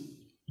boys too.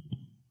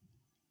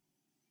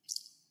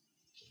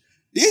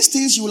 These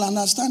things, you will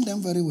understand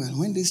them very well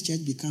when this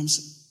church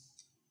becomes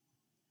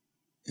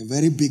a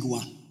very big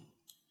one.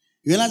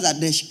 You realize that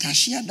the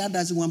cashier that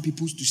doesn't want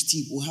people to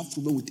steal will have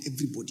problem with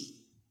everybody.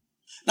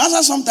 That's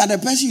why sometimes the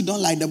person you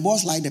don't like, the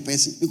boss like the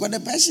person. Because the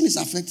person is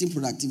affecting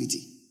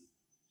productivity.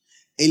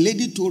 A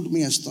lady told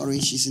me a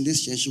story. She's in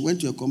this church. She went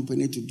to a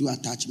company to do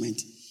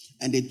attachment.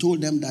 And they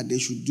told them that they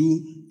should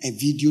do a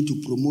video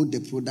to promote the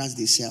products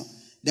they sell.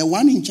 The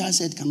one in charge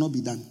said, cannot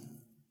be done.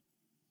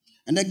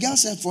 And the girl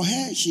said, for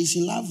her, she's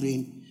in love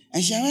rain.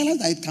 And she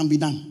realized that it can be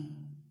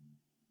done.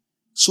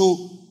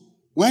 So,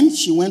 when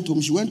she went home,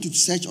 she went to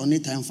search on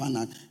it and found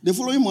out. The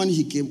following morning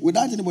he came,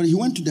 without anybody, he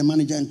went to the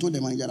manager and told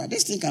the manager that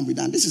this thing can be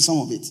done. This is some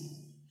of it.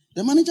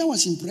 The manager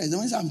was impressed. The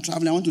manager said, I'm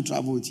traveling, I want to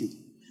travel with you.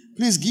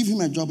 Please give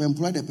him a job,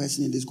 employ the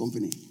person in this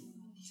company.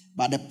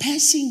 But the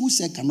person who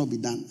said cannot be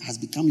done has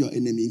become your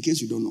enemy, in case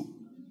you don't know.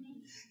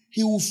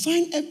 He will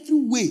find every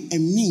way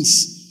and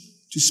means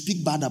to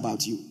speak bad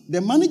about you.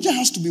 The manager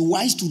has to be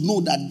wise to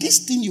know that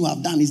this thing you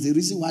have done is the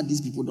reason why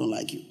these people don't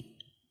like you.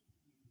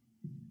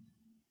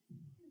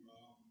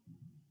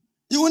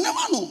 You will never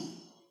know.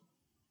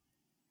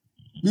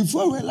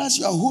 Before you realize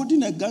you are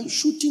holding a gun,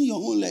 shooting your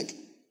own leg.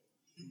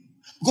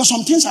 Because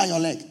some things are your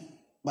leg,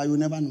 but you will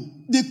never know.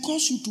 They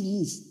cause you to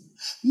move.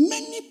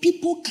 Many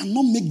people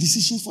cannot make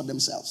decisions for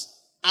themselves.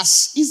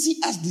 As easy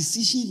as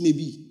decisions may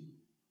be.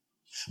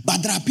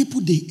 But there are people,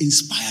 they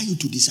inspire you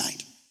to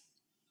decide.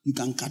 You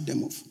can cut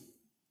them off.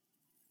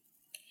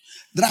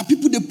 There are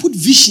people, they put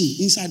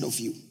vision inside of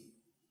you.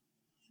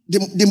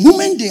 The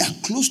moment they are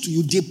close to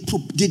you,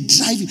 they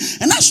drive you.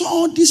 And that's what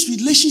all these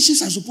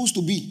relationships are supposed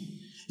to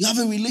be. You have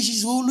a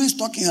relationship, always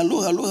talking,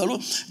 hello, hello, hello.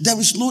 There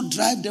is no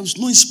drive, there is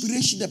no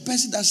inspiration. The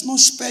person does not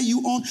spur you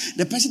on.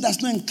 The person does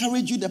not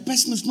encourage you. The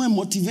person is not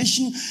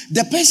motivation.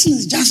 The person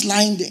is just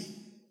lying there.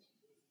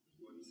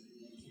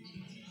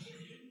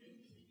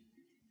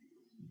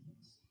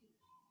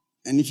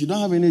 And if you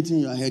don't have anything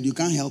in your head, you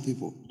can't help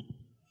people.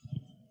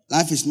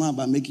 Life is not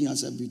about making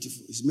yourself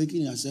beautiful. It's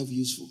making yourself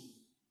useful.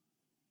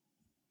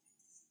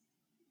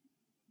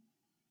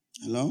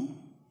 Hello?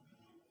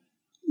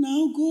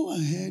 Now go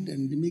ahead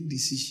and make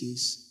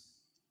decisions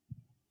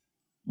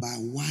by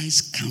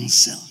wise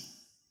counsel.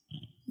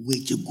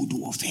 Wage a good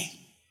warfare.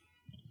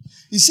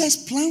 He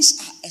says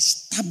plans are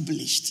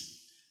established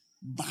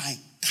by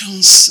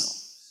counsel.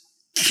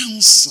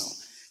 Counsel.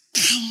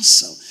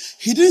 Counsel.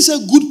 He didn't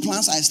say good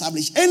plans are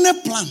established.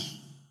 Any plan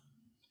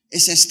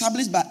is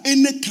established by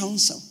any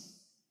counsel.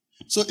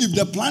 So if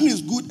the plan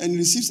is good and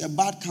receives a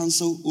bad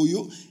counsel,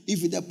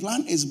 if the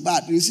plan is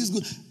bad, it receives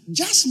good,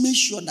 just make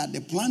sure that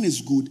the plan is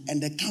good and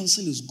the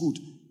counsel is good.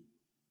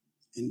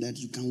 And that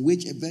you can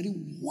wage a very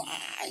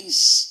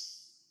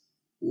wise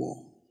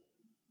war.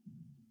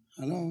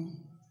 Hello?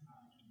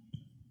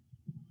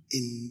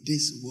 In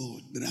this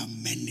world, there are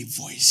many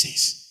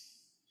voices.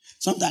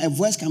 Sometimes a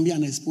voice can be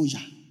an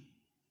exposure.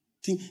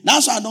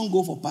 That's why I don't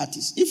go for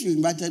parties. If you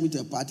invited me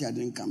to a party, I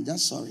didn't come.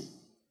 Just sorry.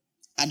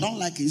 I don't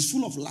like it. It's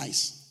full of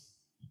lies.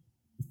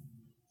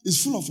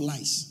 It's full of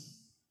lies.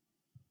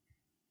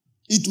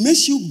 It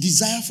makes you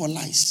desire for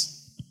lies.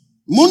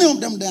 Many of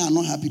them, they are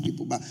not happy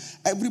people, but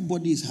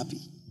everybody is happy.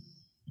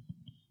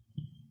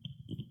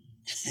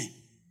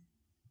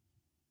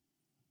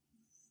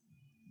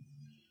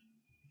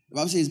 The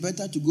Bible says it's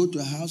better to go to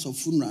a house of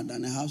funeral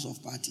than a house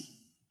of party.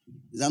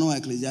 Is that not what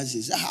Ecclesiastes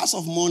says? A house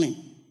of mourning,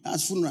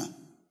 that's funeral.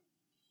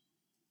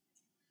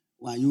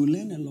 Well, you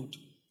learn a lot.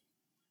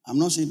 I'm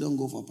not saying don't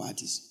go for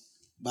parties,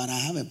 but I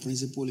have a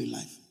principle in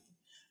life.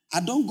 I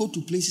don't go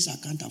to places I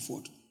can't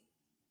afford.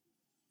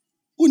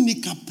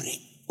 Unika pray.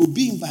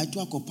 Be invited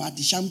to a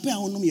party. Champagne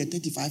on me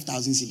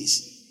 35,000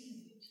 cedis.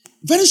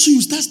 Very soon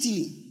you start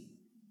stealing.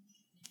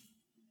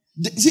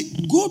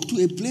 See, go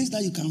to a place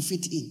that you can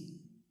fit in.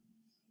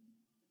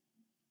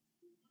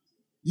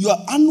 Your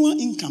annual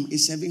income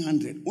is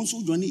 700.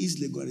 Also, Johnny is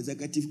Lagos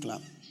Executive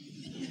Club.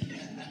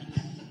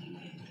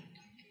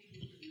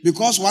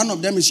 Because one of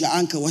them is your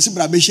uncle. Was it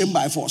Brabation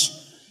by force?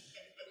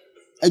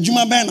 A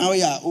Juma Ben, how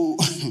ya? Oh.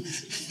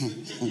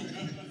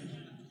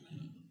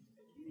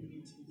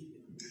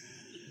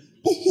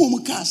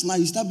 Home cast now,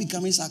 you start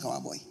becoming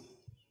Sakawa boy.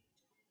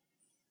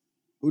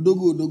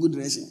 Odogu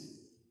dressing.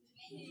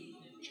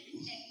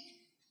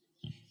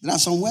 There are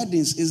some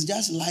weddings, it's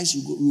just lies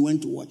we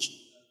went to watch.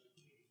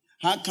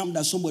 How come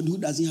that somebody who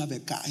doesn't have a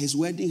car, his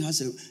wedding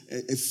has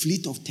a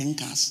fleet of 10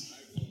 cars?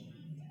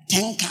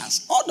 10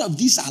 cars. All of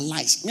these are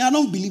lies. I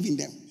don't believe in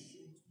them.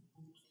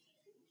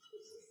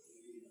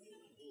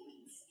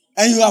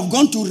 And you have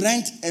gone to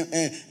rent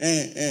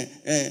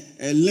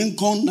a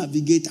Lincoln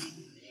Navigator.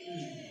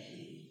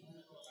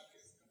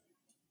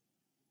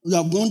 You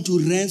have gone to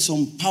rent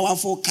some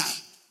powerful car.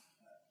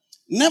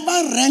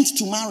 Never rent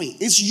to marry.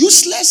 It's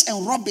useless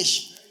and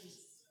rubbish.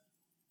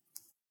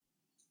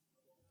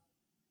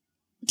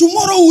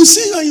 Tomorrow we'll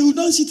see you and you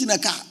don't sit in a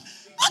car.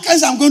 How can I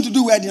say I'm going to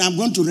do wedding? I'm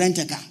going to rent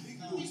a car.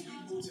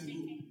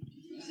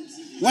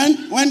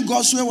 When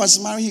Goswell was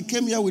married, he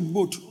came here with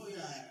boat.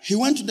 He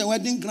went to the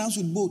wedding grounds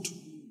with boat.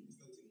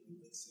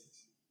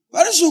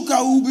 Very soon we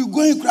will be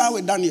going cry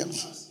with Daniel.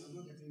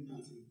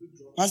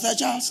 Pastor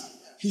Charles,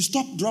 he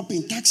stopped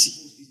dropping taxi.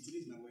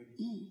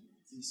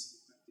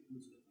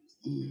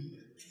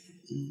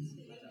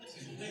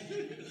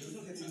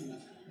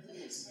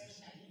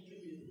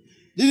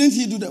 Didn't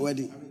he do the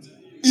wedding?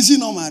 Is he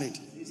not married?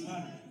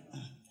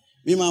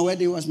 Me, my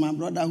wedding was my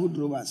brother who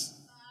drove us.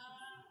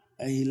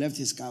 And he left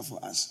his car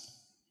for us.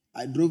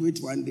 I drove it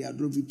one day, I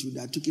drove it 2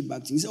 days, I took it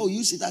back to him. He said, oh,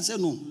 you sit? I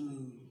said, no.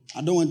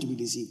 I don't want to be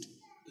deceived.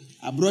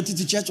 I brought it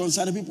to church on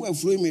Saturday. People were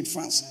flowing with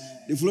France.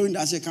 They flowing,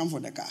 I said, come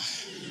for the car.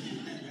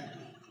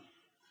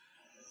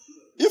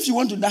 If you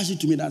want to dash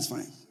it to me, that's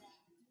fine.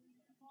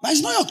 But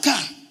it's not your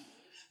car.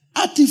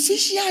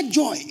 Artificial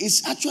joy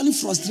is actually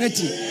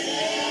frustrating.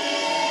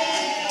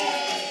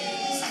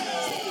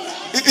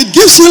 It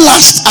gives you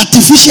lust.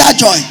 Artificial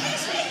joy.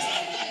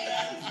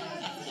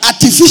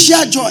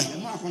 Artificial joy.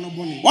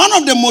 One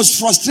of the most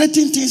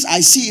frustrating things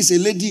I see is a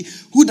lady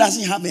who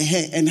doesn't have a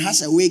hair and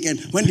has a wig, and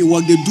when they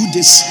walk, they do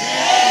this.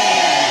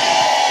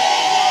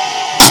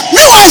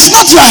 Meanwhile, it's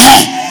not your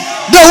hair.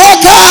 They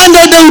walk around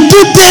and they will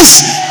do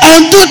this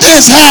and do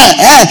this.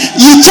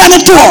 You channel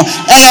to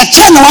a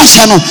channel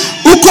channel.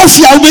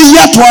 Ukofia will be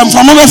here to him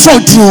from over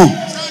 14.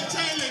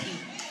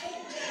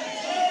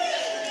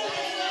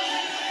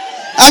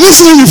 Have you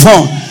seen it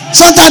before?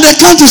 Sometimes they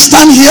come to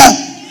stand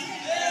here.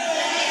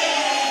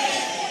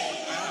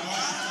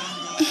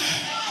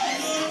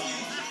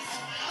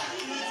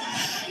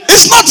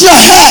 It's not your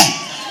hair.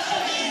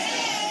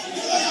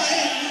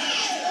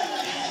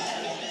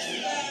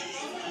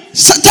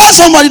 So tell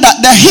somebody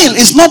that the heel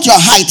is not your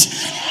height.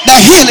 The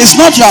heel is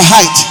not your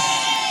height.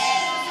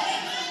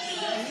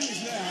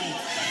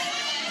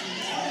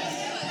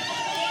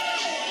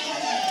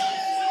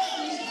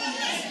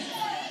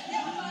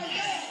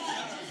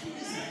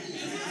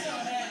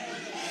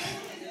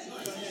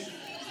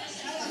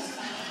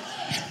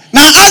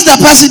 Now ask the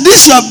person,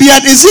 this your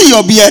beard? Is it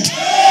your beard?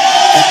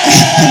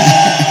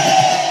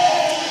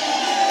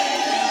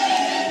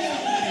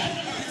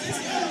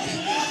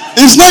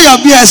 It's not your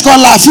beard, it's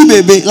called Laffy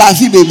Baby.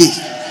 Laffy Baby.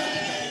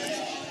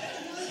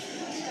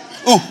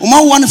 Oh,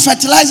 I want to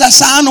fertilize a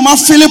sand, I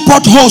fill it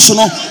potholes, you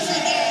know.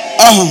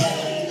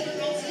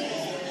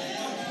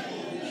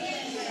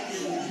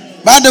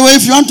 By the way,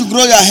 if you want to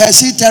grow your hair,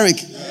 see Tarek.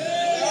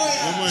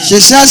 She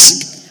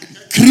says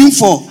cream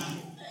for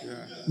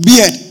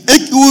beard.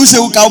 Who say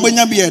who can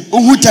beard?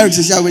 Who Tarek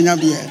says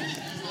beard?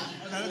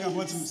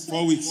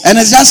 4 weeks. And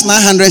it's just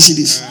 900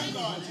 cedis.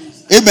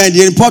 Amen.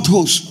 The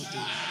potholes.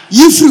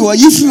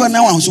 Yifri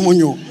na wa so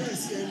monyo.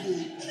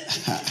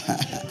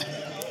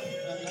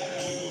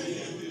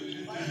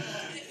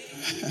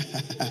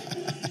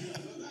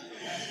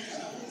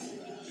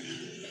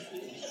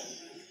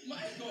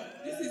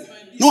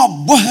 No,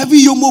 bo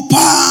heavy yomo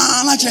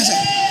pa na chese.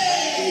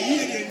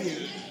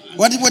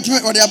 What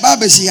the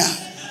Bible is here?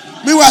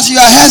 Me was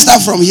your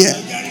hairstyle from here.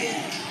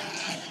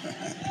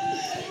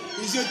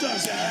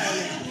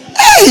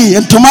 Hey,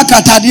 and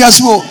tomaka tadia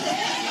so.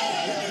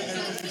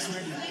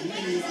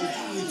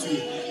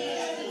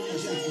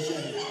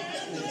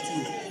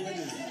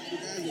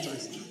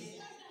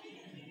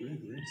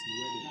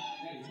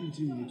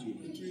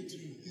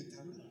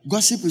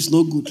 Gossip is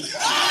no good.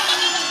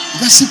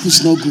 Gossip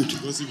is no good.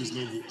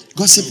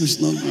 Gossip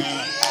is no good.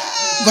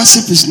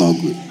 Gossip is no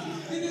good.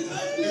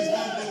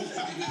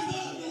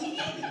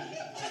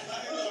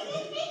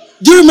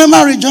 Do you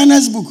remember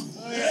Rejoiner's book?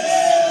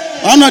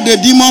 One of the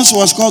demons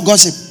was called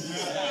gossip.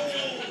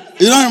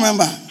 You don't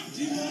remember?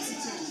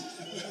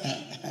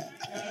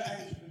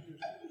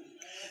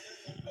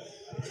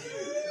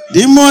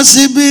 Demons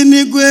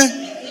ibinigwe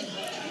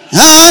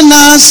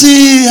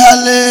anasi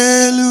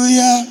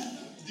hallelujah.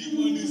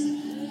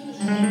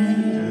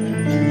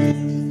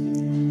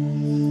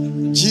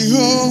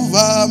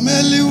 Jehovah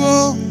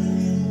meliwo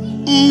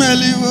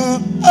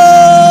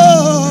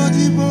oh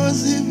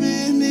demons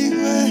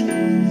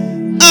ibinigwe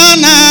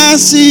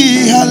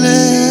anasi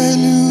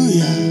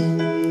hallelujah.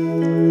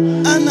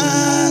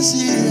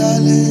 Anasi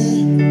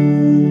hallelujah.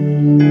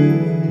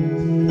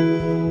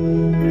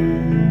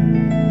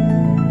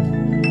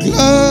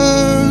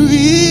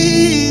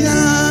 Glory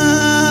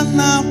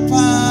and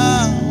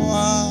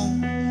power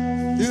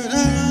to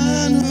the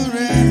one who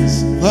reigns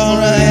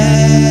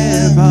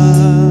forever.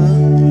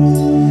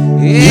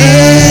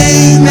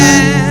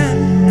 Amen.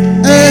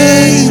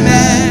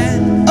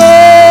 Amen.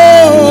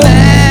 Oh,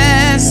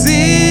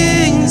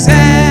 blessings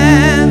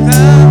and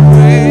the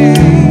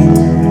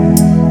praise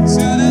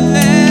to the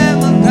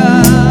Lamb of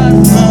God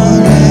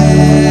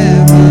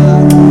forever.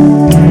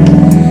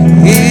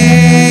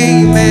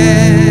 Amen.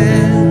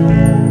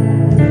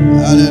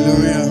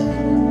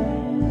 Hallelujah.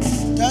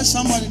 Tell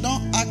somebody,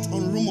 don't act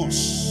on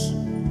rumors.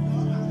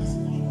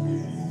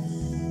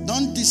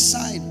 Don't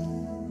decide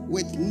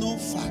with no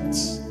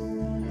facts.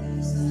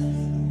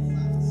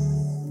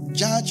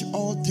 Judge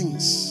all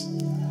things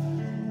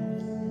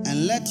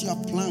and let your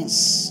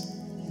plans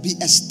be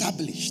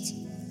established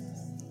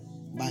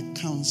by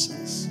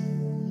counsels.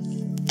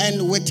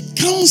 And with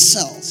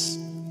counsels,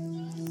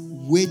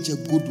 wage a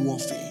good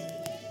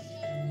warfare.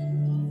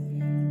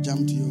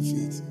 Jump to your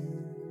feet.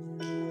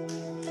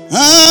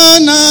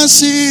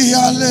 Anasi,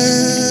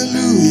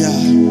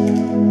 hallelujah.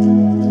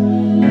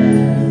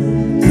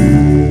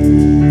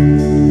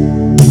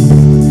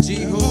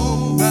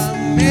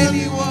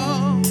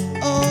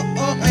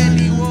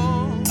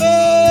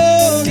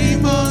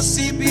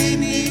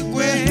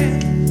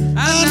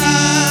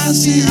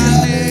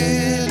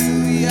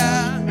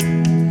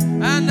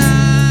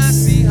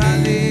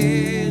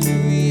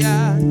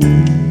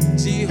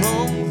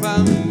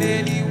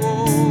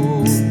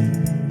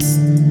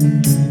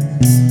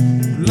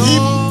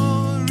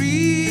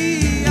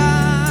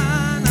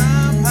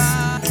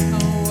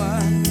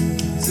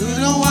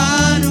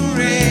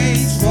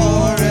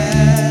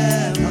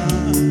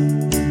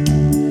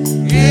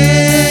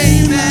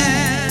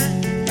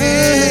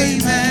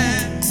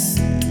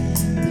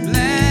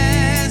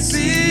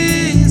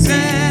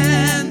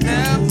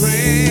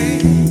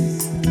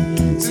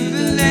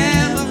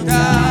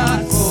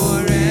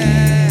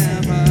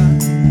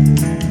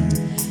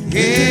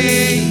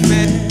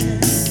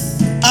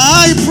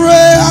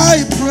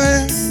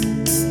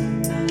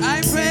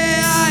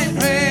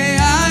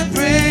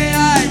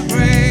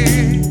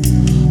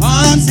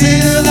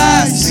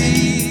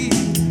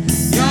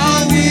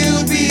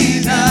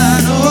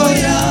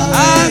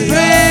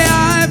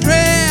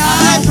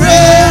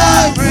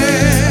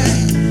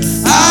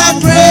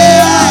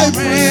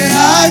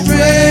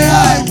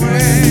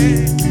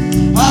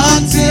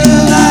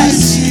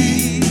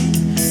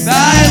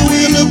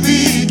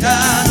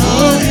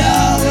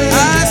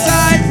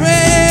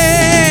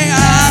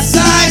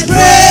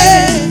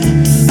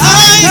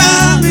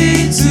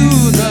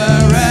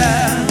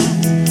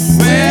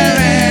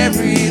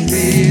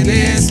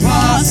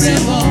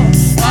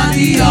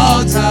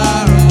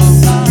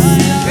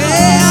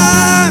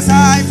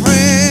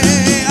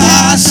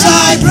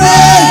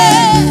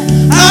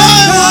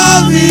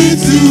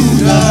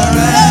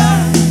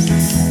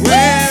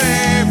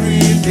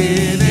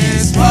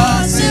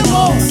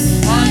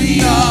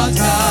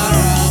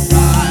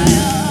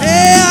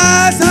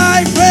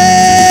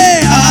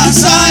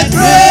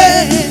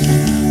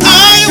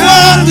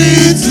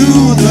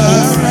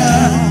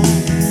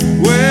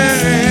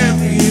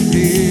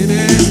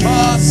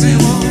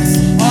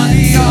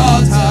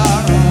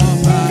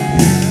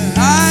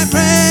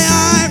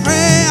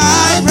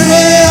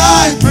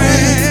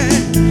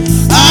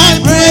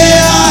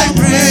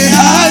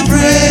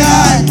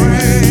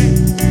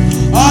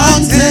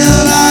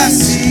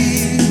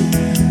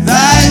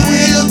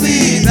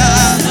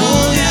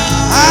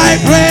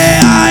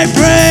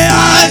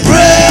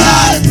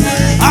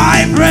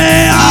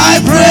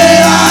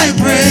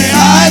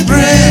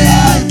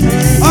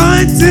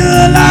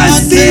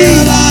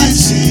 until I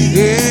see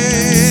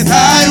it,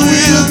 I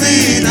will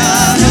be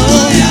done.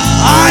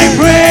 I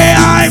pray,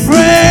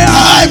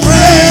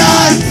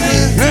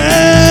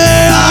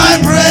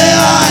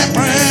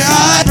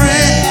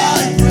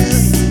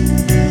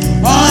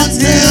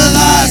 until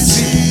I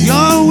see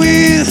your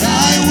will,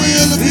 I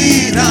will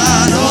be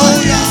done.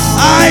 Oh yeah.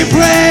 I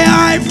pray.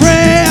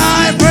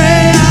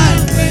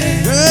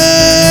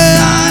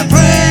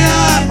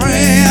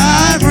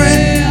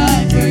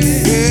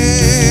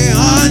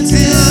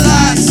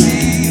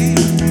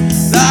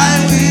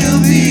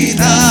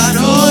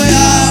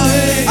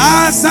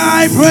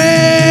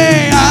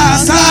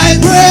 As I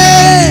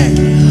pray,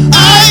 I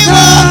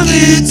come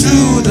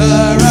into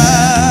the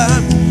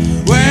realm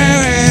where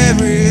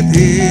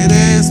everything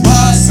is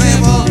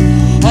possible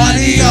on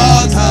the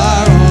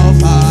altar of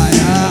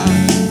fire.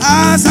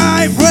 As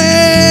I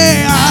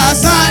pray, I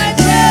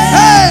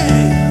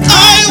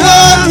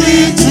come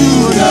into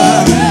the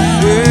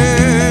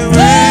realm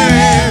where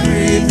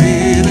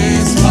everything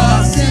is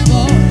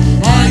possible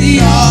on the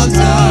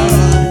altar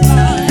of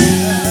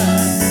fire.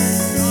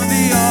 On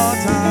the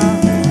altar.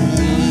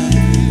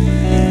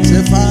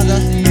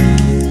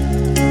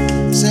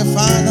 Say,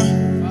 Father,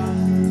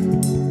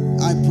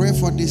 I pray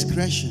for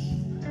discretion,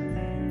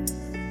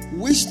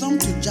 wisdom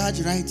to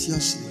judge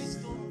righteously.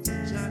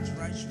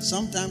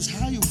 Sometimes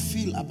how you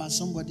feel about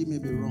somebody may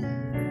be wrong.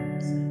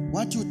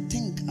 What you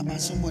think about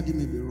somebody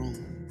may be wrong.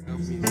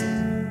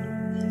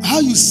 How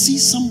you see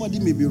somebody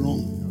may be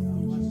wrong,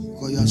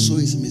 because your soul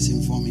is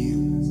misinforming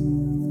you,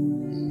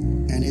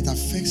 and it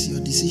affects your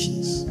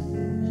decisions.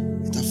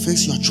 It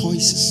affects your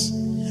choices.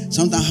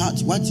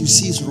 Sometimes what you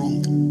see is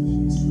wrong.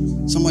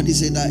 Somebody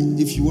said that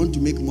if you want to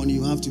make money,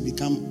 you have to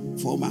become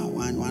former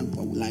one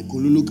like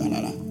Kululu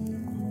Kalala.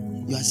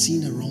 You are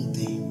seeing the wrong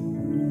thing.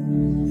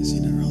 You're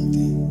seeing the wrong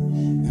thing.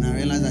 And I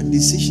realized that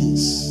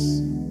decisions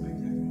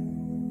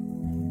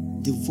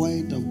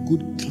devoid of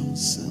good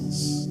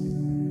counsels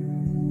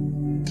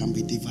can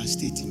be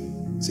devastating.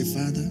 Say,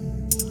 Father,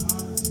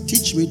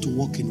 teach me to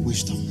walk in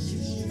wisdom.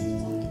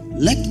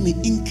 Let me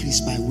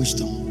increase by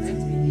wisdom.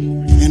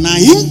 And I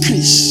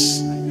increase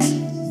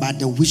by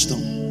the wisdom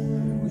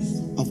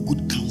of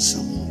good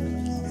counsel.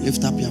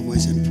 Lift up your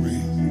voice and pray.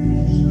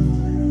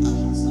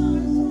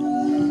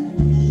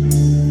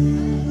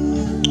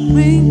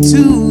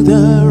 To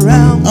the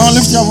realm. Oh,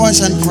 lift your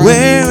voice and pray.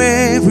 Where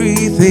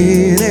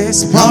everything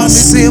is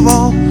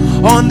possible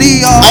on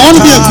the altar. I want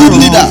to be a good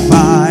leader.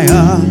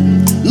 Fire.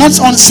 Not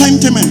on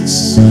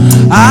sentiments.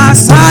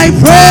 As I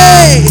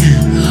pray,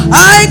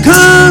 I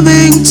come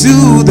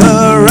into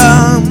the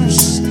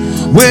realms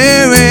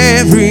where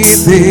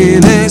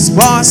everything is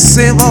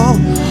possible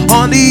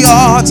on the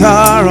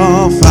altar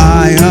of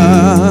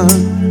fire.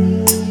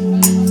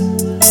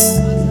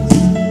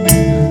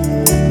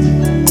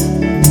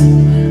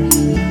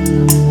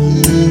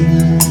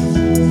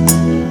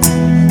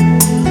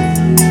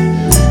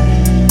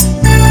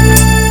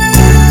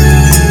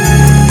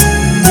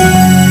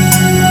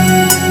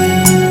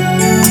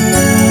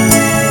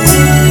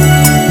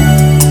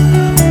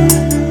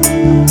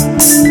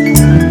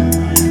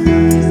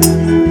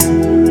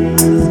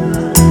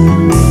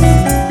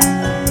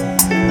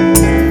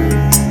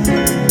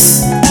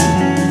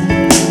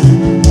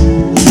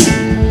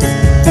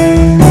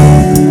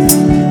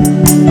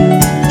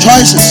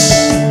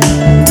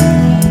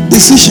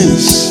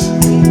 Decisions,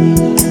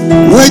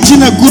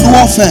 waging a good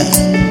warfare.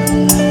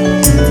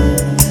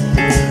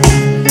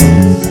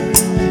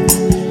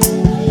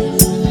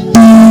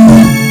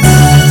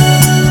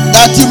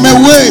 That you may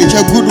wage a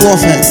good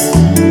warfare.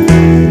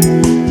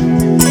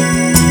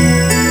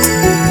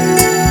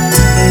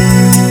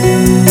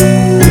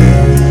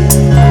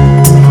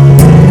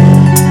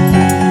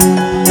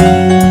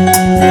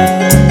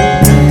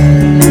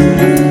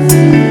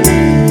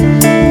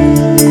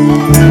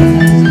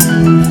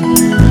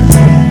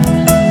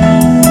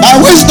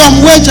 Wisdom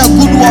wage a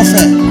good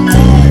warfare.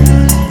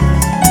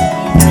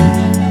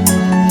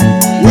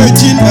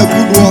 Waging a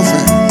good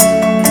warfare.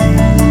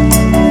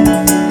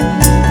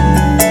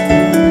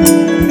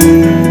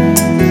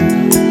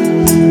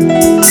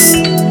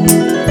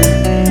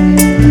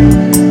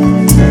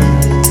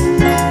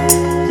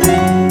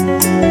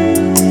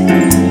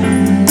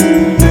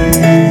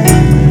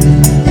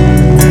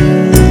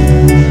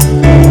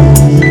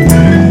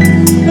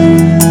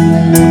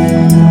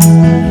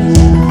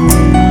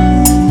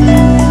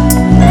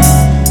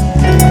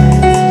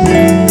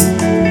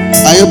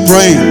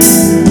 Praying.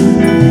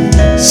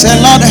 Say,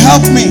 Lord,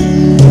 help me.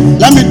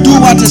 Let me do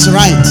what is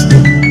right.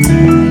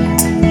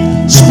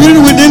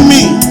 Spirit within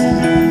me,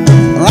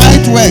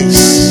 right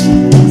ways,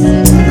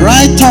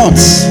 right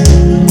thoughts.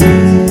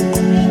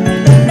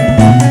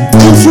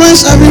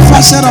 Influence every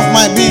facet of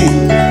my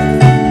being.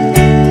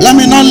 Let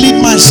me not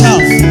lead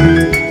myself.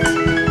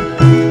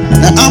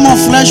 The arm of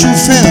flesh will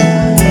fail.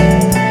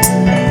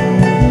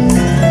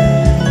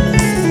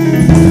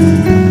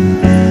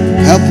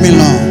 Help me,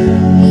 Lord.